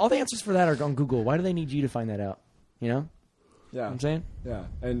 All the answers for that are on Google. Why do they need you to find that out? You know Yeah, what I'm saying? yeah,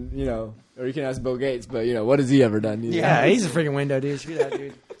 and or you can ask Bill Gates, but what has he ever done? Yeah, he's a freaking window, dude. Screw that,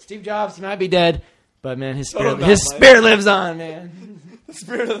 dude. Steve Jobs, he might be dead, but man, his Total spirit, mountain life. lives on, man. the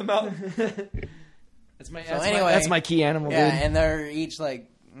spirit of the mountain. That's my key animal, Yeah, dude. and they're each like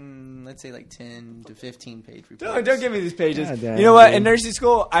let's say like 10 to 15 page reports. Don't give me these pages. God damn, You know what? dude. In nursing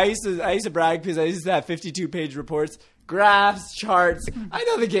school, I used to brag because I used to have 52-page reports, graphs, charts. I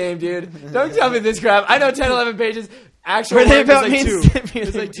know the game, dude. Don't tell me this crap. I know 10, 11 pages. Actual Were they work about is me like and 2. Stephanie?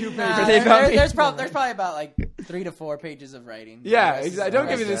 It's like 2 pages. Nah, they about me? there's probably about like 3 to 4 pages of writing. Yeah, The rest is- exactly. the Don't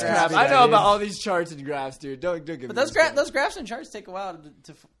give me rest this is crap. graphs. I know about all these charts and graphs, dude. Don't give me. But this crap. those graphs and charts take a while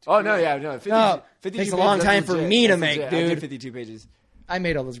to Oh no, yeah, no. 52 No, 52 takes a pages, long that's time for legit. me to That's make, legit. I did dude. 52 pages. I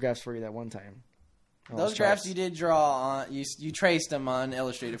made all those graphs for you that one time. All Those those graphs charts. you did draw on, you traced them on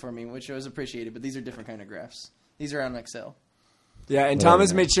Illustrator for me, which was appreciated. But these are different kind of graphs. These are on Excel. Yeah, and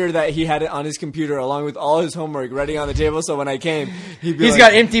Thomas made sure that he had it on his computer along with all his homework ready on the table. So when I came, he'd be He's like,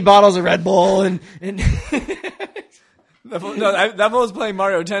 got empty bottles of Red Bull and that fool was playing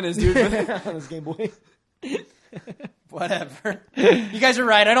Mario Tennis, dude. on his Game Boy. Whatever. You guys are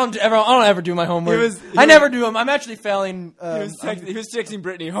right. I don't ever do my homework. He I was- never do them. I'm actually failing. He was texting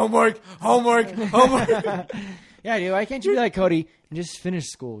Brittany, homework. Yeah, dude. Why can't you be like Cody and just finish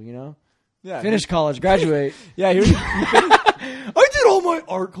school? You know, Yeah, finish college, graduate. Yeah, he was, I did all my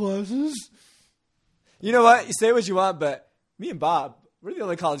art classes. you know what? You say what you want, but me and Bob, we're the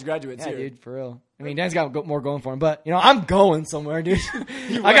only college graduates Yeah, here. dude, for real. I mean, Dan's got more going for him, but I'm going somewhere, dude.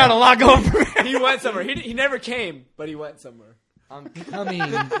 I got a lot going for me. He went somewhere. He never came, but he went somewhere. I'm coming. You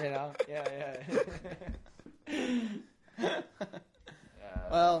know, yeah.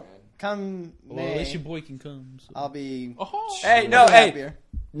 Well, come Well, May, at least your boy can come. So. I'll be. Hey, a little happier.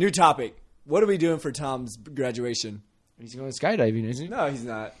 New topic. What are we doing for Tom's graduation? He's going skydiving, isn't he? No, he's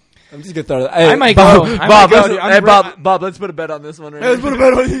not. I'm just gonna throw that. Hey, I might Bob, go. I Bob, might go, let's- dude. I'm hey, real- Bob, let's put a bet on this one. Right Let's now. put a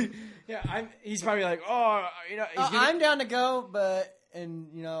bet on you. Yeah, he's probably like, oh, you know, he's gonna, I'm down to go, but I I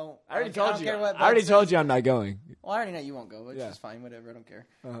already don't told you. care what I already Bud told says. you I'm not going. Well, I already know you won't go, which Yeah. is fine. Whatever, I don't care.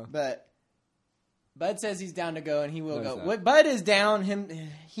 Uh-huh. But Bud says he's down to go, and he will No, go. he's not. What Bud is down,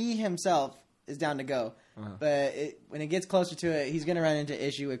 he himself is down to go. Uh-huh. But when it gets closer to it, he's going to run into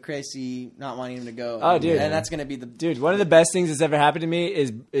issue with Chrissy not wanting him to go. Oh, dude. And that's going to be the... Dude, one of the best things that's ever happened to me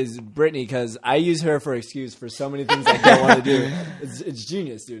is Brittany, because I use her for excuse for so many things I don't want to do. It's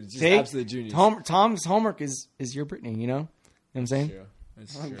genius, dude. It's just See? absolute genius. Tom's homework is your Brittany, you know? You know what I'm saying? True.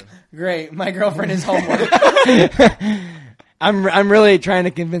 It's true. Great. My girlfriend is homework. I'm really trying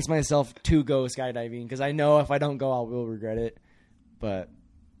to convince myself to go skydiving because I know if I don't go, I will regret it. But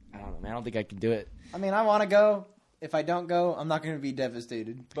I don't know, man. I don't think I can do it. I mean, I want to go. If I don't go, I'm not going to be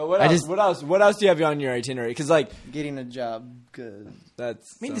devastated. But what I else? just- What else do you have on your itinerary? Because like Getting a job, good. that's.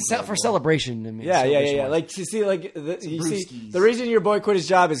 I mean, sounds for horrible. celebration. I mean, Yeah. celebration-wise. Like you see, like you see, the reason your boy quit his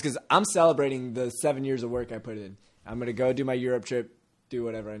job is because I'm celebrating the 7 years of work I put in. I'm gonna go do my Europe trip, do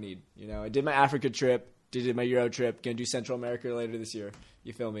whatever I need. You know, I did my Africa trip, did my Euro trip, gonna do Central America later this year.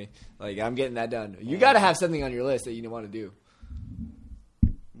 You feel me? Like I'm getting that done. You got to have something on your list that you want to do.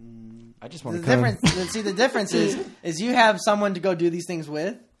 I just The want to come. difference, see, the difference is you have someone to go do these things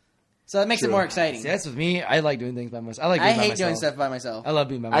with, so that makes it True. more exciting. See, that's with me. I like doing things by myself. I like. I Being by hate myself. doing stuff by myself. I love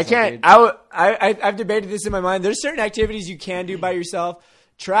being by I myself. can't. Dude. I've debated this in my mind. There's certain activities you can do by yourself.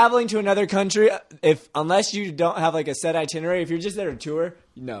 Traveling to another country, unless you don't have like a set itinerary, if you're just there to tour,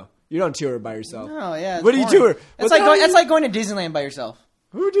 no, you don't tour by yourself. Oh yeah. it's What do you boring. tour? That's What like the going. hell That's like going to Disneyland by yourself.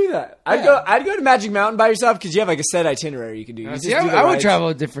 Who would do that? Yeah. I'd go to Magic Mountain by yourself because you have like a set itinerary you can do. You just See, do the I would rides. travel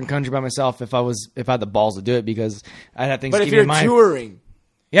a different country by myself if I had the balls to do it because I'd have things. But to if keep me you're in mind. touring,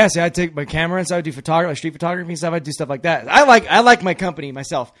 Yeah, see, I'd take my camera and stuff. I'd do photography, like street photography and stuff. I'd do stuff like that. I like my company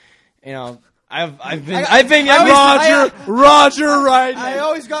myself. You know, Roger, right? I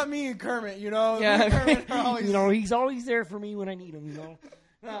always got me and Kermit, you know. Me and Kermit are always... You know, he's always there for me when I need him. You know.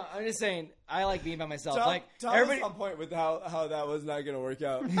 No, I'm just saying. I like being by myself. Like everybody. on point with how that was not going to work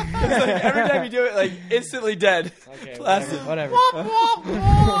out. It's like every time you do it, like instantly dead. Okay, Plastic. whatever. At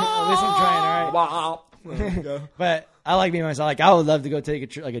least I'm trying. All right. Wow. There we go. But I like being myself. Like I would love to go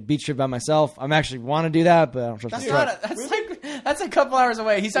take a beach trip by myself. I'm actually want to do that, but I don't trust That's myself. that's a couple hours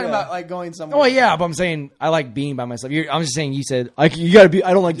away. He's talking about like going somewhere. Oh yeah, but I'm saying I like being by myself. I'm just saying you said like you gotta be.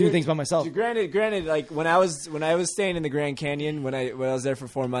 I don't like doing things by myself. Granted, like when I was staying in the Grand Canyon when I was there for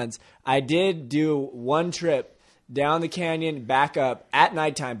 4 months, I did do one trip down the canyon, back up at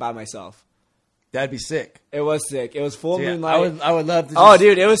nighttime by myself. That'd be sick. It was sick. It was full Yeah, moonlight. I would love to. Oh,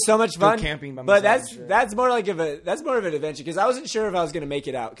 dude, it was so much go fun. camping by but myself and shit. that's more of an adventure because I wasn't sure if I was going to make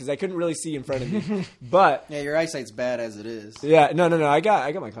it out because I couldn't really see in front of me. But Yeah, your eyesight's bad as it is. yeah, no, I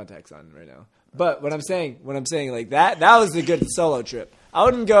got my contacts on right now. But what I'm saying, like that was a good solo trip. I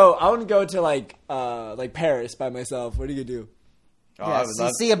wouldn't go to like Paris by myself. What are you gonna do? Yeah,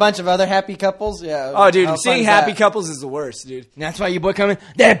 see a bunch of other happy couples. Yeah. Oh, dude, how seeing fun's happy that? couples is the worst, dude. And that's why your boy coming.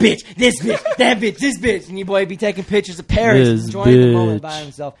 That bitch, this bitch, that bitch, this bitch, and your boy be taking pictures of Paris, This enjoying the moment bitch. by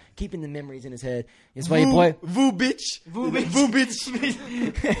himself, keeping the memories in his head. That's why your boy. Voo bitch. Voo bitch.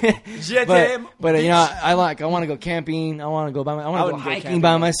 Je But, t'aime, but you know, bitch. I want to go camping. I want to go I want to go wouldn't go hiking camping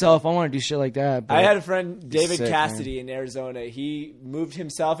by by myself. I want to do shit like that. But I had a friend, David sick, Cassidy, in Arizona. He moved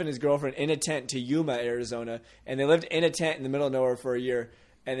himself and his girlfriend in a tent to Yuma, Arizona, and they lived in a tent in the middle of nowhere for a year.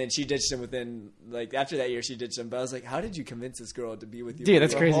 And then she ditched him after that year, she ditched him. But I was like, how did you convince this girl to be with you? Dude,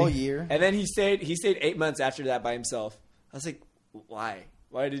 that's For a crazy. whole year. And then he stayed 8 months after that by himself. I was like, why?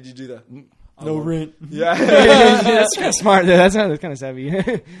 Why did you do that? No rent. Yeah. That's kind of smart. Dude. That's kind of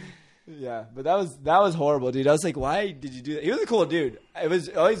savvy. Yeah, but that was horrible, dude. I was like, why did you do that? He was a cool dude.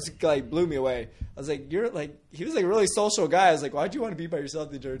 It always like blew me away. I was like, he was like a really social guy. I was like, why'd you want to be by yourself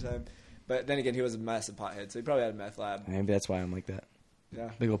the entire time? But then again, he was a massive pothead, so he probably had a meth lab. Maybe that's why I'm like that. Yeah.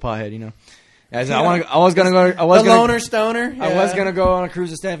 Big old pothead, you know. I was gonna go. The loner stoner. I was gonna go on a cruise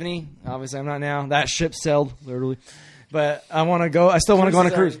with Stephanie. Obviously, I'm not now. That ship sailed literally, but I want to go. I still want to go on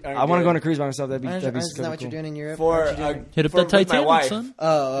a cruise. Cruises aren't I want to good. go on a cruise by myself. That'd be Isn't that super what cool. you're doing in Europe? For What you doing? Hit up for- that with my Titanic, wife. son.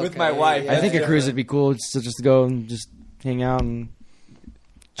 Oh, okay. with my wife. I think a Yeah. cruise would be cool just to go and just hang out and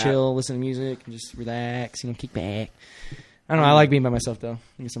chill, listen to music, and just relax. You know, kick back. I don't know. I like being by myself though.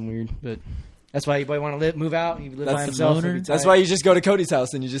 I guess I'm weird, but that's why you want to move out. You live That's by the himself. loner. it'd be That's tight. why you just go to Cody's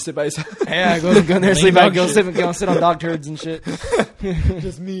house and you just sit by yourself. Yeah, go in there, sleep back, go sit on dog turds and shit.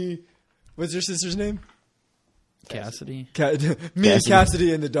 Just me. What's your sister's name? Cassidy. Me,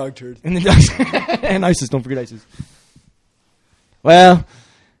 Cassidy, and the dog turd. And the dogs and ISIS. Don't forget ISIS. Well,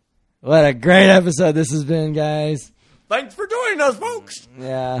 what a great episode this has been, guys. Thanks for joining us, folks.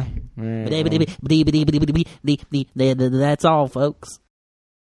 Yeah. That's all, folks.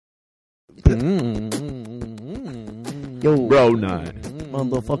 Bro, nine.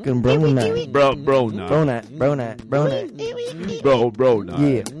 Motherfucking bronat. Bro, not. Bronat. Bro, not.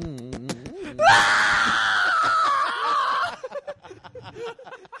 Yeah.